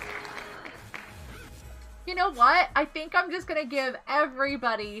 You know what? I think I'm just gonna give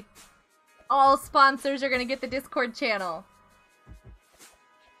everybody, all sponsors are gonna get the Discord channel.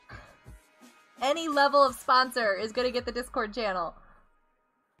 Any level of sponsor is gonna get the Discord channel.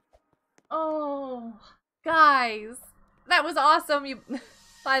 Oh, guys, that was awesome. You,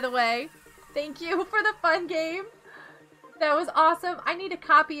 by the way, thank you for the fun game. That was awesome. I need to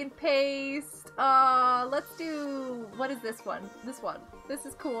copy and paste. Let's do, what is this one? This one. This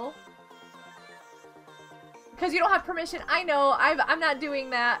is cool. Because you don't have permission. I know. I'm not doing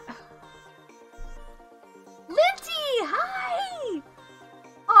that. Linty! Hi!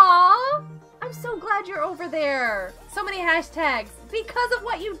 Aw! I'm so glad you're over there. So many hashtags. Because of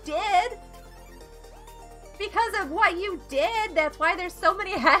what you did. Because of what you did. That's why there's so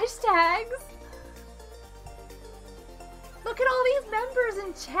many hashtags. Look at all these members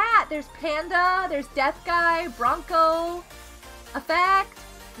in chat. There's Panda, there's Death Guy, Bronco, Effect,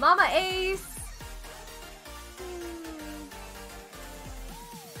 Mama Ace.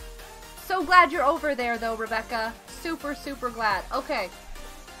 So glad you're over there though, Rebecca. Super, super glad. Okay.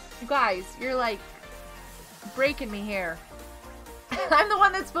 You guys, you're like breaking me here. I'm the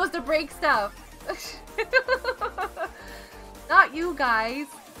one that's supposed to break stuff. Not you guys.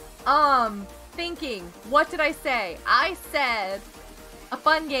 Thinking, what did I say? I said a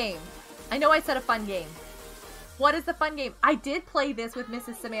fun game. I know I said a fun game. What is the fun game? I did play this with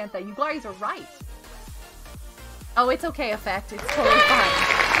Mrs. Samantha. You guys are right. Oh, it's okay, Effect. It's totally fine.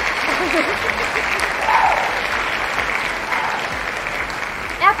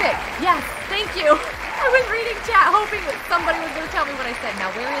 Epic! Yes, thank you. I was reading chat hoping that somebody was going to tell me what I said.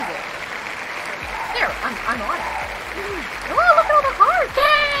 Now, where is it? There, I'm on it. Oh, look at all the hearts!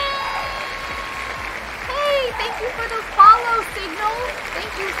 Hey, thank you for those follow signals.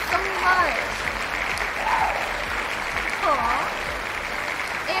 Thank you so much. Aww.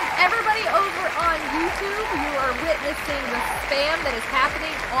 And everybody over on YouTube, you are witnessing the spam that is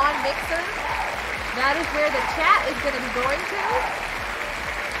happening on Mixer. That is where the chat is going to be going to.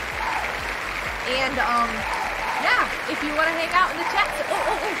 And, yeah, if you want to hang out in the chat.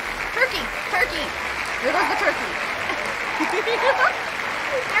 Oh, turkey, turkey. There goes the turkey.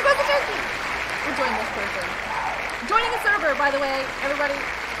 There goes the turkey. We're joining this person. Joining a server, by the way, everybody.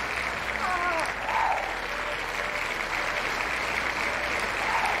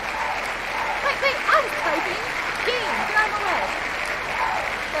 Wait, I was typing. Game, get out of the way.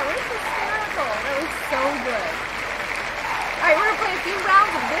 That was hysterical. That was so good. Alright, we're gonna play a few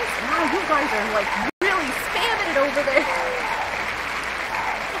rounds of this. Wow, you guys are like really spamming it over there.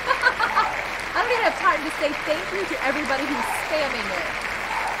 I don't even have time to say thank you to everybody who's spamming it.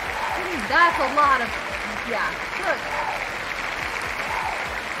 That's a lot of, yeah, look.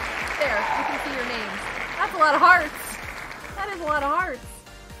 There, you can see your names. That's a lot of hearts. That is a lot of hearts.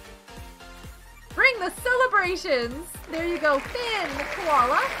 Bring the celebrations. There you go. Finn, the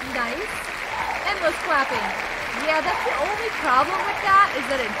koala. Nice. Endless clapping. Yeah, that's the only problem with that is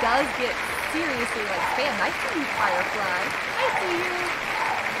that it does get seriously like spam. I see you, Firefly. I see you.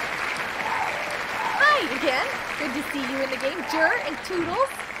 Hi again. Good to see you in the game. Jur and Toodles.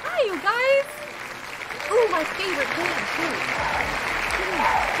 Hi, you guys! Ooh, my favorite game, too.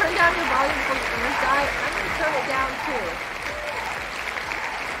 Turn down your volume before the ears die. I'm going to turn it down, too.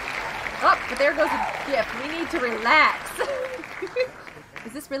 Oh, but there goes a gift. We need to relax.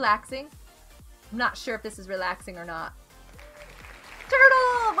 Is this relaxing? I'm not sure if this is relaxing or not.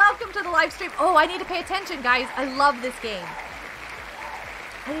 Turtle! Welcome to the live stream. Oh, I need to pay attention, guys. I love this game.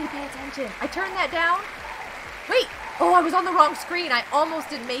 I need to pay attention. I turned that down. Wait! Oh, I was on the wrong screen. I almost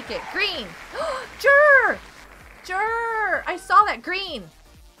didn't make it. Green! Jur! Jur! I saw that. Green!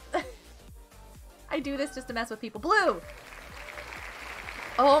 I do this just to mess with people. Blue!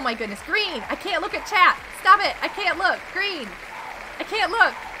 Oh my goodness. Green! I can't look at chat. Stop it! I can't look. Green! I can't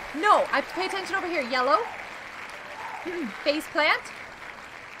look. No, I have to pay attention over here. Yellow. Face plant.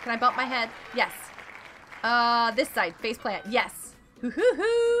 Can I bump my head? Yes. This side. Face plant. Yes.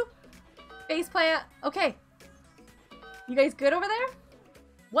 Hoo-hoo-hoo! Face plant. Okay. You guys good over there?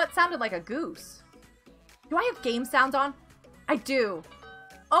 What sounded like a goose? Do I have game sounds on? I do.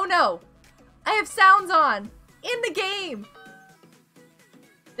 Oh no! I have sounds on! In the game!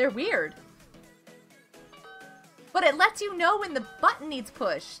 They're weird. But it lets you know when the button needs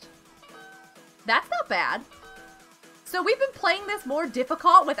pushed. That's not bad. So we've been playing this more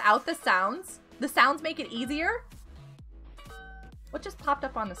difficult without the sounds. The sounds make it easier. What just popped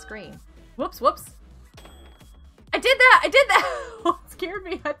up on the screen? Whoops, whoops. I did that! I did that! Oh, it scared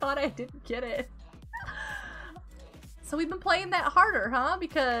me. I thought I didn't get it. So we've been playing that harder, huh?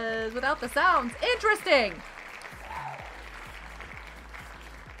 Because without the sounds. Interesting!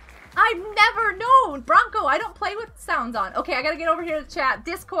 I've never known! Bronco, I don't play with sounds on. Okay, I gotta get over here to the chat.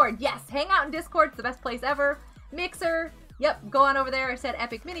 Discord, yes! Hang out in Discord. It's the best place ever. Mixer, yep, go on over there. I said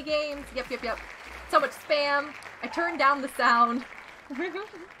epic minigames. Yep, yep, yep. So much spam. I turned down the sound.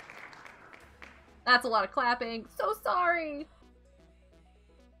 That's a lot of clapping. So sorry.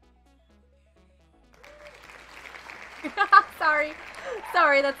 Sorry.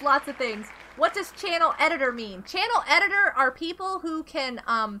 Sorry, that's lots of things. What does channel editor mean? Channel editor are people who can,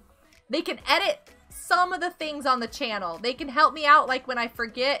 they can edit some of the things on the channel. They can help me out, like when I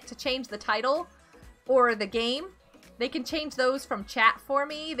forget to change the title or the game. They can change those from chat for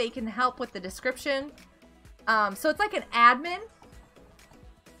me. They can help with the description. So it's like an admin.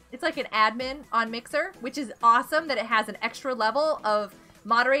 It's like an admin on Mixer, which is awesome that it has an extra level of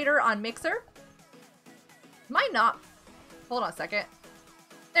moderator on Mixer. Am I not? Hold on a second.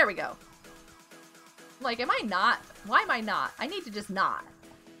 There we go. Like, am I not? Why am I not? I need to just not.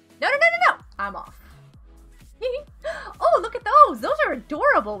 No, no, no, no, no! I'm off. Oh, look at those! Those are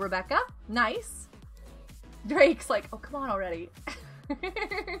adorable, Rebecca. Nice. Drake's like, oh, come on already.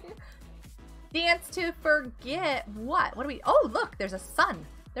 Dance to forget what? What do we... Oh, look, there's a sun.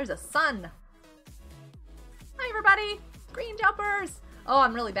 There's a sun. Hi, everybody. Green jumpers. Oh,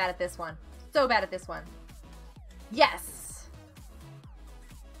 I'm really bad at this one. So bad at this one. Yes.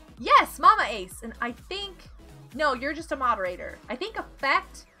 Yes, Mama Ace. And I think... No, you're just a moderator. I think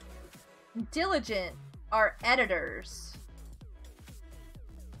Effect, Diligent are editors.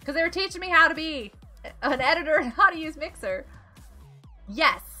 Because they were teaching me how to be an editor and how to use Mixer.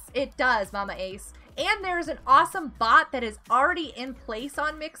 Yes, it does, Mama Ace. And there's an awesome bot that is already in place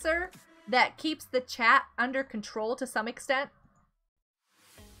on Mixer that keeps the chat under control to some extent.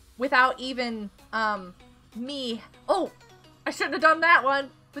 Without even, me... Oh! I shouldn't have done that one!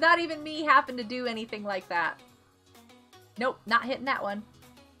 Without even me having to do anything like that. Nope, not hitting that one.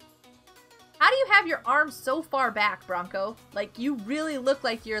 How do you have your arms so far back, Bronco? Like, you really look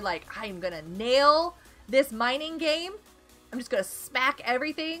like you're like, I'm gonna nail this mining game. I'm just gonna smack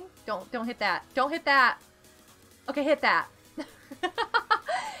everything. Don't hit that. Don't hit that. Okay, hit that.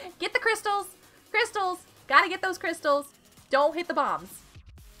 Get the crystals. Crystals. Gotta get those crystals. Don't hit the bombs.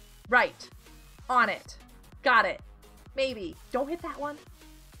 Right. On it. Got it. Maybe. Don't hit that one.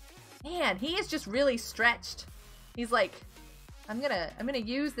 Man, he is just really stretched. He's like, I'm gonna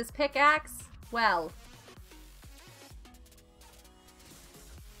use this pickaxe. Well.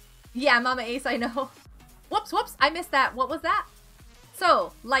 Yeah, Mama Ace, I know. Whoops, whoops, I missed that. What was that?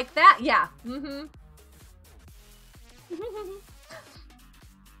 So, like that? Yeah. Mm-hmm.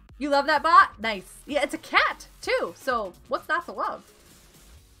 You love that bot? Nice. Yeah, it's a cat, too. So, what's not to love?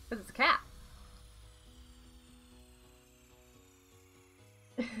 Because it's a cat.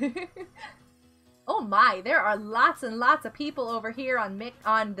 Oh my, there are lots and lots of people over here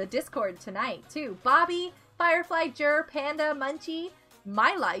on the Discord tonight, too. Bobby, Firefly, Jur, Panda, Munchie,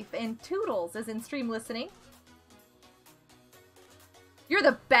 My Life, and Toodles is in stream listening. You're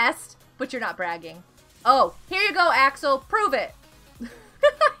the best, but you're not bragging. Oh, here you go, Axel. Prove it.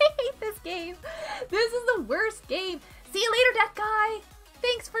 I hate this game. This is the worst game. See you later, Death Guy.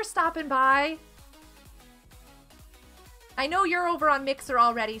 Thanks for stopping by. I know you're over on Mixer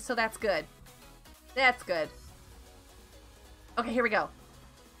already, so that's good. That's good. Okay, here we go.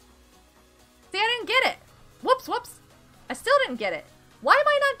 See, I didn't get it. Whoops, whoops. I still didn't get it. Why am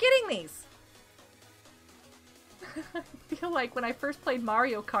I not getting these? I feel like when I first played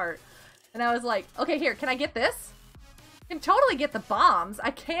Mario Kart, and I was like, okay, here, can I get this? I can totally get the bombs.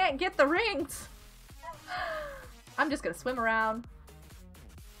 I can't get the rings. I'm just gonna swim around.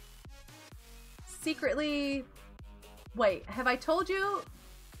 Secretly... Wait, have I told you?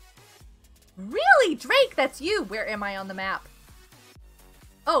 Really, Drake, that's you. Where am I on the map?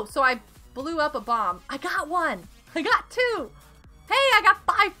 Oh, so I blew up a bomb. I got one. I got two. Hey, I got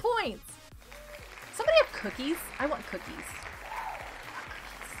 5 points. Somebody have cookies? I want cookies.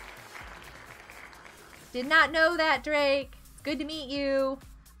 Did not know that, Drake. It's good to meet you.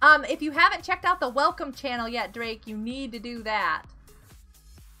 If you haven't checked out the welcome channel yet, Drake, you need to do that.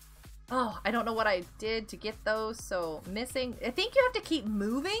 Oh, I don't know what I did to get those, so missing. I think you have to keep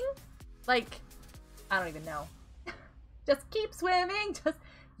moving. Like, I don't even know. Just keep swimming. Just,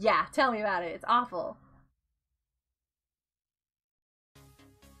 yeah, tell me about it. It's awful.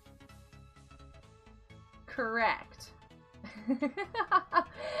 Correct.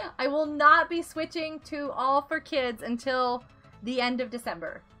 I will not be switching to all for kids until the end of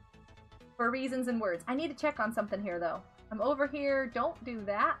December. For reasons and words. I need to check on something here, though. I'm over here. Don't do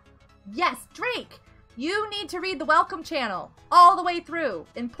that. Yes, Drake! You need to read the welcome channel all the way through.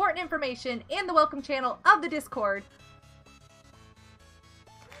 Important information in the welcome channel of the Discord.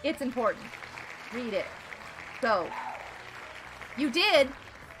 It's important. Read it. So, you did.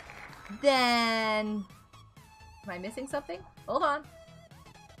 Then, am I missing something? Hold on.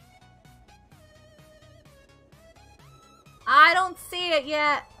 I don't see it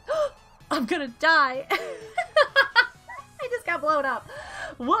yet. I'm gonna die. I just got blown up.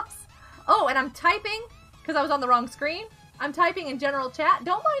 Whoops. Oh, and I'm typing, because I was on the wrong screen. I'm typing in general chat.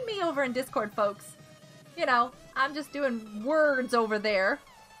 Don't mind me over in Discord, folks. You know, I'm just doing words over there.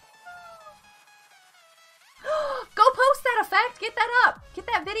 Go post that, Effect! Get that up! Get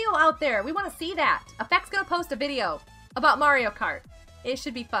that video out there! We want to see that! Effect's gonna post a video about Mario Kart. It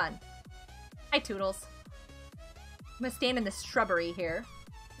should be fun. Hi, Toodles. I'm gonna stand in this shrubbery here.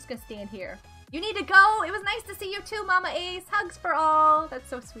 Just gonna stand here. You need to go! It was nice to see you too, Mama Ace! Hugs for all! That's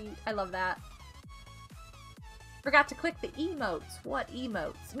so sweet. I love that. Forgot to click the emotes. What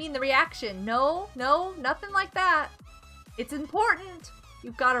emotes? You mean the reaction? No, no, nothing like that. It's important.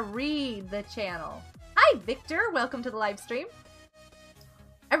 You've got to read the channel. Hi, Victor. Welcome to the live stream.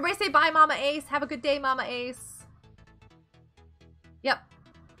 Everybody say bye, Mama Ace. Have a good day, Mama Ace. Yep.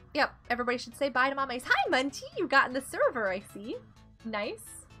 Yep. Everybody should say bye to Mama Ace. Hi, Munchie. You got in the server, I see.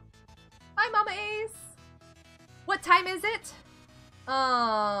 Nice. Bye, Mama Ace. What time is it?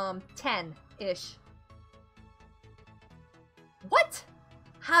 10-ish. What?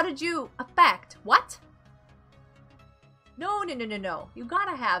 How did you affect? What? No, no, no, no, no. You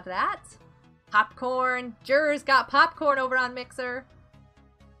gotta have that. Popcorn. Jur's got popcorn over on Mixer.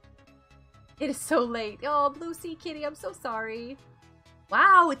 It is so late. Oh, Blue Sea Kitty, I'm so sorry.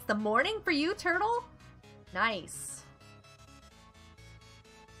 Wow, it's the morning for you, Turtle? Nice.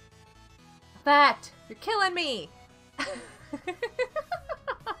 Affect, you're killing me.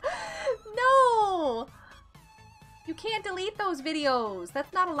 No! You can't delete those videos.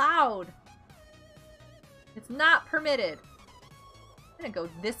 That's not allowed. It's not permitted. I'm gonna go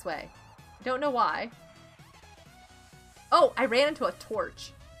this way. I don't know why. Oh, I ran into a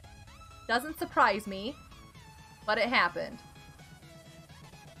torch. Doesn't surprise me, but it happened.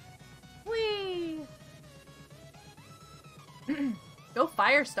 Whee! Go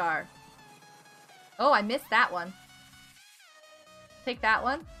Firestar. Oh, I missed that one. Take that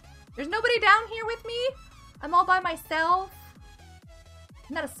one. There's nobody down here with me? I'm all by myself.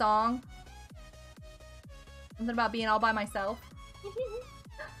 Isn't that a song? Something about being all by myself.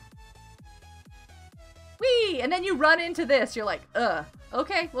 Whee! And then you run into this. You're like, ugh.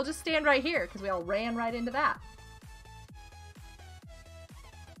 Okay, we'll just stand right here because we all ran right into that.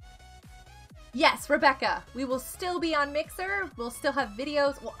 Yes, Rebecca. We will still be on Mixer. We'll still have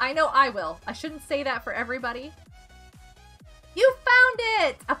videos. Well, I know I will. I shouldn't say that for everybody. You found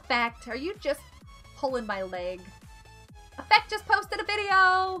it! Effect, are you just pulling my leg? Effect just posted a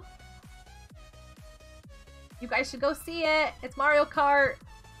video! You guys should go see it. It's Mario Kart.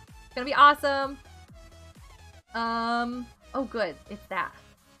 It's gonna be awesome. Oh good, it's that.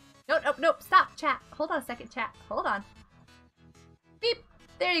 Nope, nope, nope, stop, chat. Hold on a second, chat. Hold on. Beep,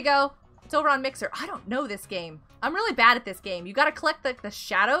 there you go. It's over on Mixer. I don't know this game. I'm really bad at this game. You gotta collect the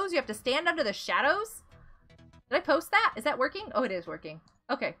shadows. You have to stand under the shadows. Did I post that? Is that working? Oh, it is working.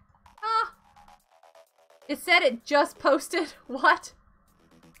 Okay. Ah. It said it just posted. What?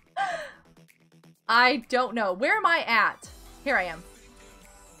 I don't know. Where am I at? Here I am.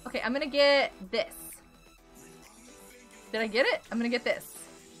 Okay, I'm gonna get this. Did I get it? I'm gonna get this.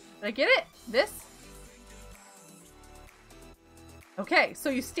 Did I get it? This? Okay, so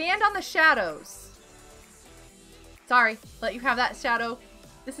you stand on the shadows. Sorry, let you have that shadow.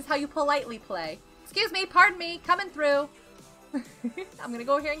 This is how you politely play. Excuse me, pardon me, coming through. I'm gonna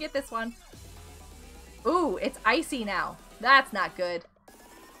go here and get this one. Ooh, it's icy now. That's not good.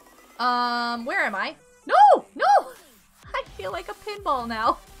 Where am I? No! No! I feel like a pinball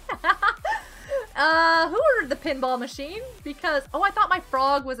now. Who ordered the pinball machine? Because, oh, I thought my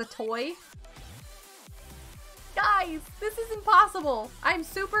frog was a toy. Guys, this is impossible. I'm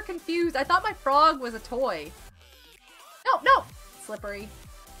super confused. I thought my frog was a toy. No, no! Slippery.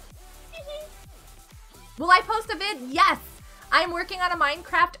 Will I post a vid? Yes! I'm working on a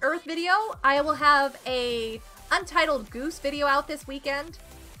Minecraft Earth video. I will have a Untitled Goose video out this weekend.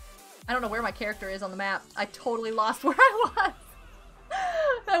 I don't know where my character is on the map. I totally lost where I was.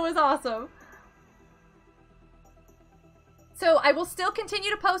 That was awesome. So I will still continue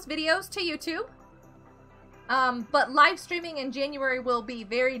to post videos to YouTube. But live streaming in January will be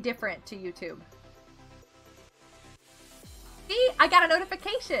very different to YouTube. See, I got a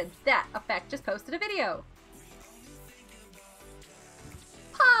notification that Effect just posted a video.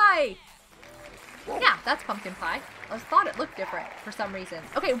 Pie! Yeah, that's pumpkin pie. I just thought it looked different for some reason.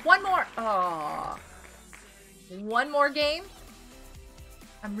 Okay, one more. Oh. One more game.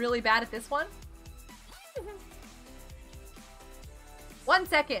 I'm really bad at this one. 1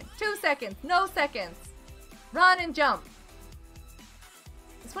 second, 2 seconds, no seconds. Run and jump.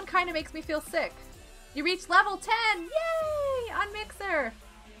 This one kind of makes me feel sick. You reached level 10! Yay! On Mixer.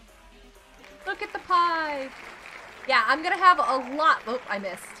 Look at the pie. Yeah, I'm gonna have a lot. Oh, I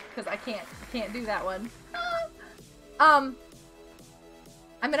missed because I can't Can't do that one. I'm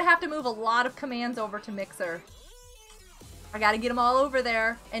gonna have to move a lot of commands over to Mixer. I gotta get them all over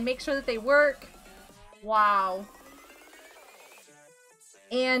there and make sure that they work. Wow.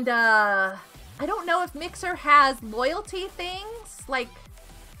 And, I don't know if Mixer has loyalty things, like...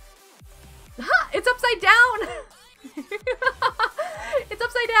 It's upside down! It's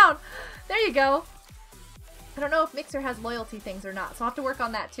upside down! There you go. I don't know if Mixer has loyalty things or not, so I'll have to work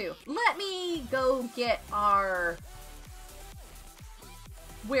on that too. Let me go get our...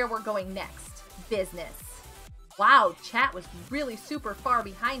 where we're going next. Business. Wow, chat was really super far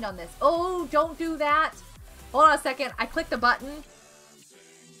behind on this. Oh, don't do that. Hold on a second. I clicked a button.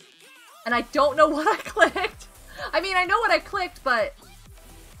 And I don't know what I clicked. I mean, I know what I clicked, but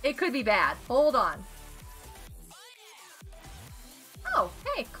it could be bad. Hold on. Oh,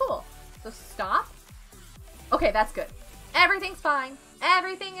 hey, cool. So stop. Okay, that's good. Everything's fine.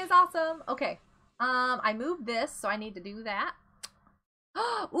 Everything is awesome. Okay. I moved this, so I need to do that.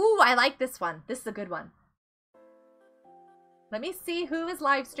 Ooh, I like this one. This is a good one. Let me see who is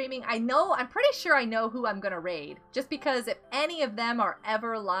live streaming. I'm pretty sure I know who I'm gonna raid. Just because if any of them are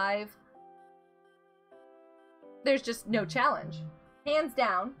ever live, there's just no challenge. Hands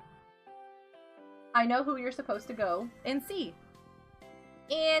down, I know who you're supposed to go and see.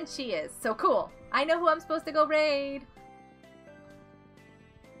 And she is. So cool. I know who I'm supposed to go raid.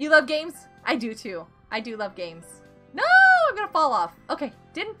 You love games? I do too. I do love games. No! I'm gonna fall off. Okay,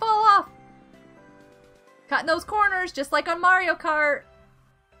 didn't fall off. Cutting those corners just like on Mario Kart.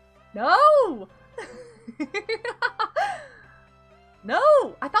 No!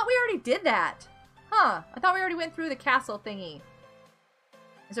 No! I thought we already did that. Huh. I thought we already went through the castle thingy.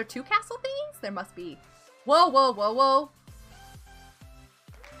 Is there 2 castle thingies? There must be. Whoa, whoa, whoa, whoa.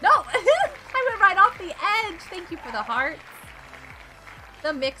 No! I went right off the edge. Thank you for the hearts.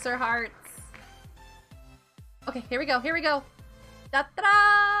 The Mixer hearts. Okay, here we go. Here we go.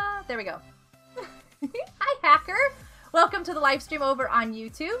 Da-da-da! There we go. Hi, Hacker. Welcome to the live stream over on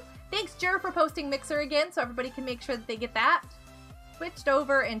YouTube. Thanks, Jer, for posting Mixer again so everybody can make sure that they get that. Switched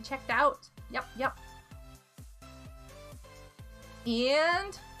over and checked out. Yep, yep.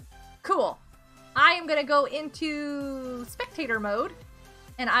 And cool. I am gonna go into spectator mode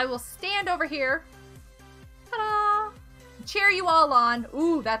and I will stand over here. Ta-da! Cheer you all on.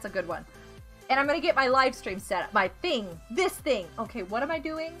 Ooh, that's a good one. And I'm gonna get my live stream set up. My thing. This thing. Okay, what am I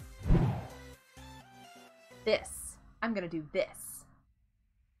doing? This. I'm gonna do this.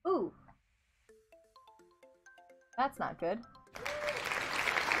 Ooh. That's not good.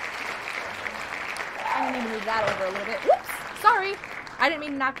 I need to move that over a little bit. Whoops! Sorry! I didn't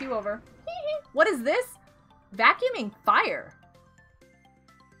mean to knock you over. What is this? Vacuuming fire.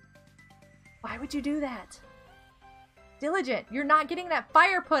 Why would you do that? Diligent, you're not getting that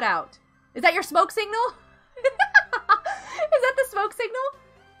fire put out. Is that your smoke signal? Is that the smoke signal?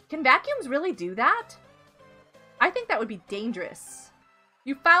 Can vacuums really do that? I think that would be dangerous.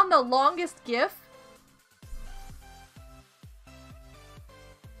 You found the longest GIF?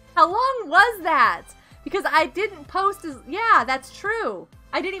 How long was that? Because I didn't post as... Yeah, that's true.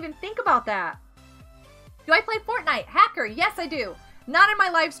 I didn't even think about that. Do I play Fortnite? Hacker, yes I do. Not in my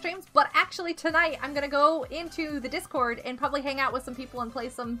live streams, but actually tonight I'm gonna go into the Discord and probably hang out with some people and play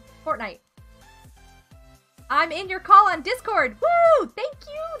some Fortnite. I'm in your call on Discord. Woo! Thank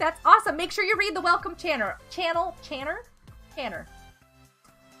you! That's awesome. Make sure you read the welcome channel. Channer.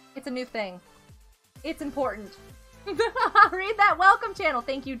 It's a new thing. It's important. Read that welcome channel.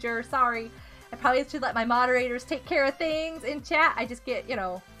 Thank you, Jer. Sorry. I probably should let my moderators take care of things in chat. I just get, you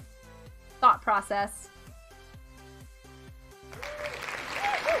know, thought process.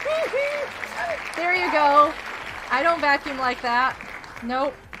 There you go. I don't vacuum like that.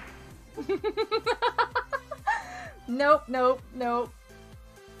 Nope. Nope, nope, nope.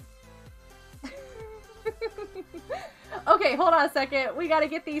 Okay, hold on a second. We gotta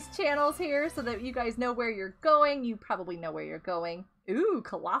get these channels here so that you guys know where you're going. You probably know where you're going. Ooh,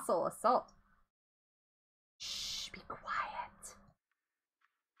 Colossal Assault. Shh, be quiet.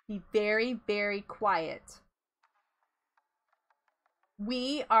 Be very, very quiet.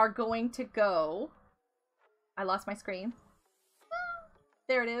 We are going to go... I lost my screen.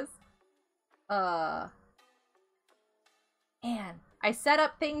 There it is. Man, I set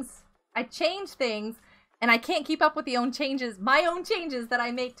up things, I changed things, and I can't keep up with my own changes that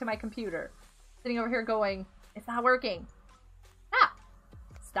I make to my computer. Sitting over here going, it's not working. Ah!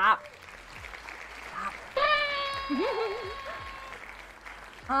 Stop. Stop.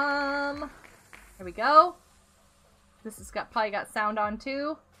 Here we go. This has probably got sound on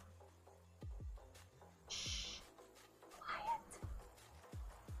too. Shh. Quiet.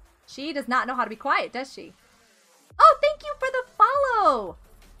 She does not know how to be quiet, does she? Oh, thank you for the follow!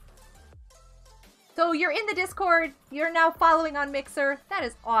 So you're in the Discord. You're now following on Mixer. That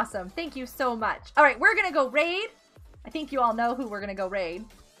is awesome. Thank you so much. All right, we're going to go raid. I think you all know who we're going to go raid.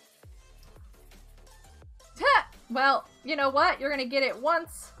 Well, you know what? You're going to get it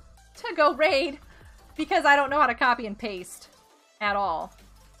once to go raid because I don't know how to copy and paste at all.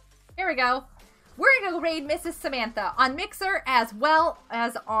 Here we go. We're going to go raid Mrs. Samantha on Mixer as well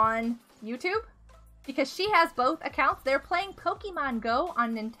as on YouTube because she has both accounts. They're playing Pokemon Go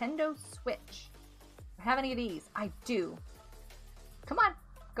on Nintendo Switch. Have any of these? I do. Come on,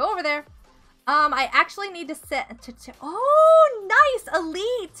 go over there. I actually need to set to oh, nice,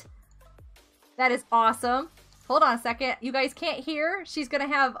 elite. That is awesome. Hold on a second. You guys can't hear. She's gonna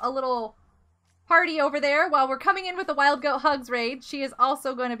have a little party over there while we're coming in with the Wild Goat Hugs raid. She is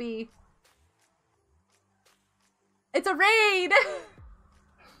also going to be. It's a raid.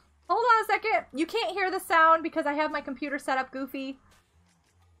 Hold on a second. You can't hear the sound because I have my computer set up goofy.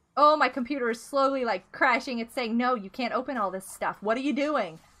 Oh, my computer is slowly, like, crashing. It's saying, no, you can't open all this stuff. What are you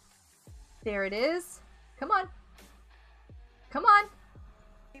doing? There it is. Come on. Come on.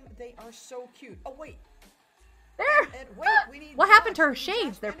 They are so cute. Oh, wait. There. And wait, we need what happened to her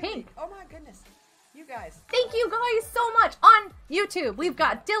shades? They're pink. Oh, my goodness. You guys. Thank you guys so much. On YouTube, we've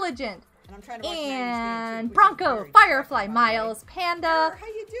got Diligent. And I'm trying to watch and Bronco, Firefly, Miles, Panda. How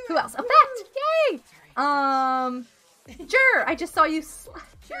you doing? Who else? Effect. Yay. Sure. I just saw you.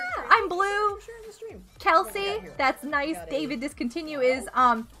 Yeah, I'm Blue. Kelsey, that's nice. David Discontinue is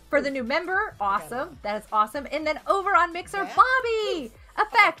for the new member. Awesome. That is awesome. And then over on Mixer, Bobby.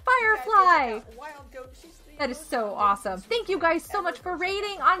 Effect, Firefly. That is so awesome. Thank you guys so much for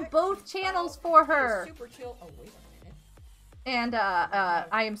raiding on both channels for her. And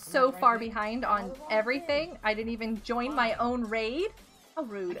I am so far behind on everything. I didn't even join my own raid. How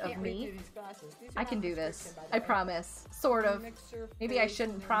rude of me. I can do this. I promise. Sort of. Maybe I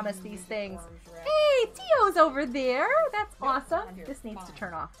shouldn't promise these things. Hey, Tio's over there. That's awesome. This needs to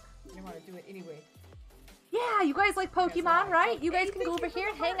turn off. You want to do it anyway. Yeah, you guys like Pokemon, right? You guys can go over here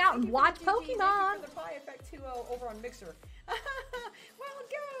and hang out and watch Pokemon. Over on Mixer. Wild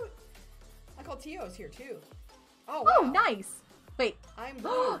Goat. Uncle Tio's here too. Oh, wow. Oh, nice. Wait.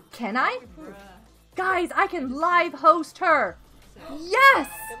 Can I? Bruh. Guys, I can live host her. Yes!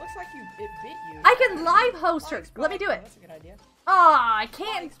 It looks like it bit you. I can live host her. Let me do it. That's a good idea. Oh, I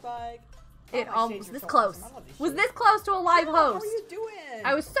can't. Spike. It Oh, was this so close. awesome. I love these Was shades. this close to a live How host? are you doing?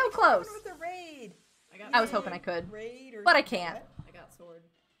 I was so close. With the raid. I was hoping I could, Raid or but I can't. I got sword.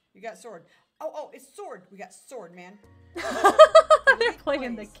 You got sword. Oh, it's sword. We got sword, man. They're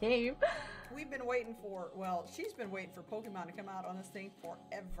playing the game. We've been waiting for, well, she's been waiting for Pokemon to come out on this thing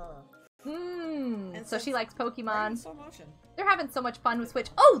forever. And so she likes Right in Pokemon. slow motion. They're having so much fun with Switch.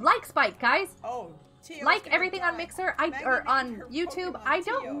 Oh, like Spike, guys. Oh, Tio's Like gonna everything on die. Mixer, Maggie or named on her YouTube, Pokemon I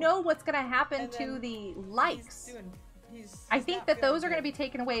don't Tio. know what's gonna happen And to then the likes. He's I think not that those feeling are gonna good. be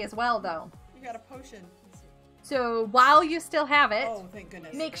taken away as well, though. You got a potion. So while you still have it, Oh, thank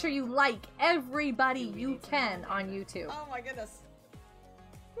goodness. make sure you like everybody you can on YouTube. Oh my goodness.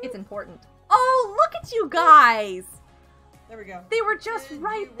 It's important. Oh, look at you guys! There we go. They were just Did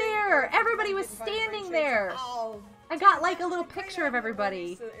right you there. rate Everybody was Get invited by standing Tracer? there. Oh, I got like a Taylor, little actually, picture of right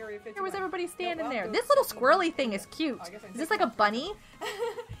everybody. to Area 51. There was everybody standing well, there. those This little systems- squirrely thing is cute. Oh, I guess I'm Is this taking like a bunny?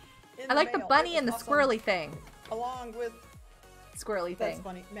 In I like the mail. bunny It and the was awesome. squirrely thing. Along with Squirrely that's thing.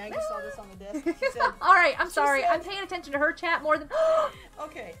 funny. Maggie saw this on the desk. She said, Alright, I'm she sorry. said- I'm paying attention to her chat more than.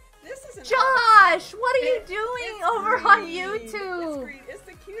 "Okay, this isn't." Josh! What are you It- doing it's over on green. It's YouTube? green. It's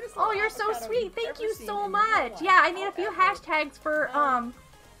the cutest. Oh, little you're so avocado sweet. you've Thank ever you seen so in your much. life. Yeah, I need a few Ever. hashtags for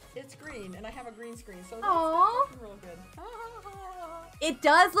It's green, and I have a green screen, so that's Aw. looking real good. It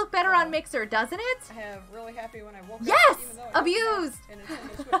does look better on Mixer, doesn't it? I have really happy when I woke Yes! up. even though I don't Abused! have a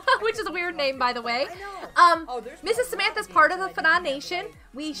Nintendo Switch. Which is a weird name, by the way. I know. Oh, there's Mrs. a lot Samantha's of part of games the that I Fanon didn't have Nation. that I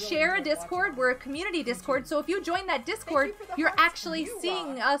We really share a enjoyed Discord. watching. We're a community Discord. So if you join that Discord, for the you're hearts. actually You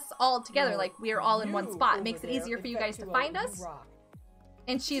seeing rock. us all together. No, Like, we are all in one you spot. It over makes it there, easier for you Effect guys to 2O, find you us. rock.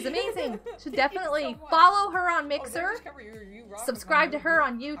 And she's amazing. So Thank you definitely so much. follow her on Oh, Mixer. just cover you rock Subscribe to with her my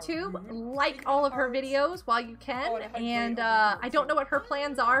on movie. YouTube. Rude. Like Big all of her hearts. videos while you can. Oh, and I had And great overview, I don't too. know what her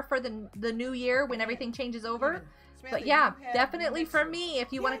plans are for the new year when everything changes over. But yeah, definitely for me,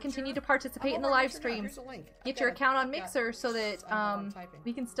 if you want to continue to participate in the live streams, get your account on Mixer so that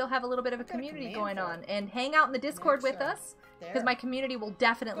we can still have a little bit of a community going on and hang out in the Discord with us, because my community will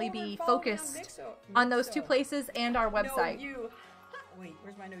definitely be focused on those two places and our website. Wait,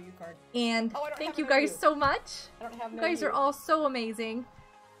 where's my no you card? And Oh, I don't thank have you a no guys you. so much. I don't have You no guys you. are all so amazing.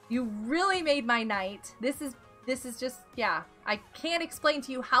 You really made my night. This is this is just, yeah, I can't explain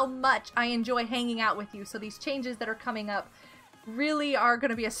to you how much I enjoy hanging out with you. So these changes that are coming up really are going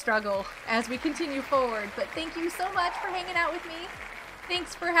to be a struggle as we continue forward. But thank you so much for hanging out with me.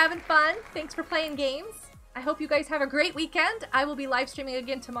 Thanks for having fun. Thanks for playing games. I hope you guys have a great weekend. I will be live streaming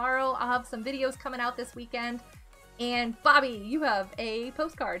again tomorrow. I'll have some videos coming out this weekend. And Bobby, you have a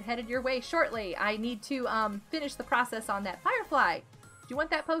postcard headed your way shortly. I need to finish the process on that Firefly. Do you want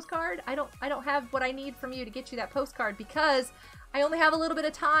that postcard? I don't have what I need from you to get you that postcard because I only have a little bit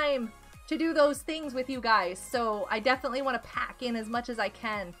of time to do those things with you guys. So I definitely want to pack in as much as I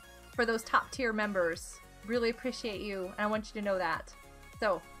can for those top tier members. Really appreciate you, and I want you to know that.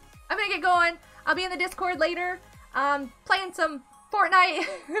 So I'm gonna get going. I'll be in the Discord later, playing some Fortnite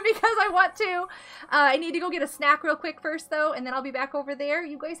because I want to. I need to go get a snack real quick first though, and then I'll be back over there.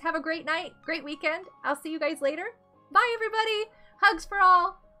 You guys have a great night, great weekend. I'll see you guys later. Bye everybody. Hugs for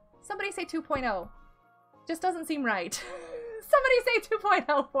all. Somebody say 2.0. Just doesn't seem right. Somebody say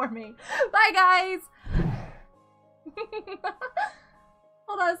 2.0 for me. Bye guys.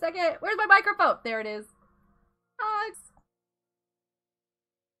 Hold on a second. Where's my microphone? There it is. Hugs.